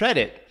his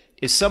credit,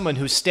 is someone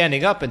who's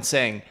standing up and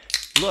saying,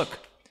 look,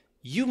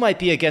 you might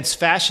be against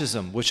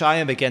fascism, which I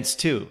am against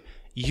too.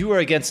 You are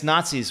against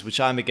Nazis, which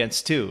I'm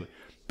against too.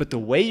 But the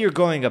way you're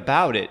going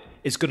about it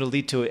is going to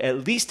lead to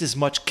at least as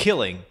much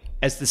killing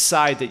as the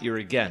side that you're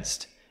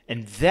against.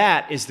 And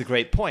that is the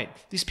great point.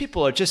 These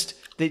people are just,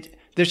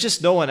 there's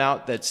just no one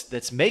out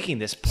that's making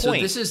this point. So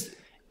this is...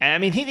 I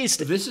mean, he needs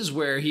to... This is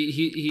where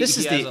he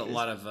has a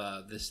lot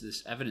of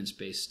this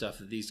evidence-based stuff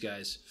that these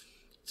guys...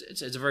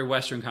 It's a very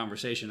Western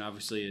conversation.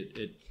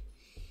 Obviously,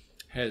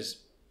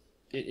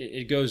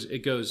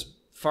 it goes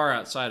far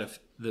outside of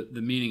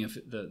the meaning of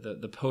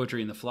the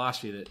poetry and the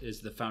philosophy that is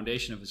the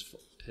foundation of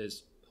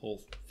his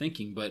whole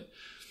thinking. But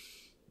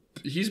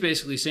he's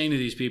basically saying to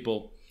these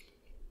people,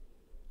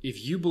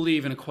 if you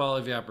believe in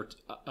equality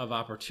of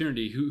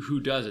opportunity, who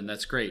doesn't?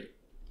 That's great.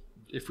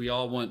 If we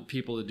all want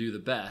people to do the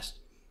best,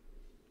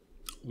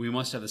 we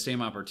must have the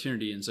same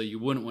opportunity. And so you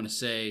wouldn't want to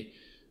say,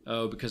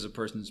 oh, because a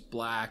person's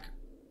black,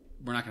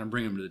 we're not going to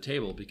bring them to the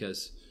table,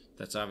 because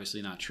that's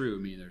obviously not true. I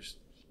mean, there's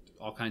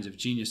all kinds of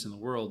genius in the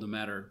world, no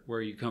matter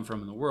where you come from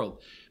in the world.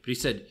 But he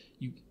said,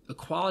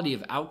 equality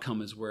of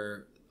outcome is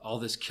where all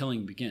this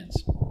killing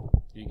begins.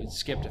 You can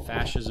skip to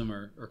fascism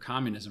or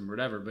communism or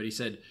whatever, but he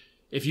said,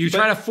 if you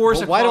try to force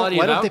equality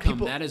of outcome,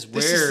 that is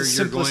where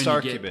you're going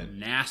to get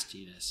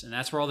nastiness, and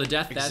that's where all the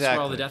death. That's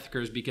where all the death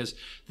occurs, because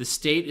the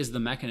state is the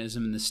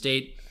mechanism, and the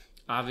state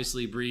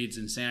obviously breeds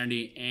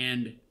insanity.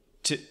 And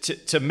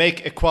to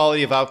make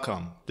equality of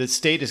outcome, the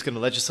state is going to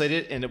legislate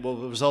it, and it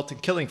will result in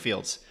killing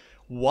fields.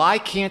 Why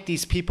can't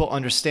these people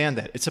understand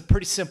that? It's a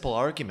pretty simple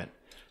argument.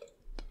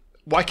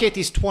 Why can't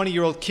these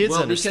 20-year-old kids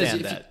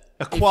understand that?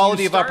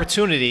 Equality of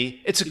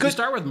opportunity. It's a good. You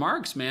start with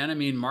Marx, man. I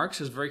mean,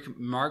 Marx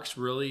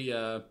really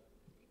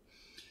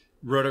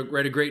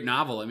wrote a great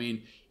novel. I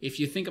mean, if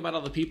you think about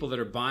all the people that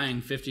are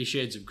buying 50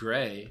 Shades of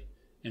Grey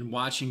and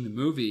watching the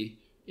movie,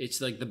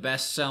 it's like the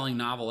best-selling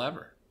novel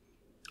ever.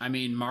 I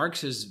mean,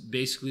 Marx is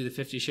basically the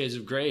 50 Shades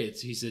of Grey.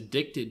 He's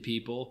addicted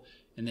people,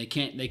 and they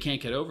can't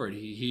get over it.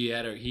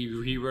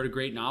 He wrote a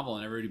great novel,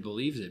 and everybody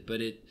believes it,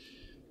 but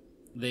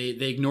they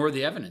ignore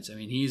the evidence. I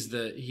mean,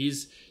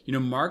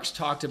 Marx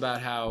talked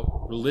about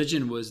how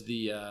religion was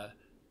the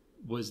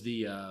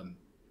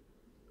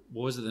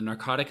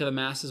narcotic of the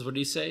masses. What did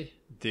he say?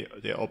 The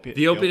opiate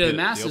of the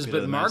masses.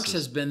 But Marx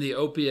has been the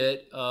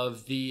opiate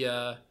of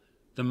the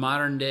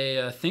modern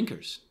day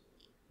thinkers.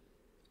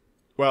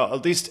 Well,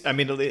 at least, I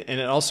mean,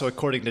 and also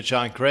according to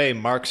John Gray,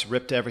 Marx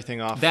ripped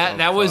everything off.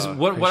 That was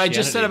what I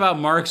just said about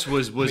Marx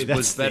was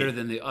better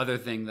than the other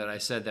thing that I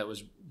said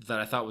that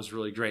I thought was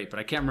really great, but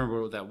I can't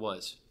remember what that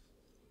was.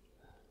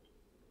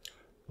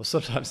 Well,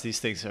 sometimes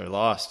these things are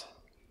lost.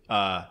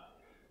 But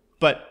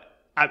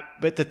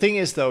the thing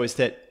is, though, is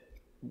that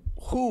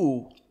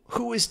who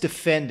is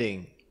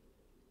defending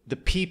the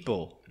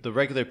people, the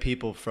regular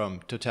people, from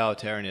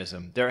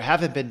totalitarianism? There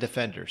haven't been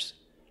defenders.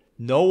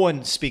 No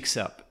one speaks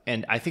up,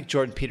 and I think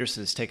Jordan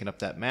Peterson has taken up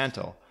that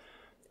mantle.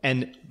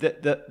 And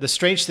the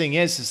strange thing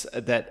is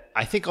that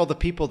I think all the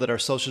people that are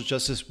social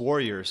justice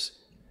warriors,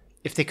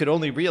 if they could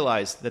only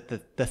realize that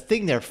the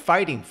thing they're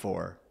fighting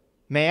for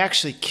may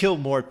actually kill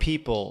more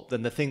people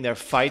than the thing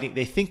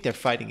they think they're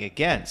fighting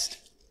against,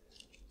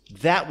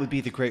 that would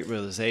be the great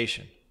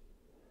realization.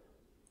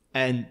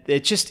 And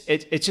it just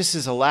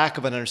is a lack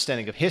of an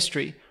understanding of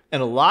history,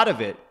 and a lot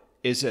of it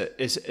is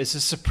a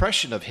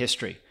suppression of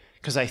history.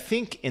 Because I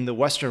think in the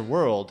Western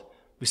world,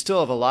 we still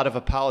have a lot of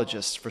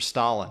apologists for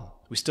Stalin.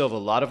 We still have a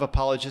lot of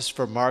apologists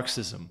for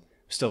Marxism.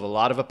 We still have a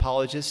lot of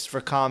apologists for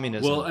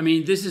communism. Well, I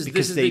mean, this is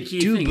the key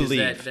thing, is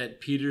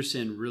that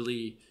Peterson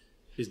really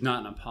is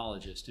not an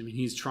apologist. I mean,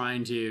 he's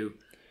trying to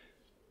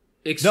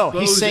expose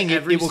he's saying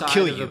every it will side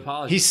kill of you.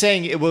 apology. He's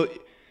saying it will.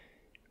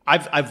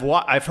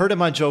 I've heard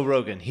him on Joe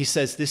Rogan. He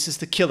says this is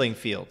the killing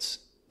fields.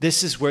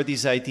 This is where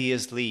these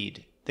ideas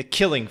lead. The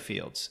killing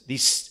fields.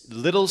 These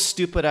little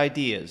stupid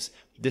ideas.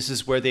 This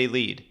is where they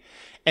lead.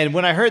 And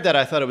when I heard that,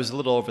 I thought it was a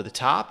little over the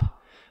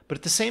top. But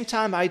at the same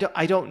time, I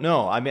don't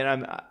know. I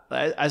mean,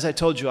 as I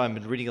told you, I've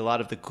been reading a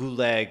lot of the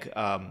Gulag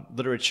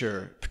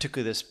literature,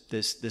 particularly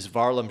this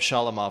Varlam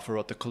Shalamov, who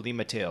wrote the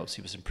Kolyma Tales.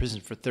 He was in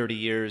prison for 30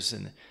 years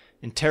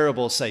in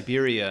terrible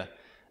Siberia,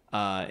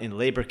 in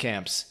labor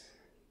camps.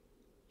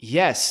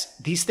 Yes,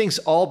 these things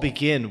all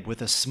begin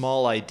with a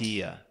small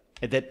idea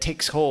that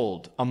takes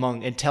hold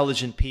among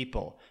intelligent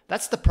people.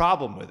 That's the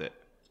problem with it.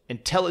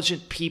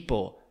 Intelligent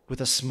people with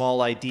a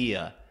small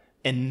idea,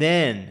 and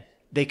then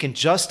they can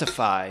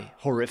justify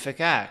horrific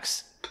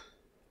acts.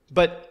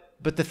 But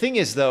the thing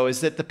is, though,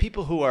 is that the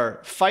people who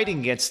are fighting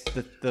against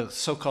the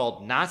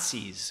so-called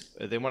Nazis,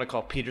 they want to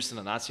call Peterson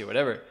a Nazi or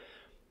whatever,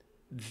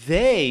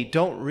 they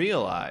don't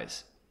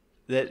realize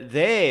that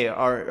they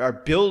are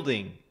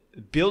building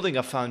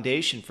a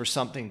foundation for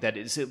something that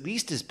is at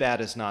least as bad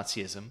as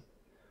Nazism.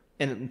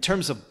 And in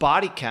terms of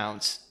body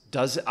counts,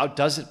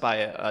 outdoes it by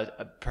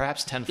a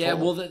perhaps tenfold. Yeah,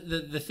 well,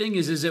 the thing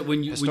is that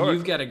when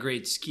you've got a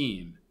great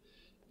scheme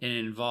and it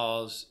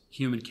involves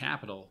human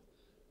capital,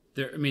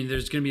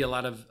 there's going to be a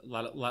lot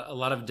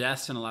of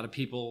deaths and a lot of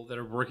people that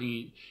are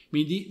working. I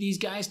mean, these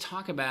guys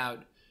talk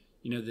about,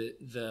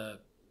 the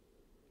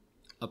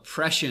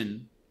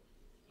oppression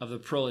of the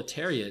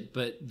proletariat,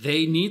 but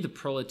they need the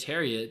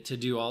proletariat to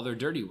do all their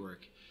dirty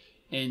work.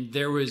 And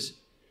there was,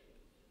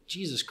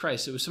 Jesus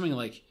Christ, it was something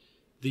like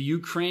the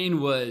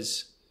Ukraine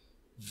was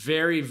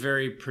very,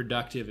 very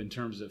productive in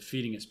terms of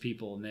feeding its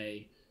people, and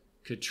they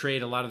could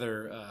trade a lot of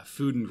their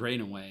food and grain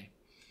away.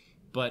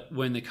 But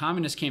when the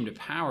communists came to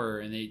power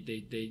and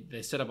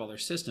they set up all their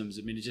systems,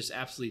 I mean, it just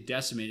absolutely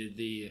decimated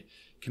the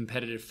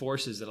competitive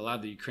forces that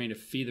allowed the Ukraine to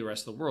feed the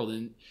rest of the world.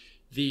 And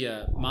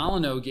the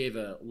Molyneux gave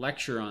a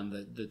lecture on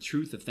the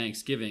truth of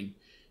Thanksgiving,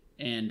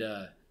 and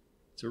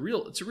it's a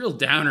real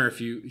downer if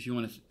you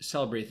want to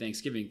celebrate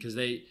Thanksgiving, because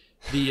they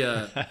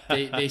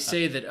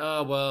say that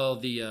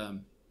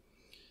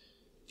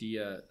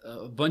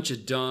a bunch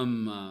of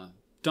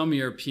dumb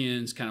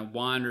Europeans kind of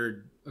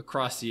wandered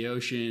across the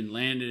ocean,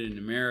 landed in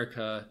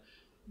America,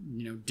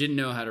 didn't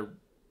know how to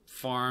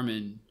farm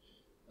and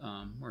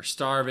were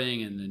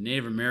starving, and the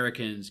Native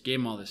Americans gave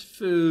them all this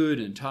food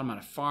and taught them how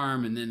to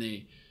farm, and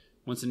then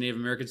once the Native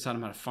Americans taught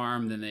them how to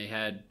farm, then they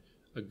had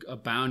a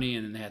bounty,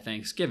 and then they had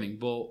Thanksgiving.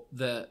 Well,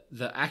 the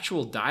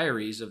actual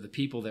diaries of the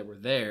people that were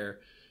there,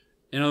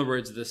 in other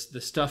words,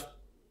 the stuff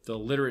the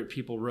literate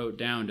people wrote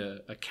down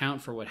to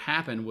account for what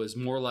happened, was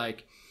more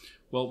like,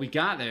 well, we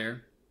got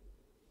there,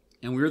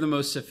 and we were the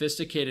most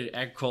sophisticated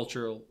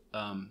agricultural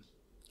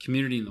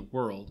community in the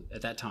world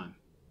at that time.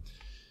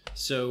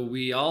 So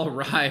we all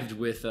arrived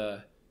with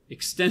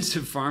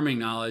extensive farming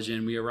knowledge,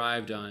 and we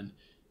arrived on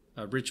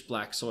rich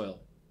black soil.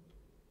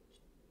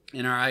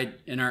 And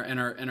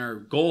our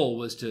goal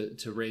was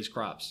to raise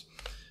crops.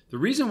 The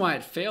reason why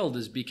it failed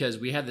is because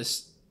we had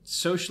this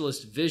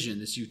socialist vision,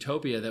 this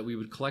utopia that we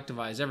would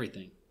collectivize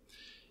everything,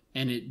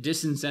 and it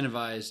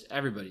disincentivized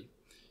everybody.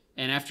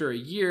 And after a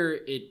year,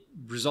 it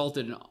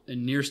resulted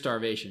in near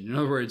starvation. In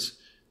other words,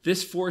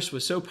 this force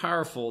was so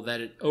powerful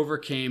that it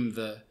overcame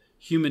the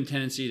human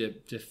tendency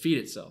to feed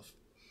itself.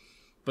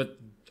 But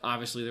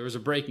obviously, there was a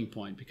breaking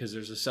point, because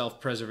there's a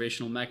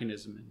self-preservational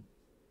mechanism, and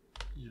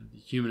the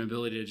human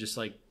ability to just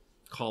like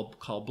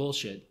call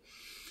bullshit.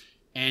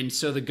 And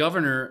so the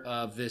governor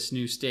of this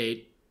new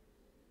state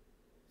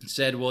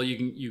said, well,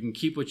 you can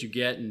keep what you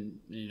get and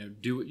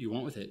do what you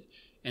want with it.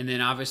 And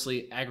then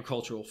obviously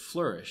agricultural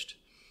flourished,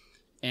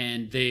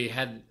 and they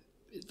had,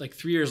 like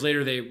 3 years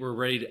later, they were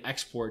ready to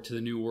export to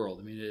the new world.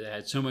 I mean, they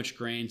had so much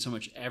grain, so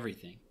much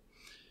everything.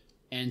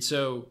 And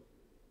so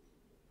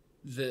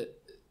either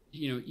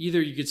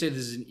you could say this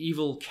is an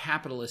evil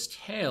capitalist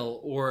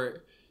tale,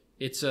 or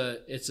it's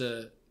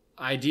a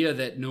idea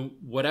that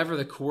whatever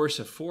the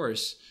coercive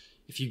force,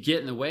 if you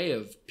get in the way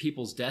of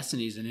people's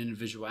destinies and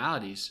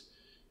individualities,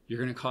 you're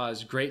going to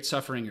cause great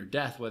suffering or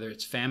death, whether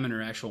it's famine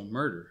or actual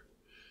murder.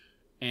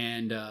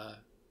 And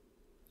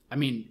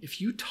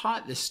if you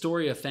taught the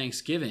story of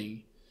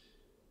Thanksgiving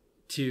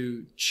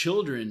to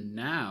children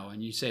now,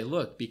 and you say,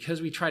 look,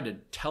 because we tried to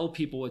tell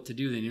people what to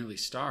do, they nearly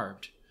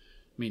starved.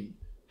 I mean,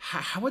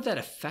 how would that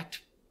affect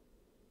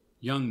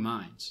young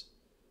minds?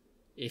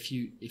 If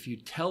you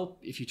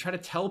try to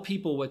tell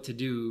people what to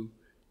do,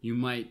 you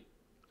might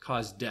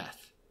cause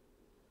death.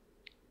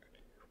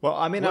 Well,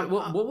 I mean,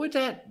 what would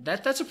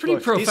that's a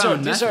pretty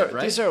profound message,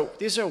 right?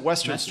 These are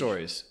Western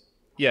stories.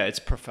 Yeah, it's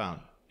profound.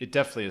 It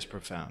definitely is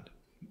profound.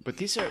 But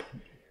these are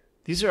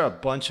a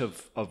bunch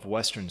of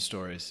Western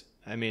stories.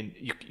 I mean,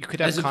 you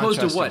could have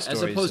contrasting stories.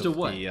 As opposed to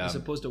what? As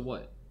opposed to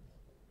what?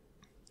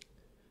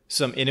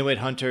 Some Inuit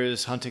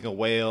hunters hunting a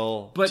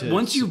whale. But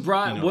once you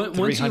brought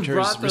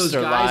those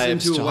guys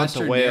into a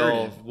Western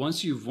narrative,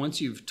 once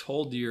you've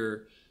told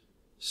your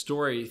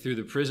story through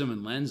the prism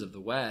and lens of the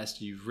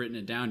West, you've written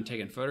it down and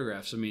taken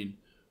photographs. I mean,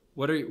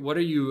 what are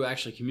you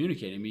actually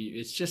communicating? I mean,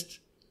 it's just.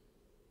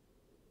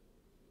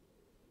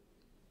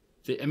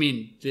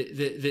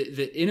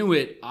 The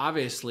Inuit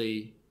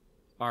obviously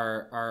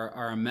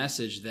are a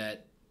message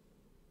that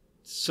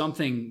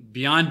something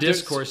beyond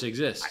discourse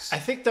exists. I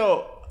think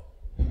though.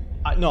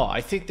 No, I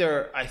think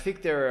there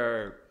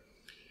are.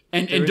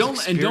 And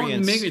don't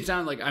make it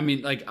sound like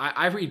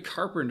I read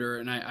Carpenter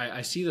and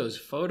I see those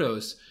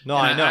photos. No,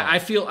 I know. I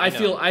feel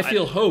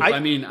hope.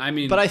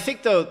 But I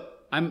think though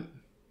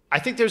I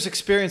think there's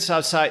experience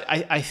outside.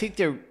 I think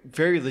there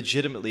very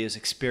legitimately is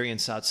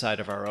experience outside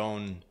of our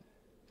own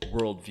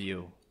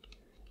worldview,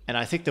 and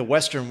I think the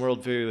Western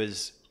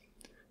worldview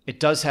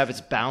does have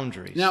its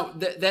boundaries. Now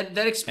that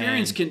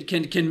experience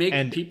can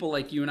make people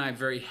like you and I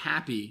very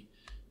happy,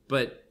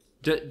 but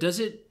does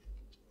it?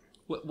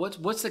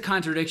 What's the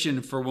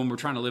contradiction for when we're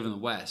trying to live in the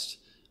West?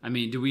 I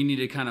mean, do we need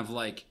to kind of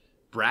like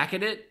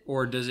bracket it,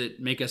 or does it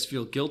make us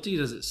feel guilty?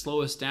 Does it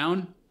slow us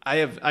down? I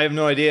have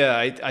no idea.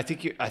 I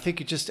think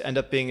you just end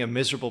up being a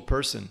miserable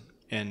person,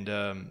 and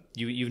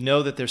you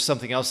know that there's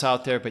something else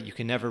out there, but you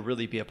can never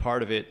really be a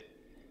part of it.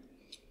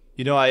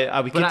 You know, I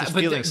would get this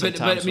feeling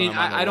sometimes when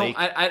I'm on the lake.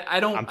 I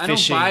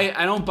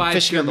don't buy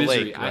fishing pure on the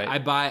misery. lake, right?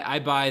 I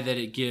buy that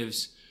it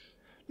gives.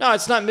 No,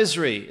 it's not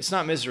misery. It's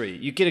not misery.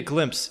 You get a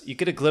glimpse. You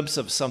get a glimpse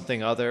of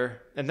something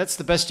other, and that's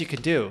the best you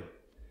can do.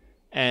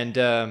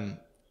 And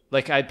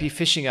like I'd be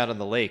fishing out on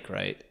the lake,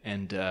 right?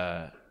 And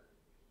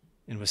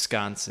in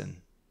Wisconsin,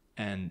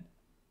 and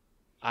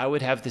I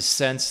would have this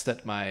sense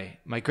that my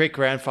great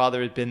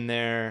grandfather had been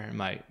there, and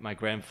my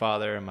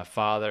grandfather and my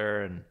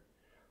father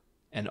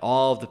and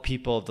all of the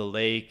people of the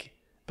lake,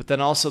 but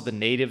then also the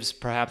natives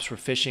perhaps were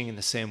fishing in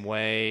the same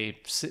way,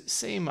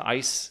 same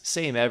ice,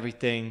 same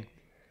everything.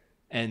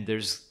 And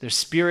there's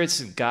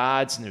spirits and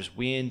gods and there's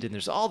wind and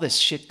there's all this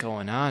shit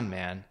going on,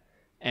 man.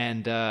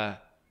 And I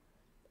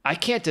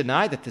can't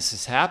deny that this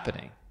is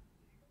happening.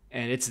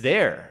 And it's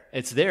there.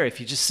 It's there if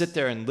you just sit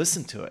there and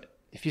listen to it.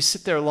 If you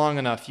sit there long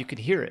enough, you can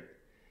hear it.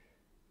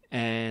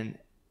 And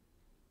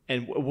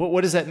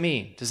what does that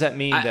mean? Does that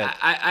mean that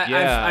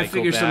I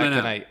figure something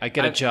out? I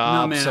get a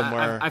job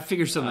somewhere. I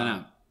figure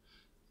something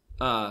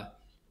out.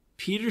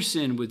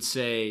 Peterson would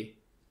say,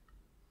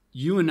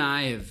 you and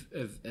I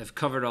have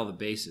covered all the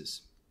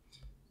bases.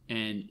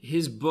 And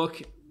his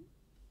book,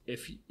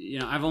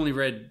 I've only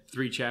read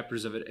 3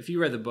 chapters of it. If you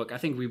read the book, I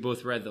think we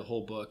both read the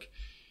whole book.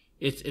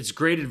 It's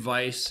great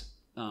advice,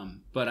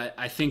 but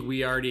I think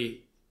we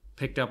already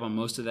picked up on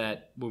most of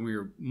that when we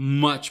were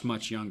much,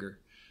 much younger.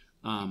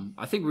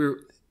 I think we were.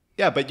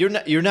 Yeah, but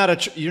you're not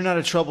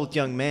a troubled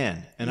young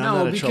man, and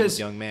I'm not a troubled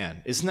young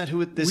man. Isn't that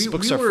who these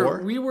books are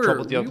for?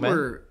 Troubled young men. We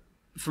were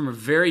from a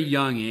very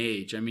young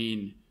age. I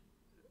mean,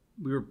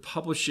 we were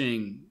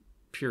publishing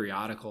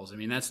periodicals. I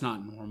mean, that's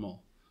not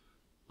normal.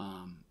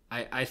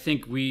 I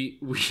think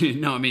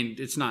no. I mean,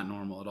 it's not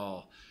normal at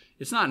all.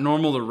 It's not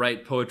normal to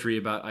write poetry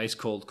about ice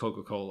cold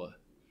Coca-Cola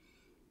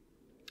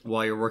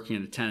while you're working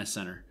at a tennis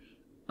center.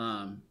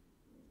 I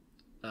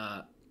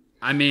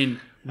mean,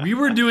 we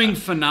were doing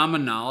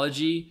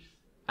phenomenology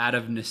out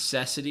of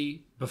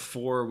necessity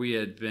before we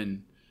had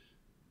been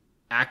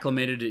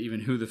acclimated to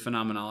even who the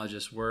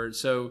phenomenologists were.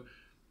 So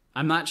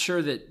I'm not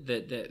sure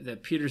that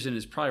Peterson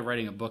is probably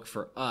writing a book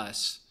for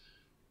us,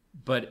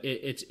 but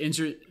it's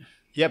interesting.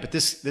 Yeah, but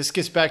this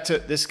gets back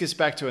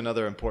to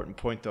another important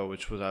point though,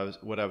 which was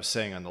what I was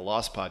saying on the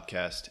Lost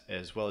podcast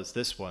as well as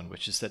this one,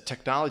 which is that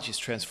technology has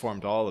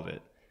transformed all of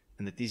it,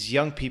 and that these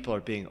young people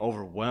are being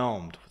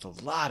overwhelmed with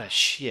a lot of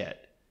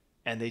shit,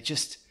 and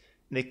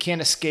they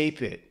can't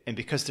escape it, and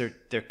because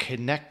they're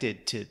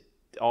connected to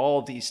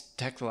all these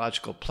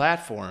technological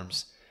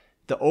platforms,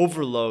 the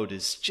overload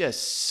is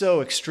just so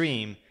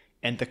extreme,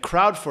 and the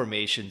crowd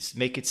formations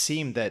make it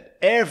seem that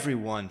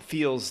everyone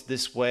feels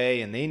this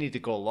way and they need to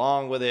go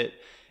along with it.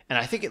 And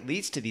I think it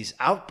leads to these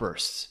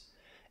outbursts.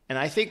 And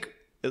I think,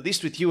 at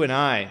least with you and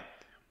I,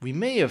 we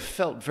may have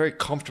felt very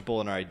comfortable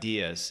in our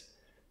ideas,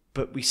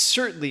 but we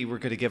certainly were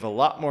going to give a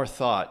lot more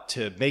thought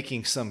to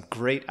making some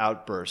great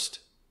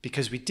outburst,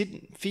 because we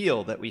didn't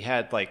feel that we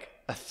had like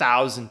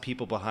 1,000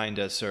 people behind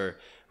us, or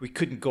we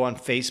couldn't go on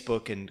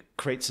Facebook and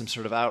create some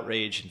sort of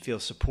outrage and feel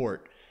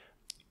support.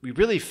 We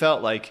really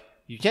felt like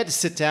you had to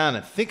sit down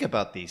and think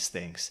about these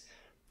things.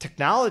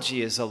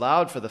 Technology has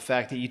allowed for the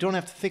fact that you don't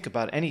have to think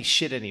about any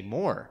shit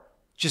anymore.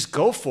 Just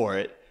go for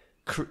it.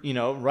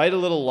 Write a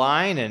little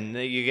line and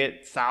you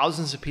get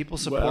thousands of people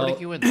supporting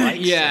you and likes.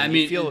 Yeah, and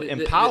you feel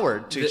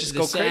empowered to just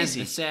go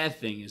crazy. The sad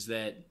thing is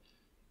that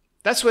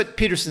that's what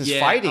Peterson's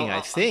fighting. I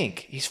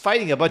think he's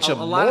fighting a bunch of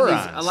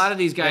morons. A lot of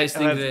these guys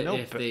think that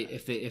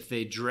if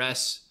they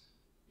dress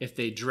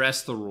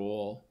the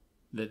role,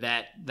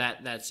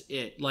 that's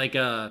it. Like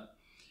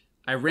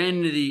I ran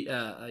into the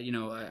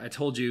I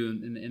told you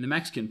in the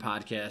Mexican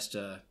podcast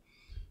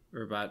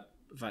or about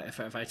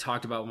if I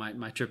talked about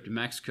my trip to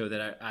Mexico,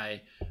 that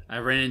I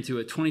ran into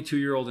a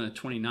 22-year-old and a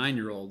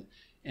 29-year-old,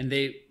 and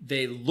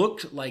they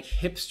looked like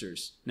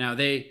hipsters. Now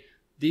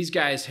these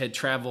guys had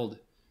traveled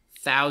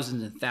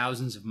thousands and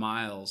thousands of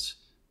miles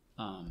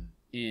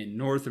in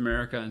North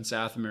America and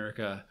South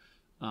America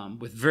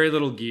with very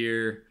little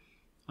gear,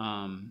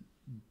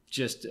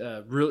 just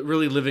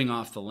really living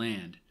off the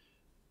land,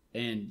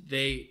 and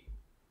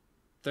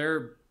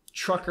their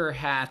trucker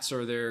hats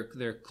or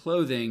their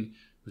clothing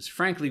was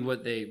frankly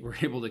what they were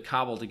able to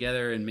cobble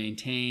together and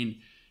maintain,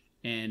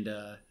 and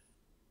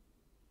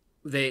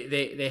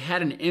they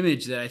had an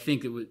image that I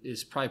think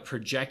is probably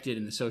projected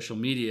in the social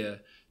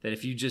media, that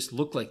if you just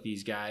look like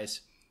these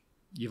guys,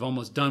 you've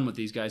almost done what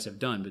these guys have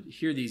done. But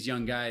here these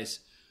young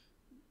guys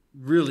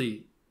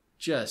really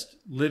just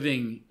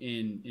living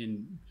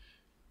in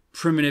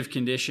primitive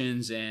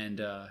conditions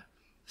and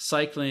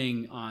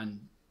cycling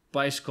on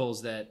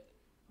bicycles that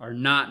are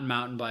not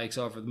mountain bikes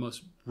over the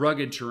most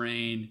rugged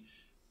terrain,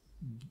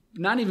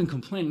 not even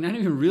complaining, not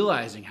even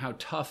realizing how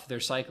tough their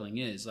cycling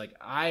is. Like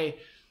an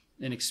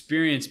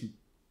experienced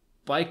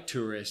bike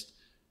tourist,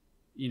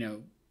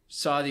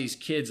 saw these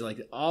kids,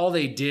 like all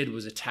they did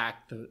was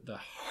attack the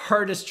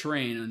hardest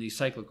terrain on these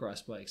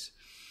cyclocross bikes.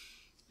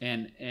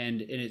 And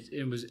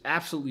it was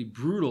absolutely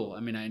brutal. I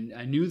mean,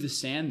 I knew the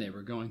sand they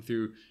were going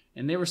through,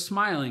 and they were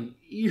smiling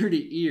ear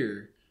to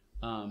ear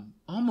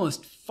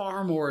almost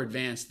far more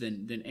advanced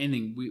than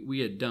anything we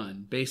had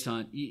done, based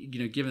on,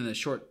 given the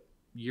short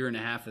year and a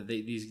half that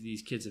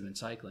these kids have been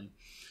cycling.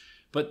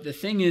 But the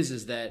thing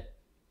is that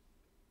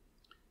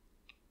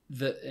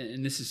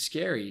and this is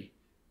scary,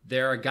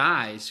 there are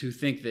guys who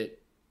think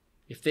that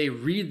if they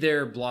read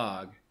their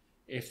blog,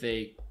 if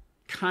they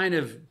kind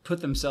of put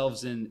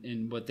themselves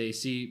in what they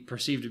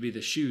perceive to be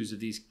the shoes of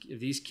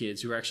these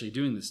kids who are actually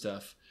doing this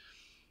stuff,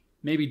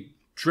 maybe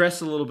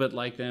dress a little bit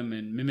like them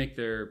and mimic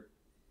their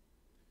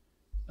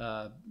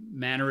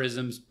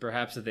mannerisms,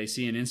 perhaps, that they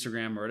see on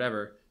Instagram or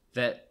whatever,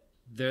 that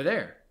they're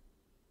there.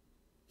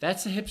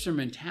 That's the hipster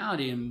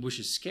mentality, and which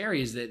is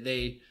scary, is that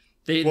they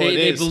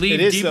believe deeply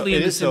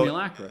in the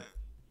simulacra.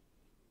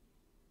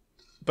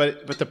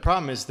 But the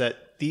problem is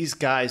that these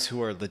guys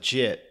who are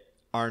legit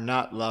are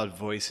not loud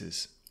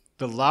voices.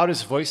 The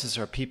loudest voices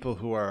are people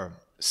who are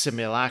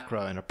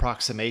simulacra and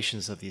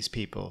approximations of these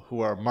people who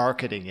are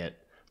marketing it.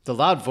 The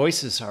loud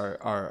voices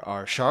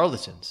are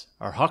charlatans,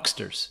 are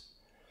hucksters.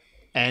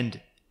 And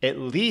at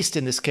least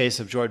in this case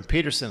of Jordan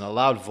Peterson, a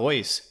loud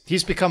voice,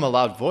 he's become a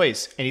loud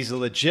voice, and he's a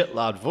legit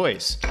loud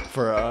voice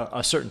for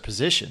a certain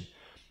position.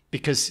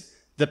 Because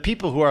the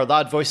people who are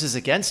loud voices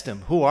against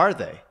him, who are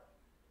they?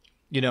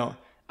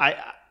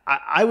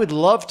 I would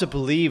love to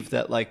believe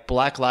that, like,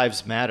 Black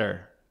Lives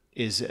Matter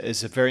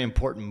is a very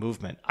important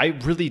movement. I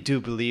really do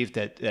believe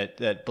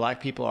that black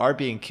people are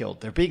being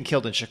killed. They're being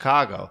killed in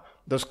Chicago.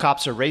 Those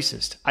cops are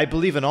racist. I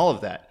believe in all of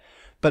that.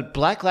 But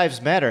Black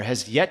Lives Matter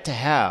has yet to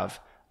have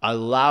a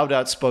loud,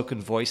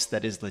 outspoken voice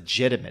that is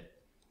legitimate.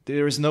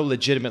 There is no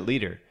legitimate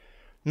leader.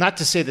 Not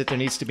to say that there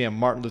needs to be a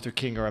Martin Luther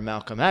King or a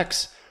Malcolm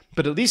X,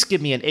 but at least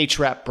give me an H.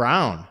 Rap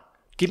Brown.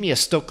 Give me a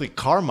Stokely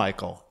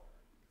Carmichael.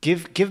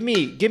 Give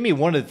me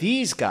one of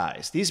these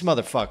guys, these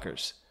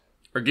motherfuckers.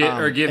 Or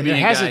give me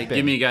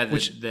a guy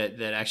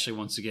that actually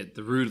wants to get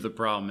the root of the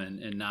problem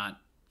and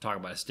not talk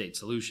about a state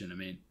solution. I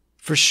mean,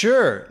 for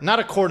sure, not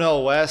a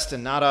Cornel West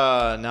and not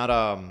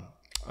a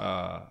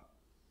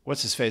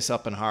what's his face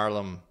up in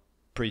Harlem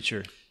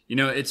preacher.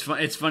 It's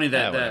funny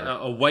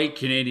that a white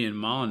Canadian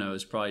Molyneux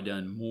has probably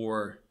done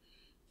more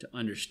to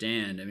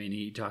understand. I mean,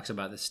 he talks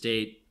about the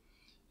state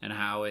and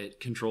how it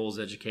controls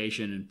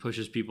education and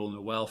pushes people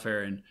into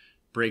welfare and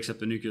breaks up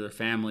the nuclear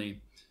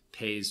family,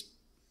 pays.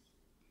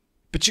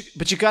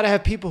 But you got to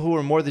have people who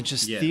are more than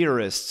just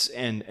theorists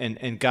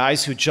and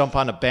guys who jump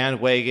on a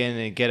bandwagon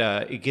and get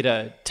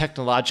a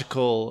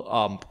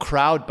technological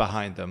crowd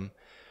behind them.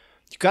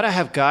 You got to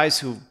have guys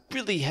who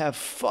really have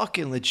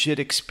fucking legit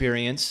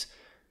experience.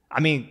 I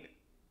mean,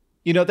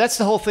 that's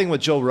the whole thing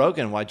with Joe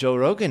Rogan. Why Joe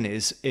Rogan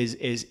is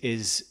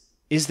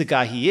the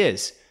guy he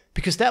is,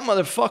 because that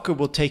motherfucker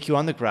will take you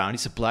on the ground.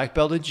 He's a black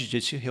belt in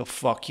jiu-jitsu. He'll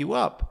fuck you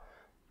up.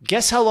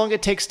 Guess how long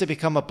it takes to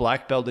become a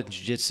black belt in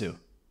jiu-jitsu?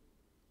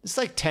 It's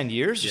like 10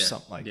 years or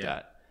something like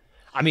that.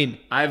 I mean,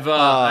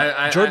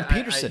 Jordan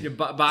Peterson.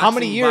 How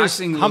many years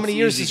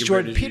has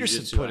Jordan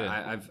Peterson put in?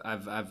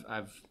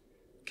 I've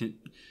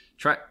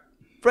tried.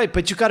 Right,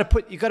 but you got to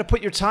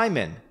put your time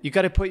in. You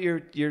got to put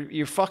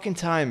your fucking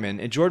time in.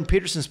 And Jordan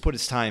Peterson's put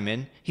his time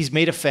in. He's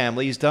made a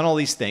family. He's done all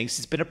these things.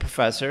 He's been a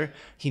professor.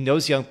 He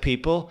knows young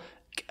people.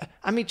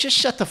 I mean, just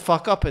shut the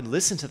fuck up and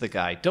listen to the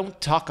guy. Don't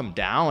talk him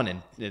down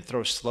and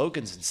throw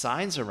slogans and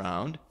signs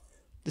around.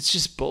 It's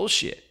just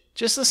bullshit.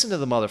 Just listen to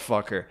the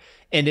motherfucker.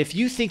 And if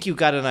you think you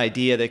got an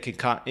idea that can,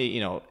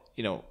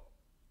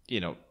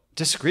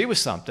 disagree with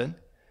something,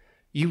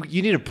 you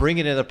need to bring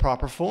it in the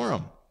proper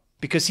forum,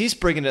 because he's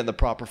bringing it in the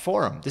proper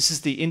forum. This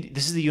is the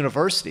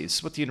university. This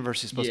is what the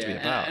university is supposed to be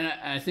about. And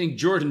I think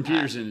Jordan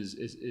Peterson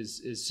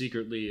is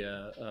secretly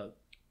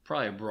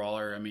probably a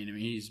brawler. I mean,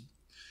 he's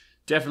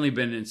definitely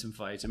been in some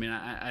fights. I mean,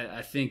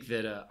 I think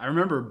that I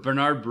remember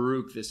Bernard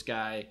Baruch, this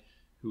guy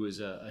who was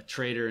a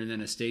trader and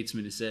then a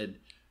statesman, who said,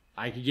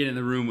 I could get in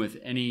the room with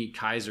any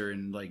Kaiser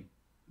and like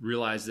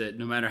realize that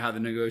no matter how the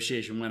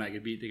negotiation went, I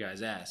could beat the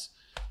guy's ass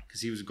because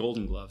he was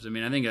Golden Gloves. I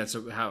mean, I think that's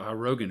how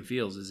Rogan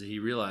feels, is that he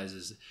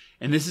realizes,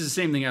 and this is the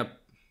same thing.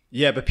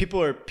 Yeah, but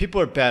people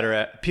are better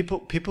at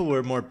people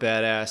were more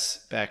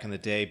badass back in the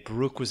day.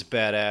 Baruch was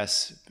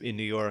badass in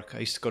New York. I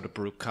used to go to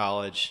Baruch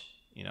College.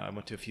 I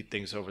went to a few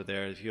things over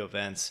there, a few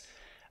events.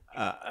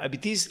 I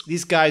mean,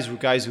 these guys were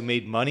guys who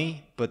made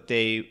money, but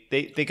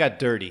they got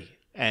dirty.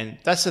 And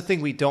that's the thing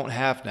we don't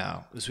have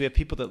now, is we have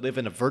people that live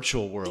in a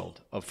virtual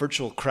world, of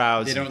virtual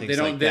crowds and things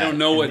like that. They don't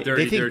know what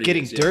dirty is. They think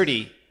getting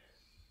dirty.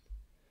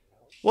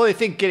 Well, they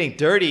think getting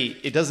dirty,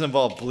 it doesn't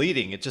involve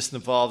bleeding. It just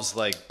involves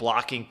like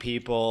blocking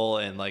people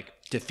and like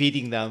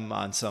defeating them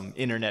on some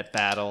internet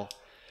battle.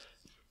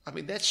 I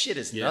mean, that shit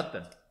is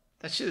nothing.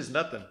 That shit is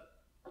nothing.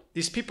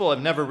 These people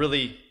have never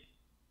really.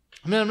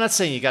 I mean, I'm not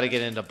saying you got to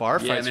get into bar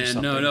fights or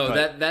something. No.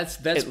 That's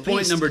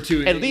point number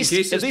two. At least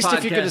if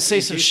you're going to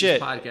say some shit.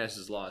 This podcast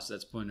is lost.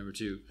 That's point number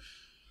two.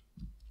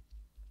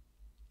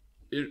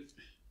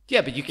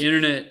 But you can,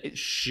 internet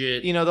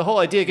shit. The whole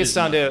idea gets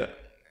down to,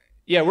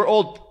 we're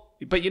old,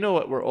 but you know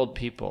what? We're old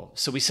people,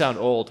 so we sound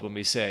old when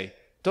we say,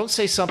 don't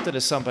say something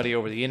to somebody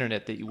over the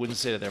internet that you wouldn't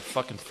say to their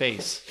fucking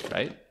face,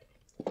 right?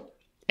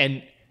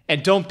 And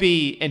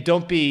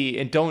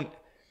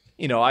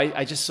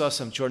I just saw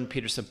some Jordan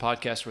Peterson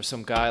podcast where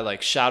some guy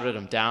like shouted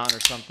him down or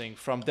something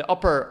from the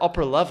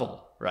upper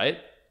level, right?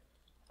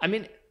 I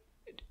mean,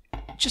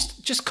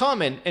 just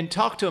come and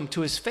talk to him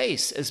to his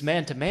face as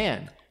man to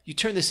man. You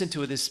turn this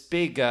into this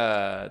big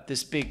scandalous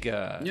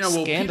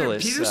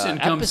Peterson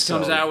comes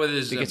out with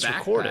his backpack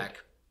recorded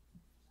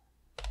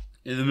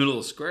in the middle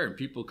of the square, and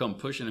people come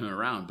pushing him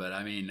around. But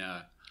I mean,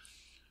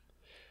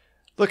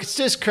 look, it's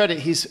to his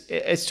credit.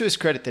 It's to his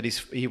credit that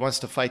he wants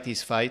to fight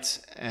these fights,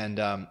 and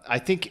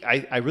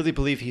I really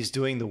believe he's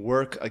doing the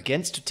work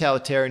against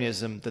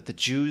totalitarianism that the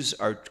Jews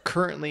are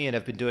currently and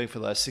have been doing for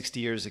the last 60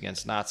 years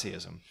against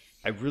Nazism.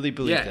 I really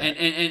believe that.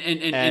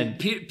 And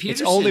Peterson,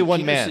 it's only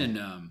one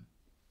man.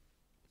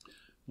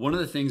 One of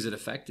the things that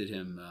affected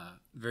him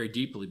very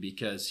deeply,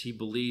 because he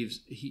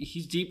believes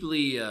he's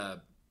deeply.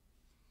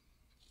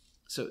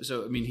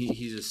 So I mean,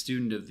 he's a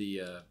student of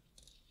the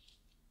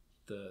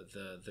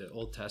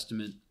Old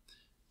Testament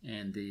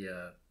and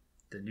the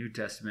New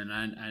Testament.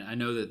 I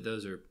know that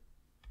those are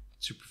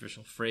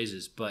superficial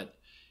phrases, but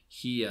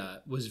he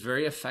was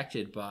very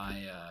affected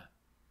by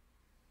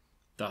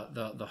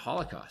the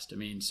Holocaust. I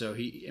mean,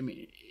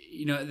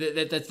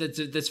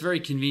 that's very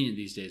convenient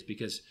these days,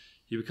 because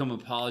you become an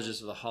apologist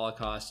of the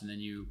Holocaust and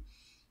then you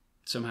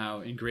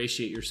somehow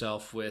ingratiate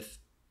yourself with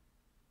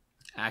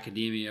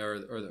academia or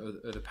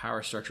the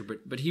power structure.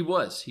 But he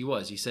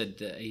said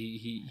that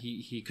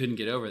he couldn't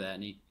get over that,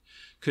 and he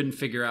couldn't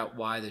figure out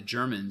why the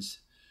Germans,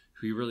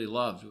 who he really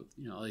loved,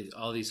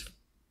 all these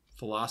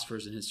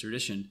philosophers in his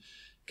tradition,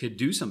 could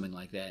do something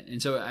like that.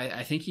 And so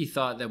I think he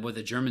thought that what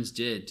the Germans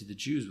did to the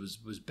Jews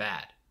was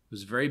bad. It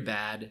was very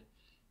bad,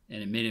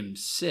 and it made him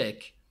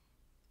sick.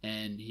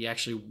 And he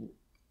actually,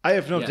 I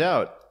have no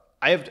doubt.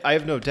 I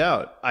have no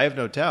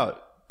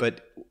doubt.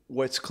 But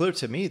what's clear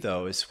to me,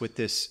 though, is with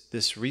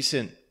this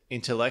recent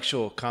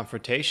intellectual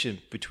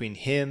confrontation between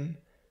him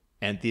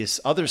and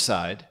this other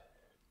side,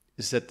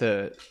 is that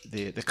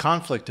the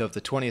conflict of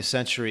the 20th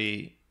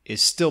century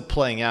is still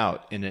playing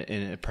out in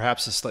a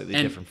perhaps a slightly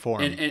different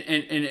form. And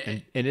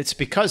it's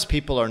because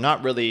people are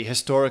not really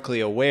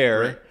historically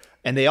aware, right.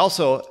 And they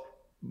also,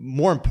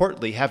 more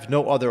importantly, have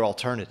no other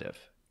alternative.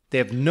 They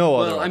have no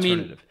other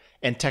alternative.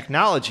 And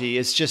technology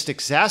is just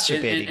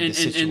exacerbating the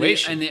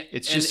situation.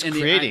 It's just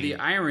creating. The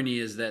irony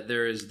is that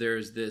there's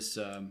this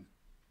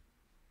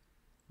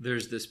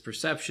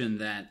perception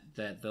that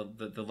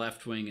the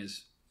left wing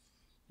is,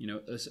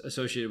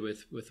 associated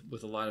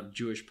with a lot of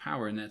Jewish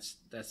power, and that's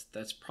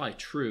probably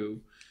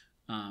true.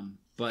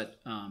 But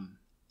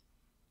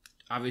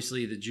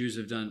obviously the Jews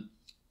have done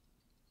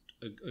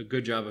a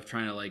good job of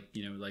trying to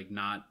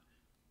not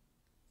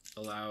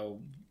allow.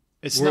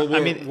 It's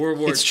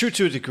true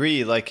to a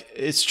degree. Like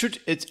it's true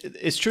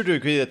to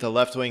agree that the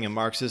left wing in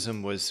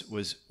Marxism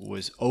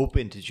was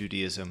open to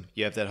Judaism.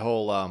 You have that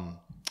whole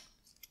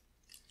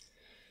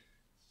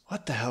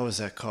what the hell was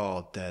that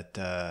called?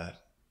 That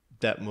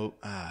move.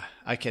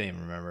 I can't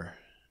even remember.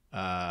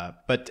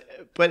 But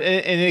in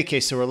any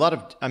case, there were a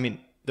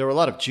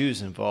lot of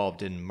Jews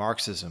involved in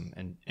Marxism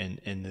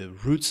and the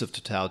roots of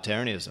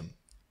totalitarianism.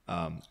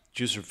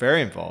 Jews were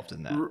very involved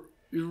in that.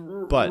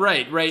 But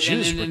right.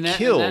 Jews were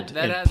killed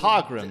in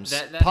pogroms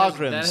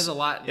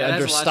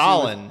under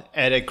Stalin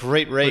at a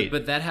great rate.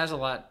 But that has a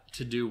lot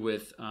to do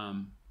with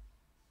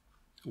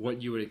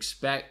what you would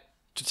expect.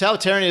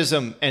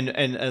 Totalitarianism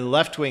and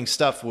left-wing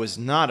stuff was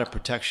not a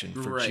protection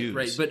for Jews.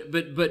 Right.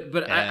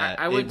 But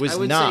I would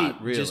not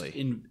say really. Just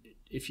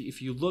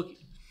if you look.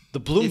 The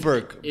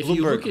Bloomberg.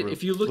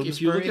 If you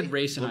look at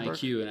race and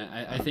IQ, and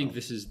I think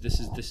this is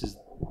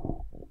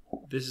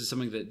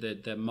something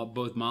that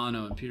both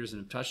Molyneux and Peterson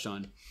have touched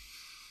on.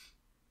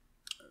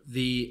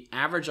 The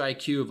average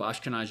IQ of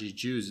Ashkenazi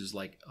Jews is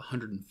like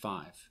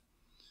 105.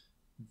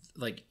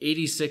 Like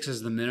 86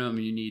 is the minimum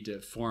you need to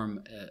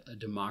form a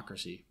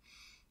democracy.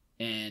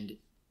 And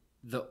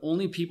the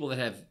only people that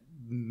have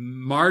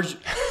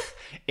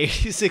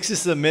 86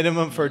 is the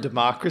minimum for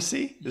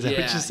democracy? Is that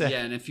what you said?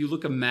 Yeah, and if you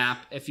look at a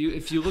map of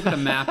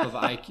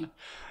IQ.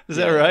 Is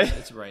that right?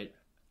 That's right.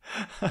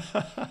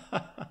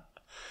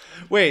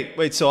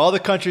 Wait. So all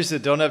the countries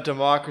that don't have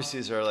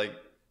democracies are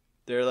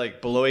they're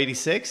below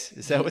 86?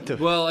 Is that what the?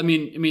 Well, I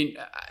mean,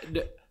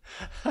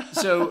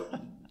 so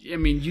I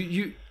mean,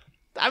 you.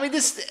 I mean,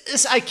 this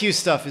IQ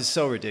stuff is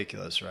so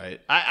ridiculous, right?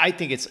 I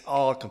think it's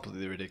all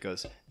completely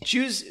ridiculous.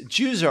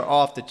 Jews are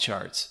off the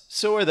charts.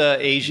 So are the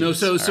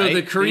Asians. No, so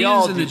the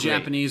Koreans and the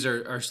Japanese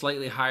are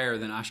slightly higher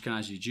than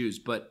Ashkenazi Jews.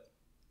 But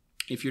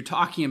if you're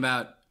talking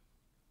about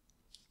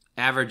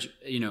average,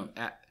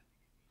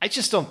 I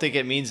just don't think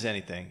it means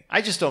anything.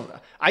 I just don't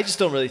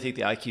really think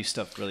the IQ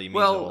stuff really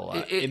means a whole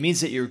lot. It means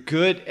that you're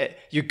good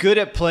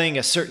at playing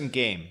a certain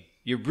game.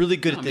 You're really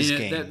good at this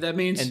game. That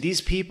means, and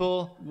these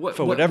people,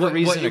 for whatever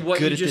reason, are good at this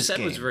game. What you just said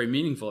was very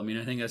meaningful. I mean,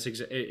 I think that's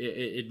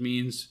it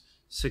means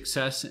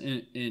success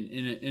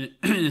in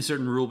a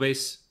certain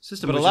rule-based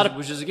system,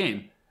 which is a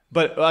game.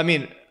 But I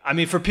mean,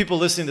 for people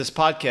listening to this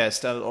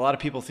podcast, a lot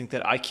of people think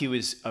that IQ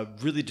is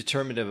really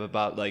determinative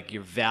about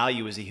your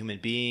value as a human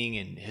being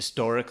and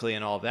historically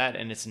and all that,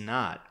 and it's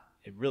not.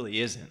 It really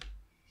isn't.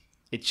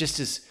 It just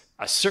is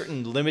a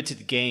certain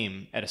limited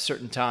game at a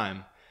certain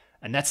time,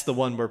 and that's the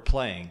one we're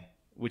playing,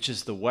 which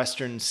is the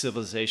Western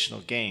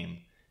civilizational game.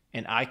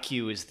 And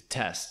IQ is the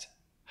test.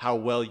 How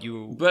well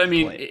you But I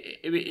mean, play.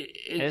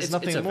 it's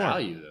nothing a more.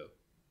 value, though.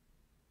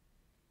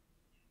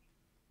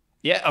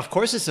 Yeah, of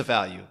course it's a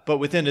value, but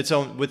within its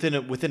own,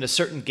 within a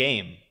certain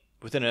game,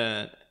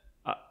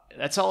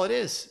 that's all it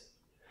is.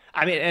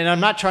 I mean, and I'm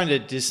not trying to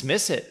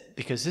dismiss it,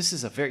 because this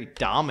is a very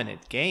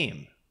dominant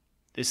game.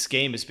 This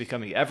game is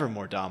becoming ever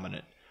more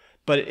dominant,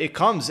 but it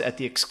comes at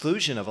the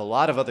exclusion of a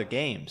lot of other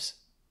games,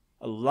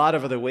 a lot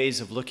of other ways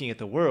of looking at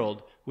the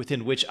world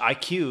within which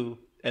IQ,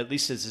 at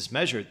least as is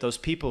measured, those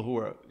people who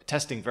are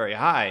testing very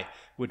high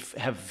would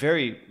have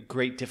very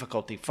great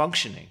difficulty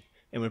functioning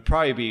and would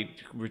probably be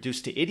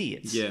reduced to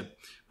idiots. Yeah,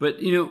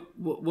 but you know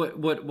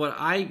what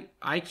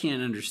I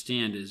can't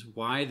understand is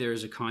why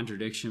there's a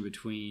contradiction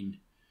between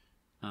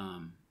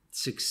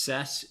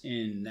success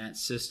in that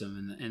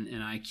system and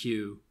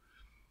IQ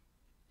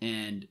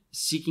and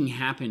seeking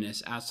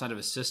happiness outside of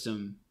a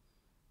system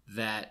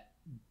that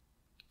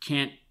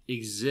can't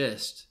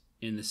exist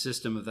in the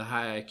system of the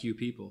high IQ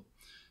people.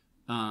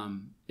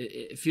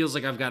 It feels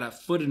like I've got a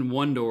foot in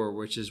one door,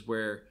 which is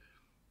where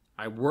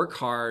I work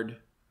hard,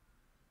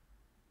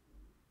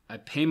 I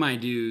pay my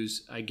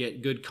dues, I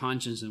get good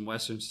conscience in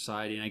Western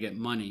society, and I get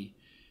money,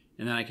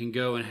 and then I can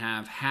go and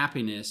have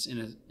happiness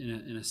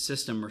in a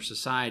system or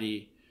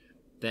society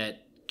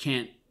that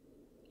can't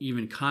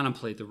even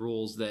contemplate the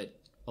rules that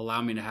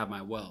allow me to have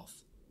my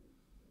wealth.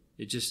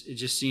 It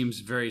just seems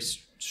very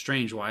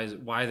strange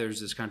why there's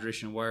this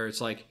contradiction where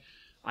it's like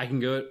I can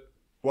go.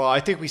 Well,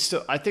 I think we're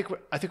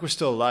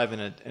still alive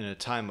in a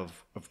time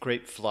of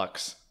great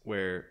flux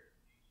where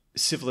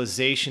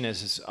civilization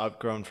has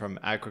outgrown from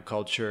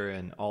agriculture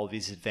and all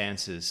these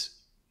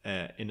advances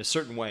in a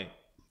certain way.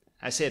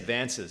 I say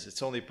advances;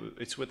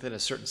 it's within a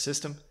certain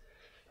system.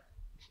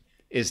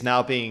 Is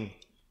now being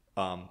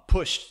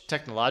pushed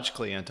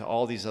technologically into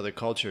all these other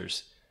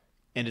cultures,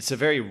 and it's a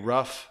very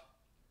rough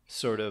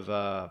sort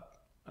of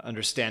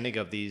understanding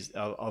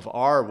of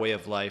our way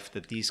of life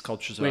that these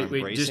cultures are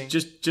embracing.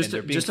 Just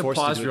to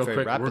pause real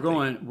quick.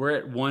 We're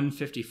at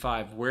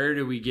 1:55. Where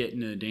do we get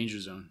into the danger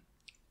zone?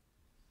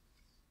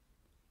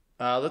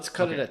 Let's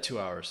cut it at 2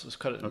 hours. Let's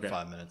cut it in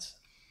 5 minutes.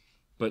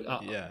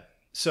 But yeah.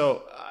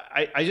 So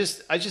I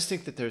just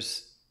think that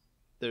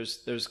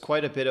there's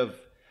quite a bit of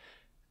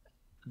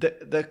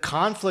the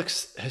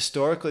conflicts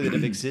historically that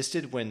have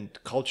existed when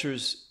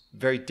cultures,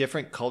 very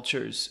different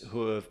cultures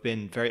who have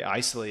been very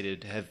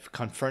isolated, have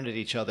confronted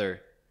each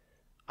other.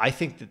 I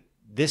think that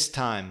this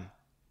time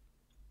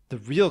the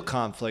real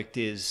conflict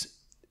is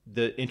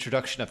the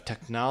introduction of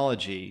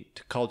technology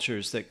to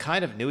cultures that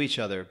kind of knew each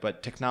other,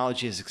 but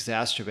technology is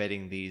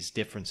exacerbating these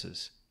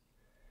differences.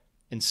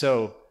 And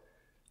so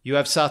you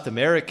have South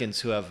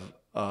Americans who have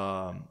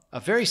a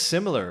very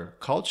similar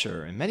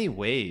culture in many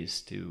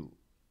ways to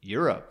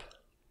Europe,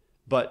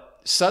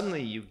 but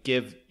suddenly you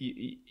give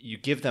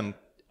them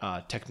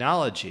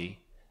technology,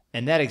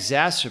 and that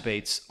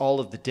exacerbates all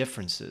of the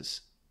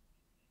differences.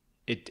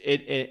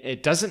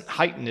 It doesn't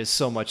heighten as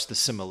so much the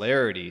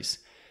similarities,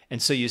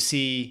 and so you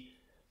see.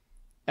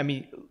 I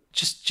mean,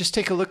 just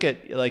take a look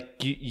at like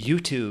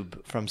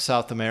YouTube from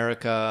South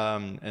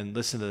America and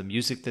listen to the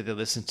music that they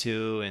listen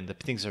to and the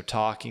things they're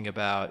talking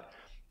about.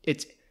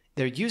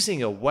 They're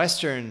using a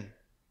Western,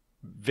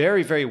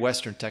 very, very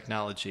Western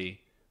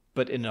technology,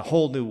 but in a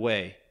whole new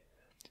way.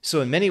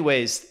 So in many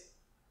ways,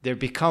 they're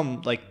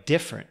become like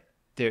different.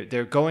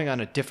 They're going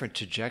on a different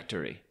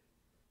trajectory,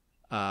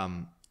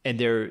 and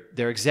they're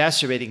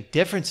exacerbating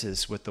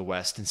differences with the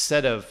West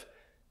instead of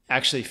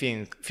actually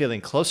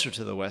feeling closer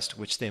to the West,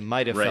 which they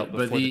might have felt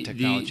before the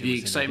technology the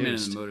was excitement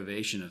introduced. and the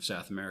motivation of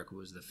South America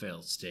was the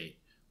failed state,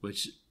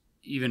 which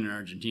even in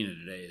Argentina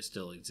today is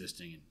still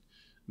existing.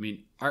 I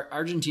mean,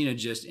 Argentina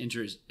just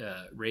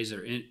raised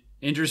their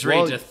interest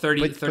rate to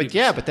 30%. But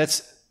yeah, but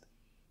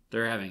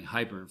they're having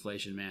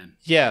hyperinflation, man.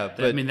 Yeah,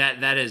 but I mean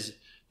that is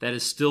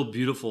still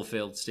beautiful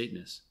failed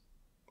stateness.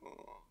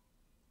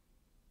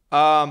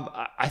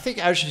 I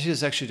think Argentina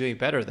is actually doing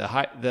better.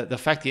 The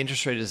fact the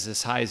interest rate is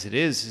as high as it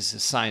is a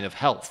sign of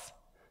health.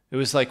 It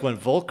was like when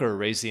Volcker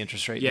raised the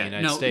interest rate in the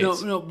United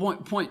States. No,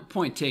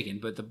 point taken.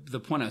 But the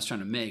point I was trying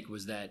to make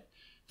was that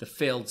the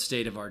failed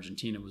state of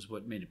Argentina was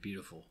what made it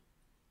beautiful.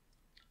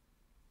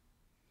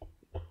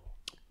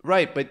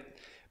 Right,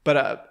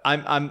 but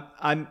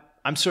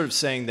I'm sort of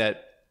saying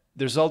that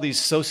there's all these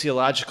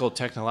sociological,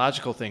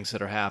 technological things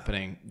that are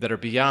happening that are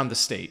beyond the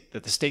state,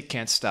 that the state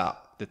can't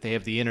stop. That they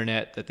have the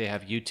internet, that they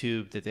have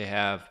YouTube, that they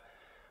have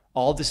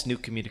all this new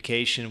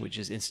communication, which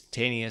is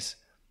instantaneous.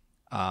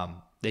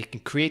 They can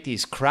create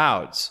these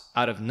crowds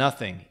out of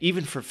nothing,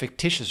 even for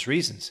fictitious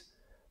reasons.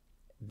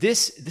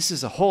 This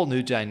is a whole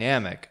new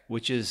dynamic,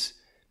 which is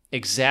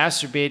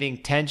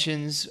exacerbating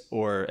tensions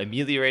or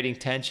ameliorating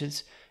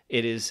tensions.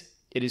 It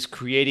is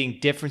creating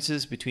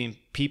differences between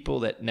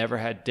people that never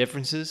had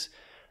differences.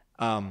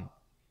 I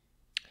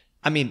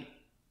mean,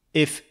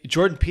 if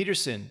Jordan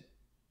Peterson,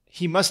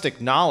 he must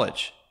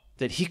acknowledge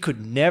that he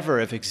could never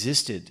have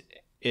existed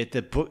at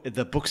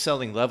the book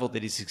selling level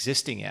that he's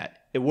existing at,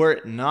 were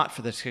it not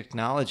for the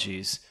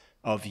technologies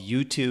of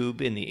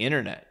YouTube and the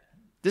internet,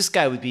 this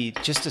guy would be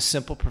just a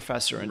simple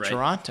professor in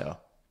Toronto.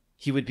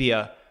 He would be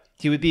a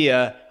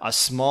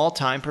small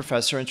time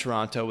professor in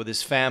Toronto with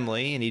his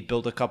family, and he'd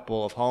build a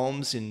couple of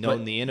homes and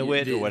known the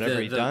Inuit or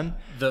whatever he'd done.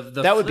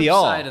 That would be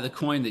all. Side of the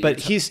coin that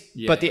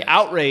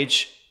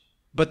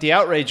the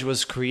outrage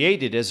was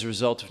created as a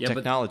result of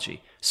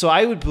technology. So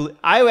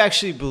I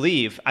actually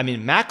believe. I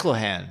mean,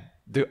 McLuhan,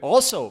 they're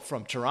also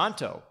from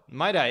Toronto.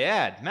 Might I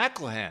add,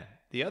 McLuhan,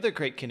 the other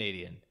great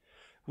Canadian,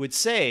 would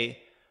say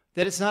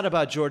that it's not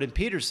about Jordan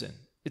Peterson.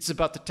 It's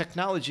about the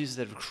technologies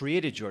that have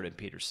created Jordan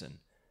Peterson.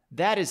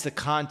 That is the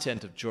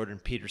content of Jordan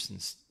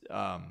Peterson's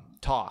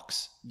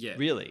talks,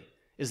 really,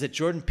 is that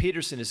Jordan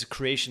Peterson is a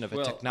creation of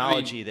a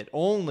technology that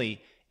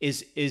only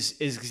is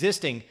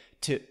existing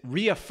to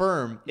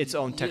reaffirm its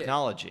own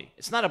technology.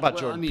 It's not about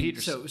Jordan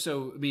Peterson.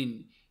 So, I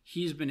mean,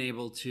 he's been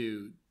able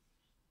to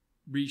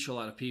reach a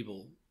lot of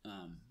people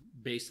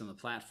based on the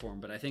platform,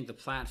 but I think the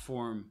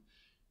platform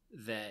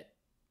that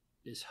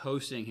is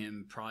hosting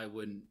him probably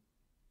wouldn't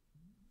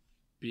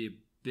be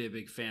a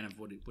big fan of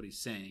what he's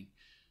saying.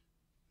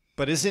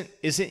 But isn't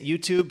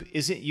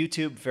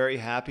YouTube very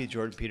happy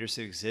Jordan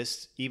Peterson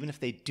exists, even if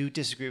they do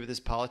disagree with his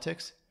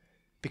politics?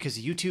 Because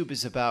YouTube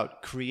is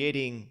about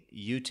creating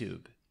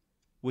YouTube,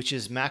 which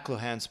is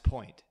McLuhan's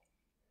point,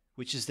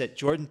 which is that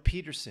Jordan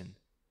Peterson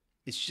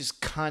is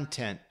just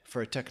content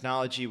for a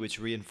technology which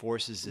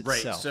reinforces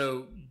itself. Right.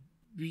 So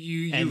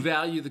you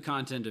value the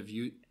content of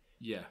you.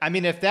 Yeah. I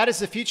mean, if that is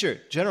the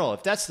future, General,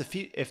 if that's the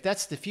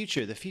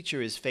future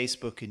is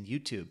Facebook and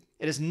YouTube.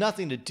 It has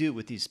nothing to do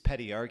with these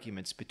petty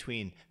arguments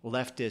between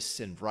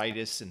leftists and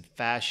rightists and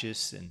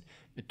fascists and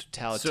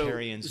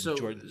totalitarians and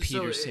Jordan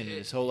Peterson and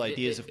his whole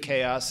ideas of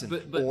chaos and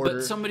order.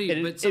 But somebody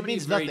it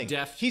means nothing.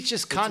 Deft, He's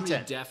just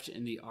content. Deft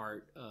in the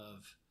art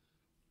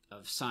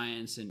of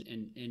science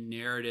and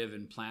narrative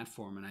and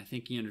platform, and I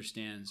think he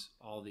understands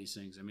all these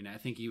things. I mean, I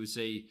think he would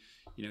say,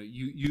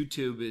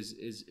 YouTube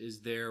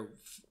is there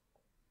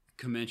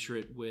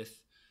commensurate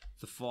with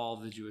the fall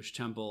of the Jewish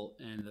temple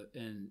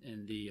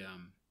and the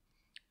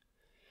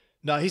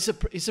No, he's a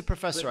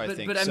professor, I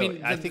think. But I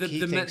mean, I think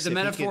the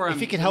metaphor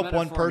if he can help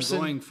one person,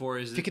 going for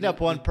is if he can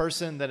help one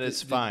person, then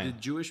it's fine. The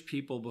Jewish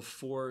people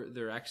before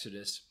their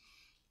exodus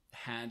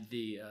had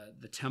the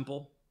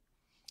temple.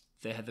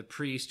 They had the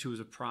priest who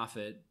was a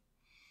prophet,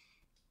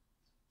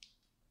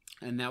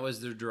 and that was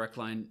their direct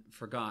line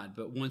for God.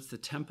 But once the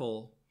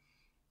temple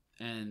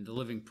and the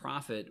living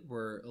prophet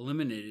were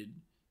eliminated,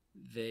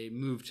 they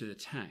moved to the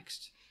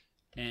text.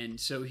 And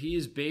so he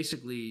is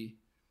basically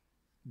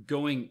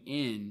going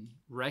in,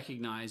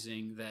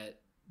 recognizing that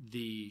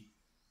the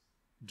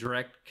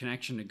direct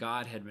connection to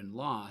God had been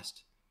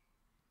lost,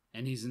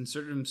 and he's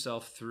inserted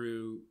himself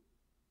through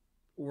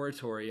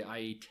oratory,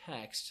 i.e.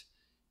 text,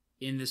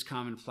 in this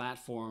common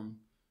platform,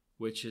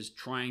 which is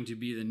trying to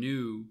be the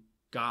new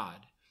God.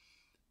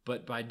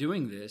 But by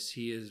doing this,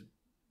 he is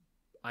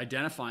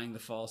identifying the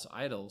false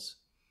idols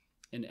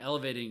and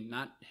elevating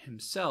not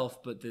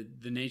himself, but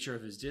the nature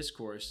of his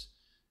discourse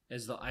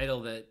as the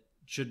idol that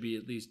should be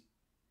at least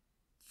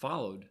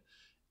followed.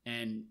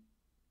 And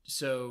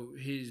so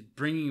he's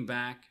bringing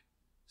back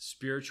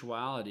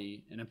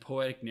spirituality and a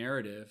poetic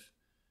narrative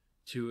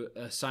to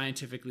a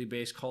scientifically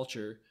based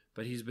culture,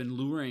 but he's been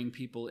luring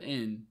people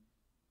in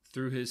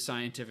through his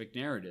scientific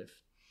narrative.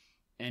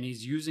 And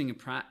he's using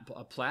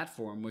a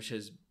platform which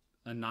has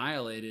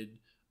annihilated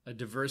a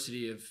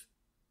diversity of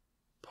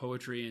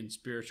poetry and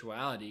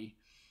spirituality,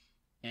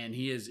 and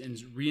he is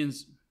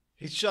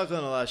he's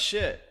juggling a lot of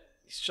shit.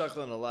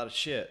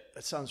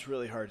 That sounds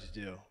really hard to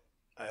do.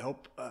 I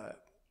hope I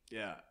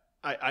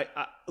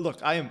look,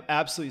 I am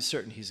absolutely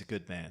certain he's a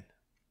good man.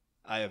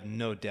 I have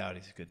no doubt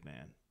he's a good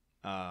man.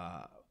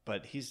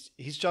 But he's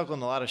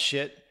juggling a lot of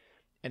shit,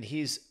 and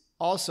he's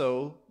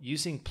also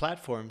using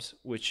platforms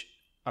which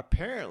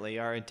apparently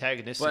are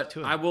antagonistic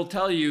to him. I will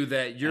tell you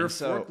that your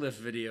forklift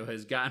video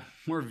has gotten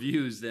more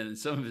views than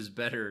some of his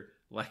better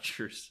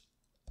lectures.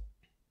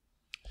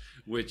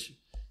 Which,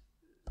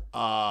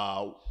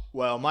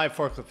 well, my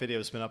forklift video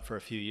has been up for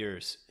a few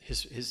years.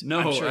 He's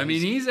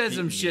had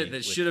some shit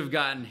that should have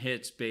gotten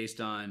hits based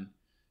on.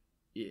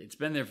 It's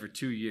been there for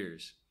 2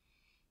 years,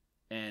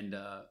 and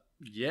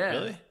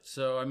really.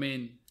 So I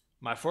mean,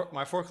 my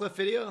forklift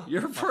video.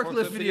 Your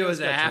forklift video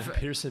is a half.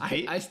 Peterson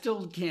beat. I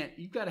still can't.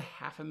 You've got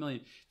 $500,000.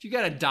 If you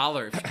got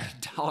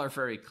 $1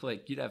 for every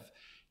click,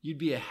 you'd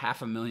be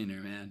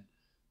 $500,000, man.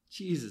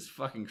 Jesus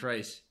fucking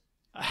Christ.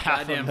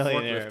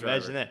 $500,000.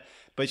 Imagine that.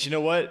 But you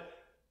know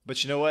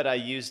what? I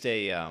used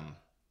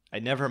I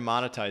never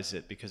monetized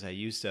it because I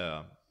used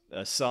a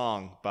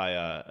song by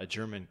a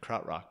German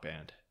krautrock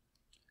band.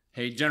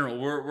 Hey, General,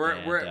 we're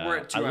at 2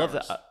 hours. I love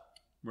that.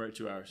 We're at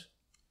 2 hours.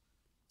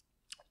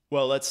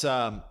 Well, let's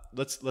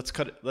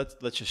cut it.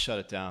 Let's just shut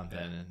it down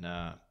then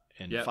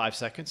in 5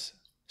 seconds.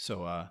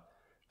 So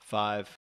 5.